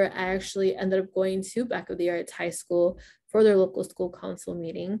remember I actually ended up going to Back of the Arts High School for their local school council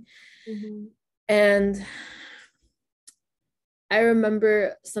meeting. And I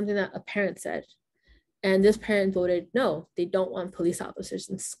remember something that a parent said, and this parent voted no, they don't want police officers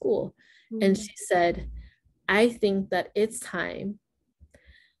in school. And she said, I think that it's time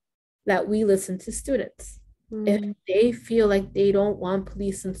that we listen to students. If they feel like they don't want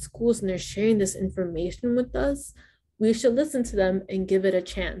police in schools and they're sharing this information with us, we should listen to them and give it a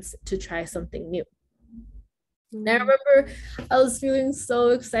chance to try something new. And I remember I was feeling so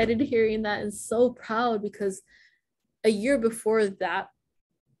excited hearing that and so proud, because a year before that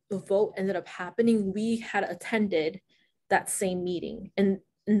vote ended up happening, we had attended that same meeting, and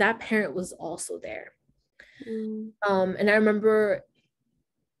that parent was also there. And I remember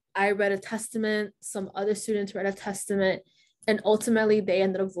I read a testament, some other students read a testament, and ultimately they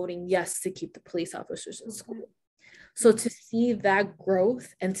ended up voting yes to keep the police officers in school. So to see that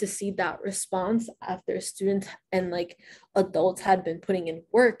growth and to see that response after students and like adults had been putting in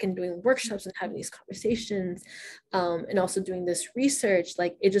work and doing workshops and having these conversations, and also doing this research,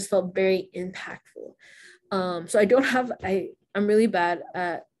 like it just felt very impactful. So I'm really bad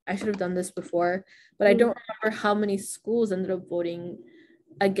at, I should have done this before, but I don't remember how many schools ended up voting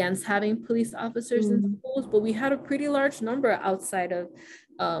against having police officers in schools, but we had a pretty large number outside of,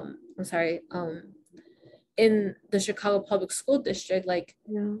 in the Chicago Public School District, like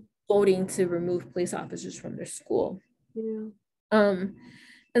voting to remove police officers from their school.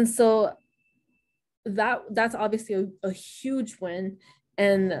 And so that's obviously a huge win,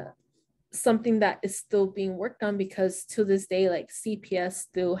 and something that is still being worked on, because to this day, like CPS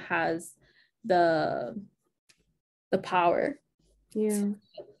still has the power to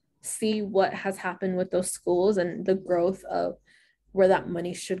see what has happened with those schools and the growth of where that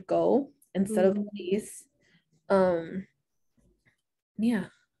money should go instead of police. I'm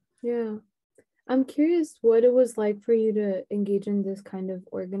curious what it was like for you to engage in this kind of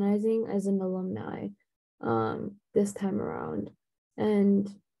organizing as an alumni this time around, and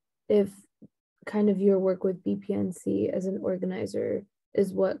if kind of your work with BPNC as an organizer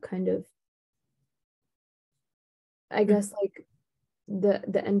is what kind of, I guess, like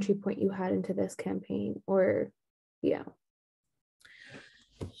the entry point you had into this campaign, or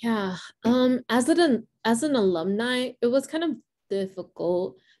as an alumni, it was kind of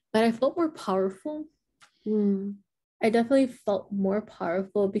difficult, but I felt more powerful. I definitely felt more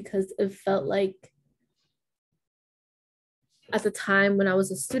powerful because it felt like at the time when I was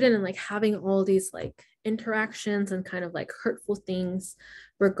a student and like having all these like interactions and kind of like hurtful things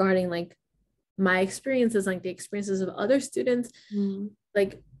regarding like my experiences, like the experiences of other students,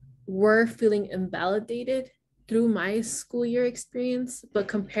 like were feeling invalidated through my school year experience. But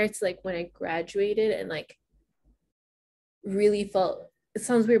compared to like when I graduated and like really felt, it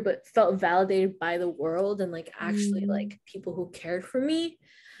sounds weird, but felt validated by the world and like actually like people who cared for me,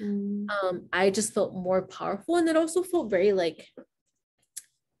 I just felt more powerful. And it also felt very like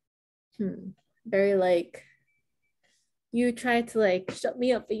very like you tried to like shut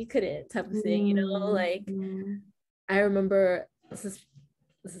me up but you couldn't type of thing, you know. Like I remember, this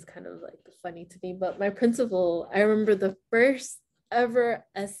is kind of like funny to me, but my principal, I remember the first ever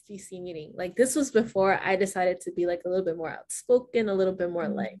SBC meeting, like this was before I decided to be like a little bit more outspoken, a little bit more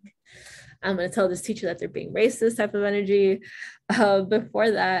like, I'm going to tell this teacher that they're being racist type of energy.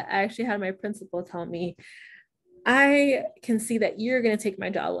 Before that, I actually had my principal tell me, I can see that you're going to take my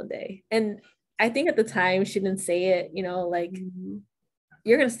job one day. And I think at the time she didn't say it, you know, like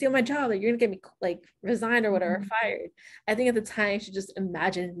you're going to steal my job, or you're going to get me like resigned or whatever, fired. I think at the time she just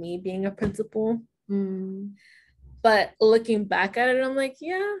imagined me being a principal. But looking back at it, I'm like,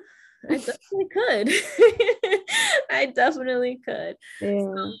 yeah, I definitely could. I definitely could.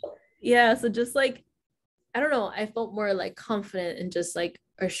 So just like, I don't know, I felt more like confident and just like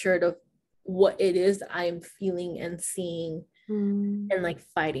assured of what it is I'm feeling and seeing and like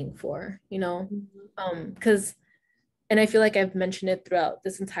fighting for, you know. Because, and I feel like I've mentioned it throughout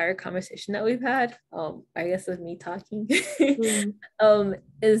this entire conversation that we've had, I guess with me talking,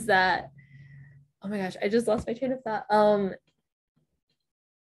 is that, oh my gosh, I just lost my train of thought.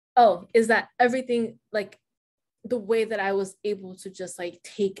 Is that everything, like the way that I was able to just like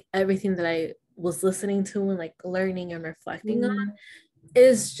take everything that I was listening to and like learning and reflecting on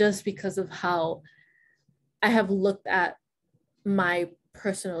is just because of how I have looked at my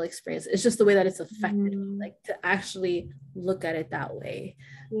personal experience. It's just the way that it's affected me, Mm, like to actually look at it that way,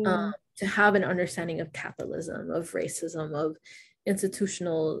 yeah. to have an understanding of capitalism, of racism, of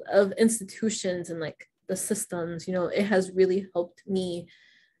institutions and like the systems. You know, it has really helped me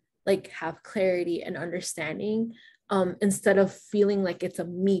like have clarity and understanding, instead of feeling like it's a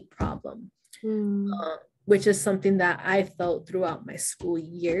me problem, Mm, which is something that I felt throughout my school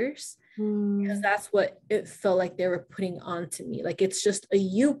years, because mm, that's what it felt like they were putting onto me. Like it's just a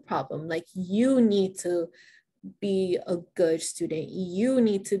you problem. Like you need to be a good student. You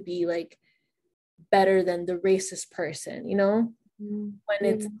need to be like better than the racist person, you know? When yeah.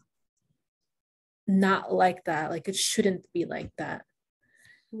 it's not like that. Like it shouldn't be like that.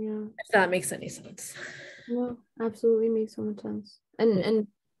 Yeah. If that makes any sense. No, absolutely makes so much sense. And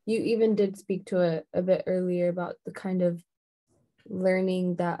you even did speak to it a bit earlier about the kind of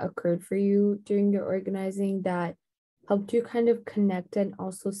learning that occurred for you during your organizing that helped you kind of connect and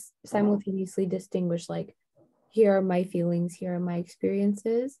also simultaneously distinguish like here are my feelings, here are my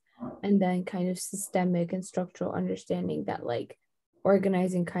experiences, and then kind of systemic and structural understanding that like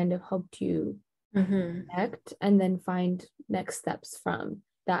organizing kind of helped you Mm-hmm. connect and then find next steps from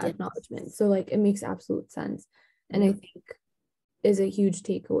that Yes. acknowledgement. So like it makes absolute sense. And I Yeah. think is a huge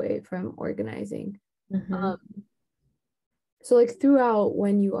takeaway from organizing. Mm-hmm. Um, so like throughout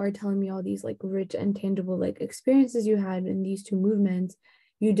when you are telling me all these like rich and tangible like experiences you had in these two movements,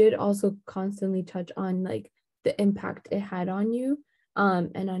 you did also constantly touch on like the impact it had on you,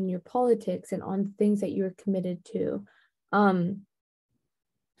 and on your politics and on things that you're committed to. Um,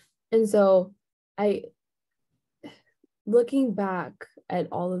 and so I looking back at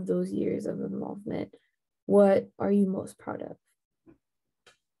all of those years of involvement, what are you most proud of?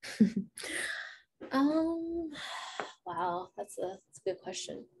 um wow, that's a good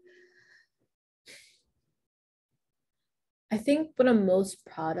question. I think what I'm most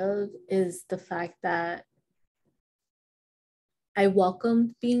proud of is the fact that I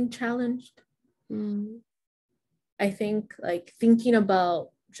welcomed being challenged. Mm, I think like thinking about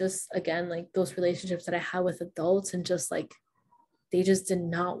just again like those relationships that I had with adults, and just like they just did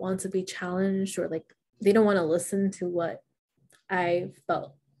not want to be challenged, or like they don't want to listen to what I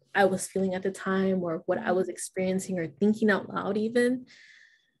felt I was feeling at the time, or what I was experiencing or thinking out loud even.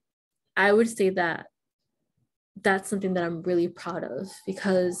 I would say that that's something that I'm really proud of,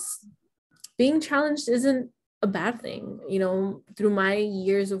 because being challenged isn't a bad thing. You know, through my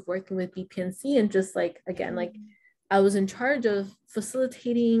years of working with BPNC, and just like again like I was in charge of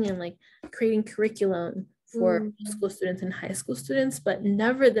facilitating and like creating curriculum for mm, school students and high school students, but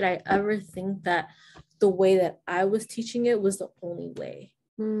never did I ever think that the way that I was teaching it was the only way.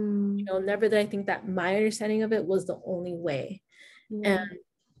 You mm, know, never did I think that my understanding of it was the only way. And yeah.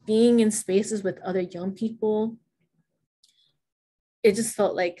 being in spaces with other young people, it just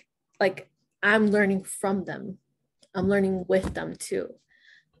felt like I'm learning from them. I'm learning with them too.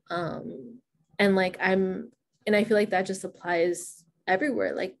 Um, and like and I feel like that just applies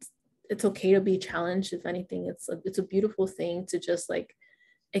everywhere. Like it's okay to be challenged. If anything, it's a beautiful thing to just like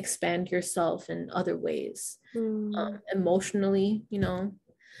expand yourself in other ways, Mm, emotionally, you know,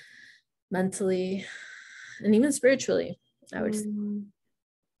 mentally, and even spiritually, I would say. mm,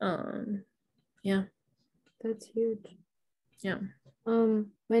 um yeah. that's huge. Yeah.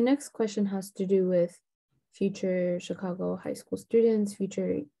 My next question has to do with future Chicago high school students,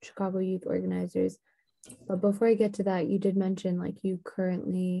 future Chicago youth organizers. But before I get to that, you did mention like you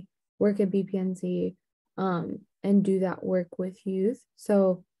currently work at BPNC, and do that work with youth.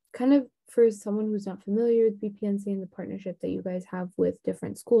 So kind of for someone who's not familiar with BPNC and the partnership that you guys have with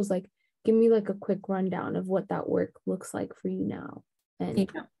different schools, like give me like a quick rundown of what that work looks like for you now. And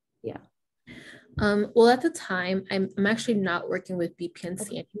Yeah. yeah. Well, at the time, I'm actually not working with Okay.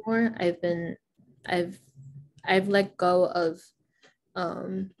 BPNC anymore. I've I've let go of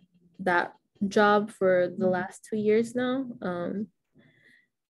um that job for the last 2 years now.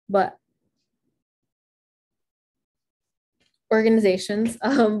 But organizations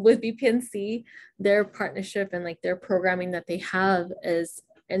with BPNC, their partnership and like their programming that they have is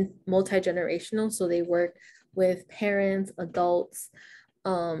and multi-generational. So they work with parents, adults,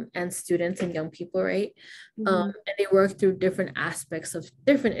 and students and young people, right? Mhm. And they work through different aspects of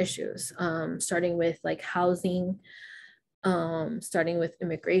different issues, starting with like housing, starting with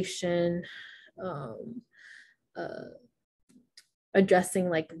immigration, um, uh, addressing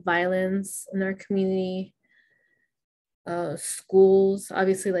like violence in our community, schools,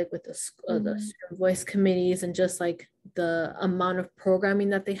 obviously like with the Mhm. student voice committees, and just like the amount of programming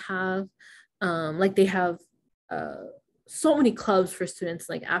that they have. Like they have so many clubs for students,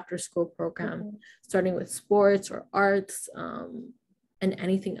 like after school program, starting with sports or arts, and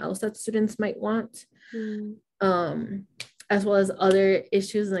anything else that students might want, as well as other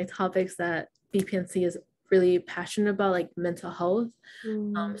issues and like topics that BPNC is really passionate about, like mental health.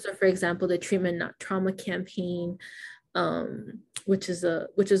 So for example, the Treatment Not Trauma campaign, which is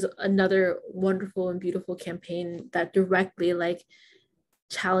another wonderful and beautiful campaign that directly like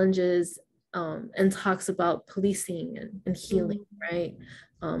challenges and talks about policing and healing, right?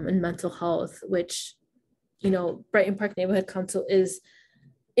 And mental health, which, you know, Brighton Park Neighborhood Council is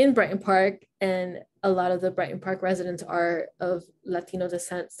in Brighton Park, and a lot of the Brighton Park residents are of Latino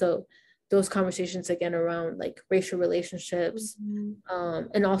descent. So those conversations again around like racial relationships,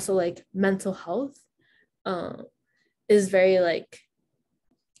 and also like mental health, is very like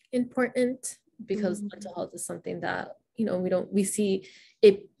important, because mental health is something that, you know, we see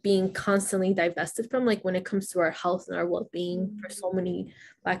it being constantly divested from, like when it comes to our health and our well-being for so many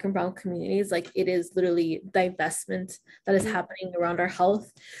Black and brown communities, like it is literally divestment that is happening around our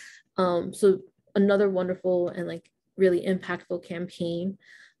health. So another wonderful and like really impactful campaign.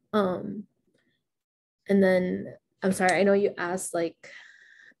 And then I'm sorry, I know you asked like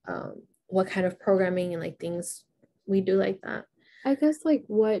what kind of programming and like things we do like that. I guess like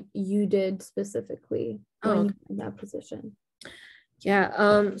what you did specifically when you were in that position.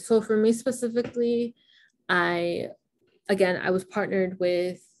 Yeah. So for me specifically, I was partnered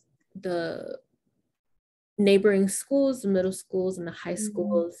with the neighboring schools, the middle schools and the high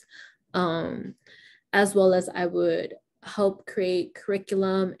schools, as well as I would help create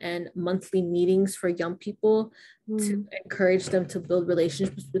curriculum and monthly meetings for young people to encourage them to build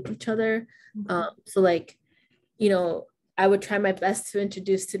relationships with each other. So like, you know, I would try my best to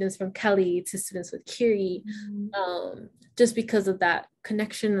introduce students from Kelly to students with Kiri, just because of that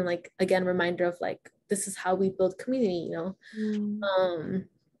connection and like, again, reminder of like, this is how we build community, you know?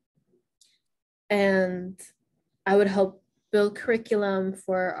 And I would help build curriculum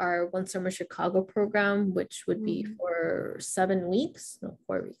for our One Summer Chicago program, which would be for 7 weeks, no,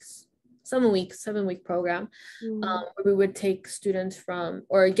 4 weeks, 7-week program, where we would take students from,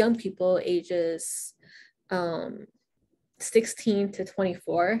 or young people ages 16 to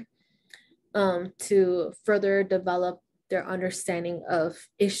 24, to further develop their understanding of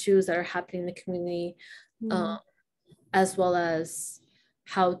issues that are happening in the community, as well as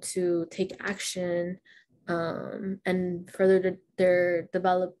how to take action, and further their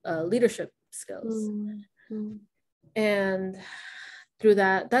develop leadership skills. And through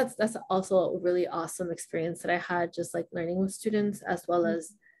that's also a really awesome experience that I had, just like learning with students, as well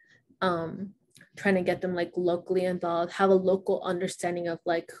as trying to get them like locally involved, have a local understanding of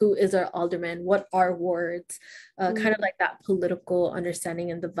like who is our alderman, what are wards, kind of like that political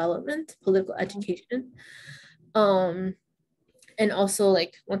understanding and development, political education. And also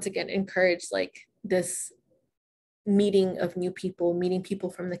like, once again, encourage like this meeting of new people, meeting people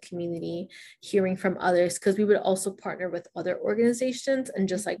from the community, hearing from others, because we would also partner with other organizations and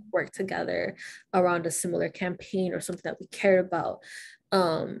just like work together around a similar campaign or something that we cared about.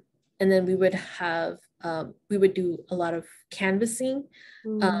 And then we would have, we would do a lot of canvassing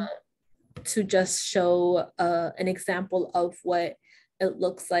to just show an example of what it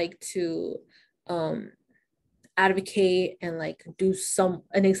looks like to advocate and like do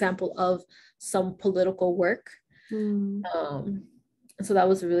an example of some political work. So that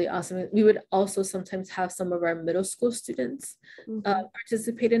was really awesome. We would also sometimes have some of our middle school students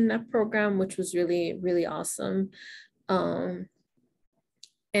participate in that program, which was really, really awesome.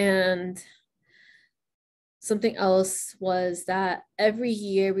 And something else was that every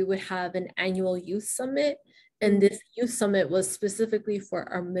year we would have an annual youth summit, and this youth summit was specifically for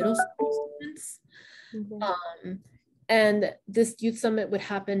our middle school students. And this youth summit would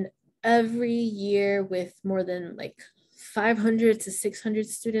happen every year with more than like 500 to 600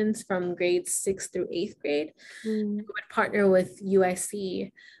 students from grades 6th through 8th grade. We would partner with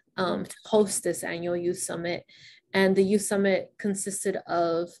UIC to host this annual youth summit. And the youth summit consisted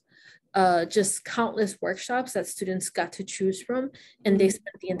of just countless workshops that students got to choose from. And they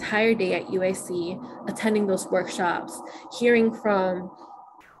spent the entire day at UIC attending those workshops, hearing from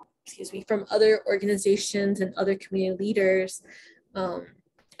other organizations and other community leaders,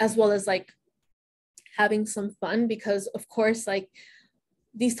 as well as like having some fun, because of course, like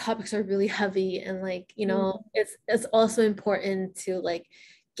these topics are really heavy, and like, you know, it's also important to like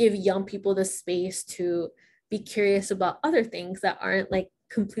give young people the space to be curious about other things that aren't like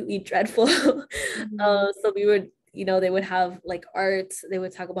completely dreadful. So we would, you know, they would have like arts, they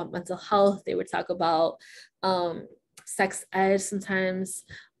would talk about mental health, they would talk about sex ed sometimes,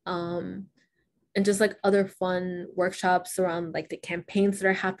 and just like other fun workshops around like the campaigns that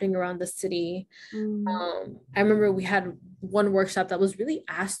are happening around the city. I remember we had one workshop that was really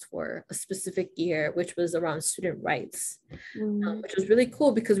asked for a specific year, which was around student rights, which was really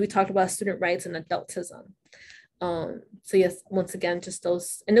cool because we talked about student rights and adultism. So yes, once again, just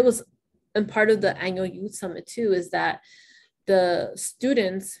those, and part of the annual youth summit too is that the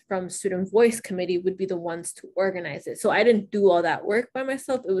students from Student Voice Committee would be the ones to organize it. So I didn't do all that work by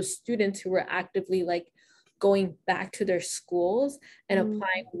myself. It was students who were actively like going back to their schools and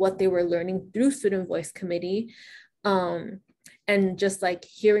applying what they were learning through Student Voice Committee. And just like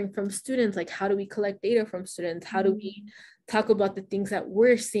hearing from students, like how do we collect data from students? How do we talk about the things that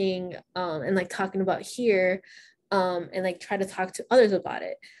we're seeing and like talking about here and like try to talk to others about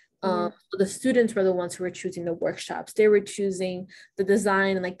it. So the students were the ones who were choosing the workshops. They were choosing the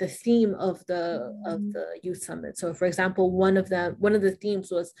design and like the theme of the youth summit. So for example, one of the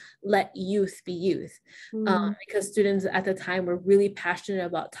themes was let youth be youth, because students at the time were really passionate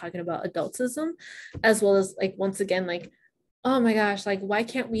about talking about adultism, as well as like once again like, oh my gosh, like why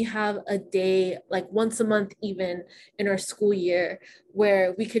can't we have a day like once a month even in our school year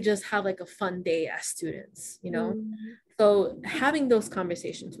where we could just have like a fun day as students, you know? So having those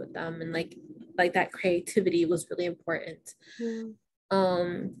conversations with them and like that creativity was really important.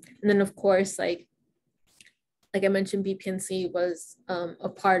 And then of course, like I mentioned, BPNC was a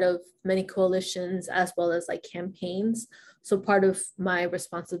part of many coalitions as well as like campaigns. So part of my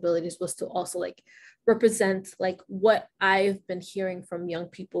responsibilities was to also like represent like what I've been hearing from young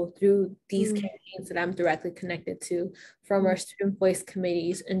people through these campaigns that I'm directly connected to from our student voice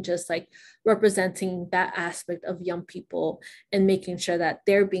committees, and just like representing that aspect of young people and making sure that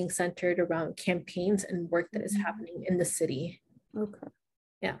they're being centered around campaigns and work that is happening in the city. Okay.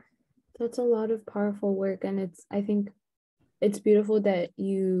 Yeah. That's a lot of powerful work, and I think it's beautiful that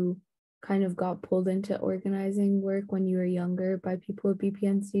you kind of got pulled into organizing work when you were younger by people at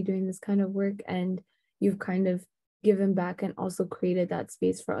BPNC doing this kind of work, and you've kind of given back and also created that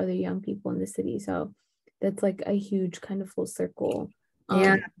space for other young people in the city. So that's like a huge kind of full circle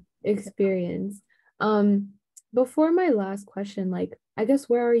experience. Before my last question, like I guess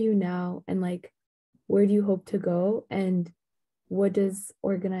where are you now, and like where do you hope to go, and what does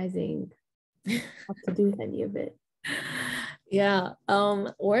organizing have to do with any of it? Yeah.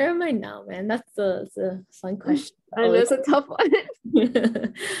 Where am I now, man? That's a fun question. I know it's a tough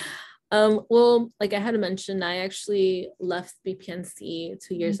one. Well, like I had mentioned, I actually left BPNC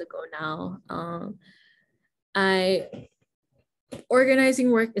 2 years ago now.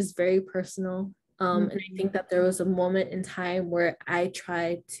 Organizing work is very personal. And I think that there was a moment in time where I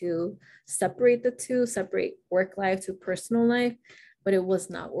tried to separate the two, separate work life to personal life, but it was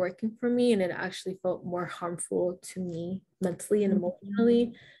not working for me. And it actually felt more harmful to me mentally and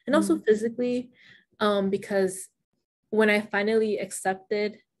emotionally, and also physically, because when I finally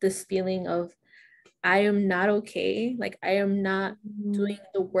accepted this feeling of I am not okay, like I am not doing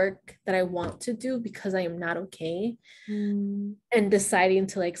the work that I want to do because I am not okay, and deciding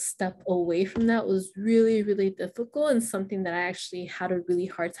to like step away from that was really, really difficult, and something that I actually had a really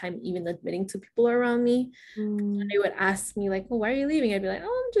hard time even admitting to people around me. They would ask me like, well, why are you leaving? I'd be like,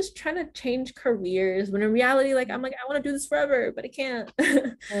 oh, I'm just trying to change careers, when in reality, like I'm like, I want to do this forever, but I can't.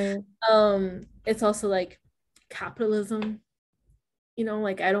 It's also like capitalism, you know,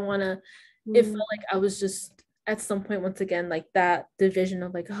 like I don't want to, it felt like I was just at some point, once again, like that division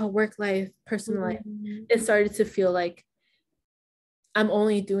of like, oh, work life, personal life, it started to feel like I'm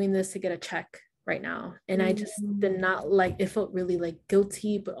only doing this to get a check right now. And I just did not like, it felt really like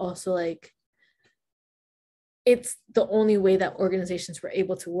guilty, but also like it's the only way that organizations were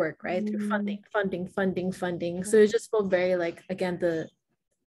able to work, right? Through funding. So it just felt very like, again, the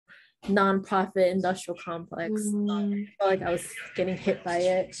nonprofit industrial complex. I felt like I was getting hit by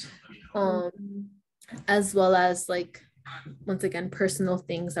it, as well as like, once again, personal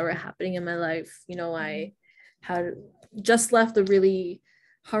things that were happening in my life. You know, I had just left a really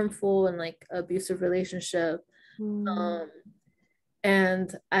harmful and like abusive relationship.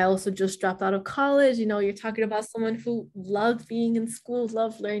 And I also just dropped out of college. You know, you're talking about someone who loved being in school,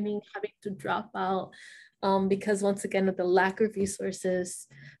 loved learning, having to drop out because once again, of the lack of resources,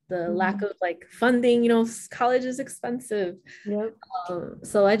 the lack of like funding, you know, college is expensive.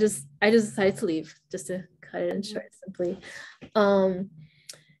 So I just decided to leave, just to cut it in short, simply.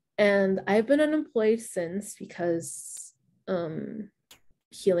 And I've been unemployed since, because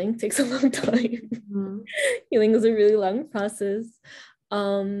healing takes a long time. Healing is a really long process.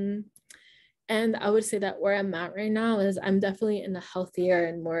 And I would say that where I'm at right now is I'm definitely in a healthier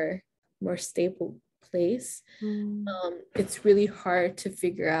and more stable place, Mm. it's really hard to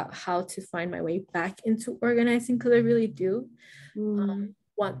figure out how to find my way back into organizing, because I really do Mm.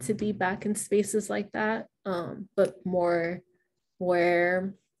 want to be back in spaces like that, but more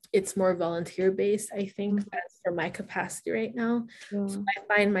where it's more volunteer based, I think, Mm. as for my capacity right now. So Yeah.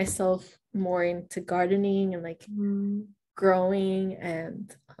 I find myself more into gardening and like Mm. growing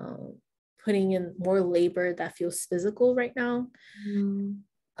and putting in more labor that feels physical right now. Mm.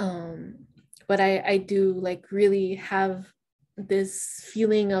 But I do like really have this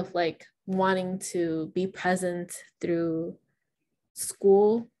feeling of like wanting to be present through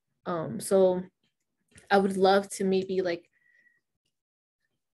school. So I would love to maybe like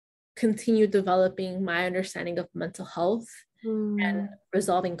continue developing my understanding of mental health and Mm.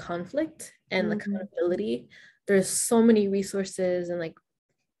 resolving conflict and Mm. accountability. There's so many resources and like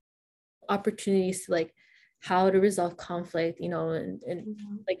opportunities to like how to resolve conflict, you know, and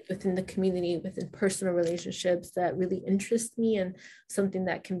Mm. like within the community, within personal relationships that really interest me, and something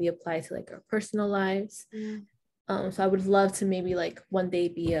that can be applied to like our personal lives. Yeah. So I would love to maybe like one day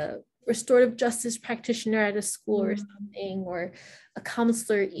be a restorative justice practitioner at a school or Mm. something, or a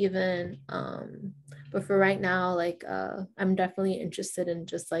counselor even. But for right now, like I'm definitely interested in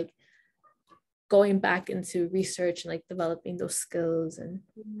just like going back into research and like developing those skills and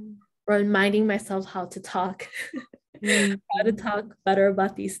Mm. reminding myself how to talk, Mm. how to talk better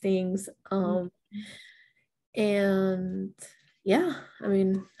about these things. Mm. And yeah, I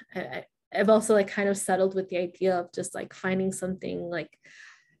mean, I've also like kind of settled with the idea of just like finding something like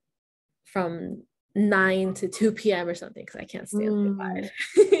from 9 to 2 p.m. or something, because I can't stay up Mm. till 5.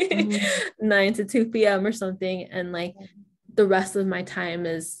 Mm. 9 to 2 p.m. or something. And like the rest of my time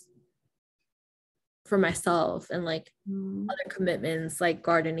is for myself and like Mm. other commitments like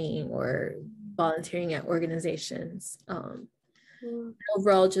gardening or volunteering at organizations. Mm.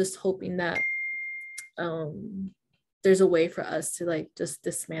 Overall, just hoping that there's a way for us to like just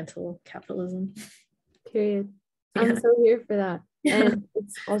dismantle capitalism. Period. I'm Yeah. so here for that. Yeah. And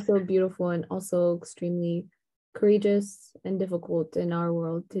it's also beautiful and also extremely courageous and difficult in our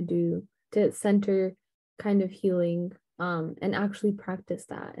world to do, to center kind of healing, and actually practice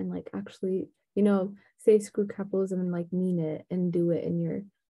that and like actually, you know, say screw capitalism and like mean it and do it in your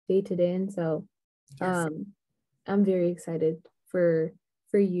day to day. And so Yes. I'm very excited for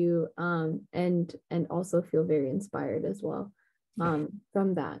you, and also feel very inspired as well,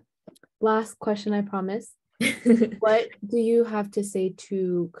 from that. Last question, I promise. What do you have to say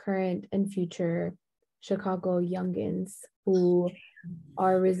to current and future Chicago youngins who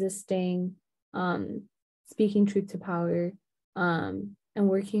are resisting, speaking truth to power, and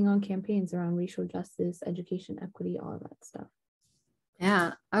working on campaigns around racial justice, education, equity, all of that stuff?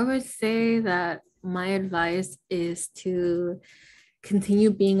 Yeah, I would say that my advice is to continue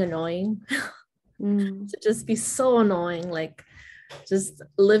being annoying, Mm. to just be so annoying, like just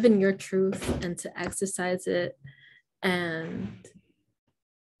live in your truth and to exercise it, and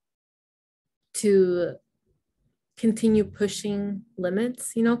to continue pushing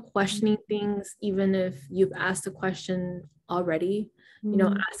limits, you know, questioning things, even if you've asked a question already, you know,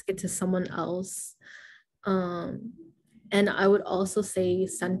 Mm. ask it to someone else. Um, and I would also say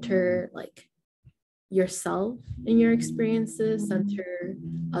center like yourself in your experiences, center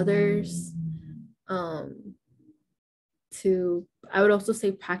others. Um, to I would also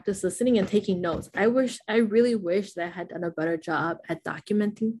say practice listening and taking notes. I really wish that I had done a better job at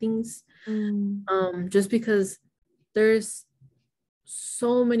documenting things. Mm. Just because there's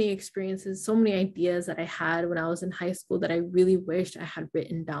so many experiences, so many ideas that I had when I was in high school that I really wished I had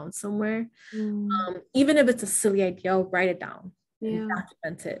written down somewhere. Mm. Even if it's a silly idea, I'll write it down and Yeah.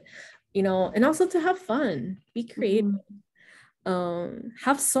 document it, you know, and also to have fun, be creative. Mm.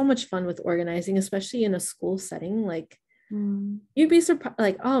 Have so much fun with organizing, especially in a school setting. Like Mm. you'd be surprised,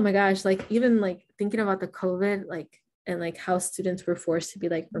 like, oh my gosh, like even like thinking about the COVID, like, and like how students were forced to be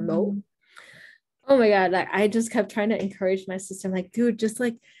like remote. Mm. Oh my God, like I just kept trying to encourage my sister. I'm like, dude, just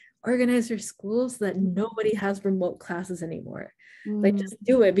like organize your school so that nobody has remote classes anymore. Like Mm. just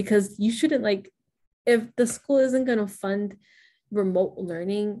do it, because you shouldn't, like, if the school isn't going to fund remote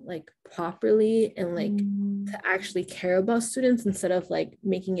learning like properly and like Mm. to actually care about students instead of like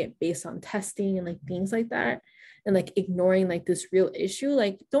making it based on testing and like things like that, and like ignoring like this real issue,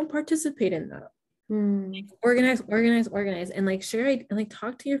 like don't participate in that. Mm. Organize and like share it and like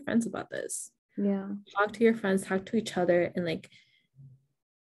talk to your friends about this. Yeah. Talk to your friends, talk to each other, and like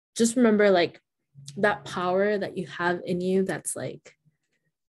just remember like that power that you have in you that's like,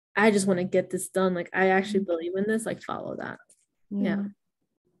 I just want to get this done, like I actually believe in this, like follow that. Yeah. Yeah.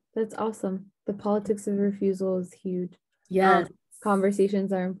 That's awesome. The politics of refusal is huge. Yes.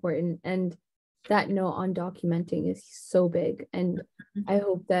 Conversations are important. And that note on documenting is so big. And I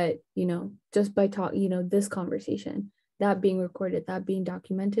hope that, just by this conversation, that being recorded, that being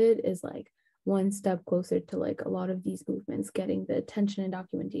documented is like one step closer to like a lot of these movements getting the attention and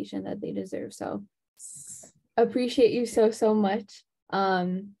documentation that they deserve. So appreciate you so much.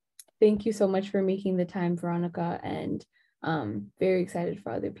 Thank you so much for making the time, Veronica, and very excited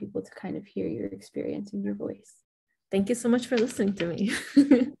for other people to kind of hear your experience and your voice. Thank you so much for listening to me.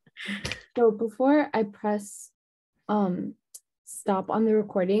 So before I press stop on the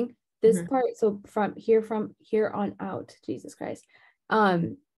recording, this part, so from here on out, Jesus Christ,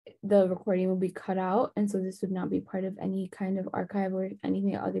 the recording will be cut out, and so this would not be part of any kind of archive or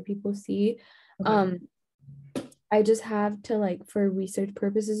anything that other people see. Okay. I just have to, like, for research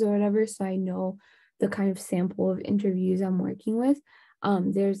purposes or whatever, so I know the kind of sample of interviews I'm working with.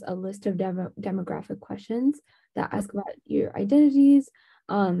 There's a list of demographic questions that ask about your identities.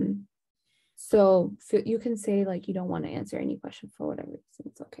 So you can say like you don't want to answer any question for whatever reason.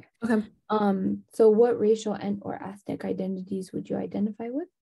 It's okay. Okay. So what racial and or ethnic identities would you identify with?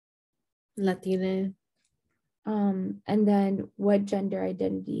 Latina. And then what gender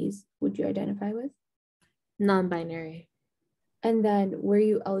identities would you identify with? Non-binary. And then were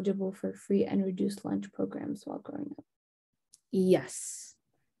you eligible for free and reduced lunch programs while growing up? Yes.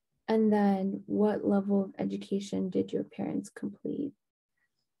 And then what level of education did your parents complete?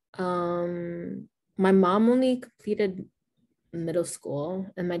 My mom only completed middle school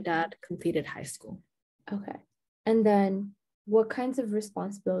and my dad completed high school. Okay. And then what kinds of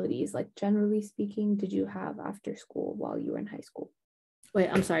responsibilities, like generally speaking, did you have after school while you were in high school? Wait,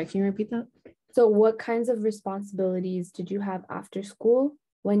 I'm sorry. Can you repeat that? So what kinds of responsibilities did you have after school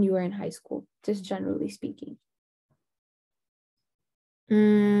when you were in high school, just generally speaking?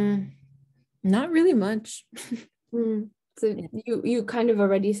 Not really much. So you kind of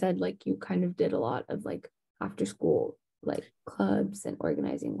already said like you kind of did a lot of like after school like clubs and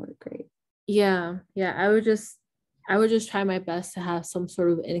organizing work, right? Yeah. I would just try my best to have some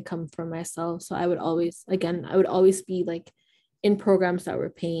sort of income for myself. So I would always be like in programs that were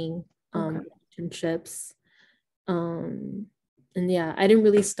paying internships. And yeah, I didn't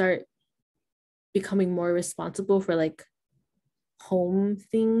really start becoming more responsible for like home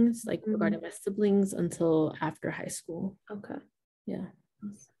things like regarding my siblings until after high school. Okay. Yeah.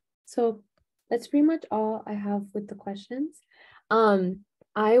 So that's pretty much all I have with the questions.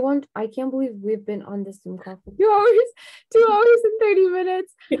 I can't believe we've been on this Zoom call for 2 hours and 30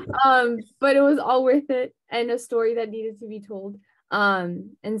 minutes. But it was all worth it and a story that needed to be told.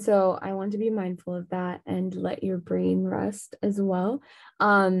 And so I want to be mindful of that and let your brain rest as well.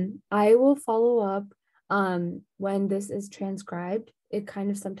 I will follow up when this is transcribed. It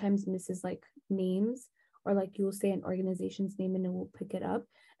kind of sometimes misses like names, or like you will say an organization's name and it will pick it up.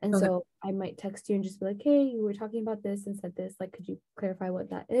 And so I might text you and just be like, hey, you were talking about this and said this, like, could you clarify what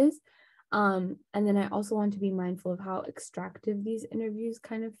that is? And then I also want to be mindful of how extractive these interviews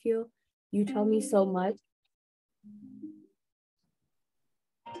kind of feel. You tell me so much.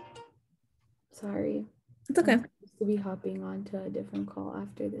 Sorry. It's okay. I'm supposed to be hopping on to a different call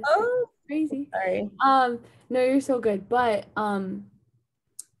after this. Oh, crazy. Sorry. No, you're so good. But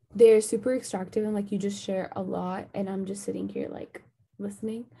they're super extractive and like you just share a lot, and I'm just sitting here like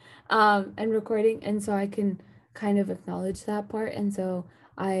listening and recording, and so I can kind of acknowledge that part, and so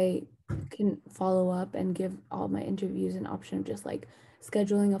I can follow up and give all my interviews an option of just like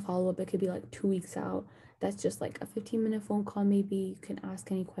scheduling a follow-up. It could be like 2 weeks out. That's just like a 15-minute phone call. Maybe you can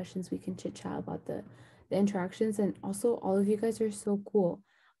ask any questions, we can chit chat about the interactions. And also all of you guys are so cool,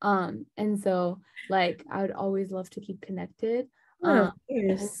 and so like I would always love to keep connected.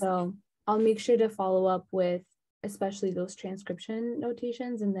 So I'll make sure to follow up with especially those transcription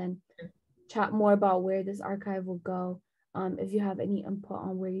notations, and then chat more about where this archive will go. If you have any input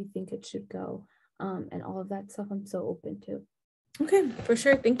on where you think it should go, and all of that stuff, I'm so open to. Okay, for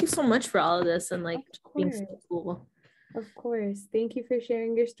sure. Thank you so much for all of this and like being so cool. Of course. Thank you for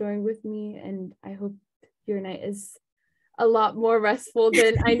sharing your story with me, and I hope your night is a lot more restful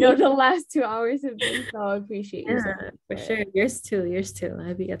than I know the last 2 hours have been. So I appreciate you. Yeah, for sure. Yours too. I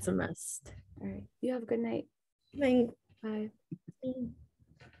hope you get some rest. All right. You have a good night. Bye. Bye.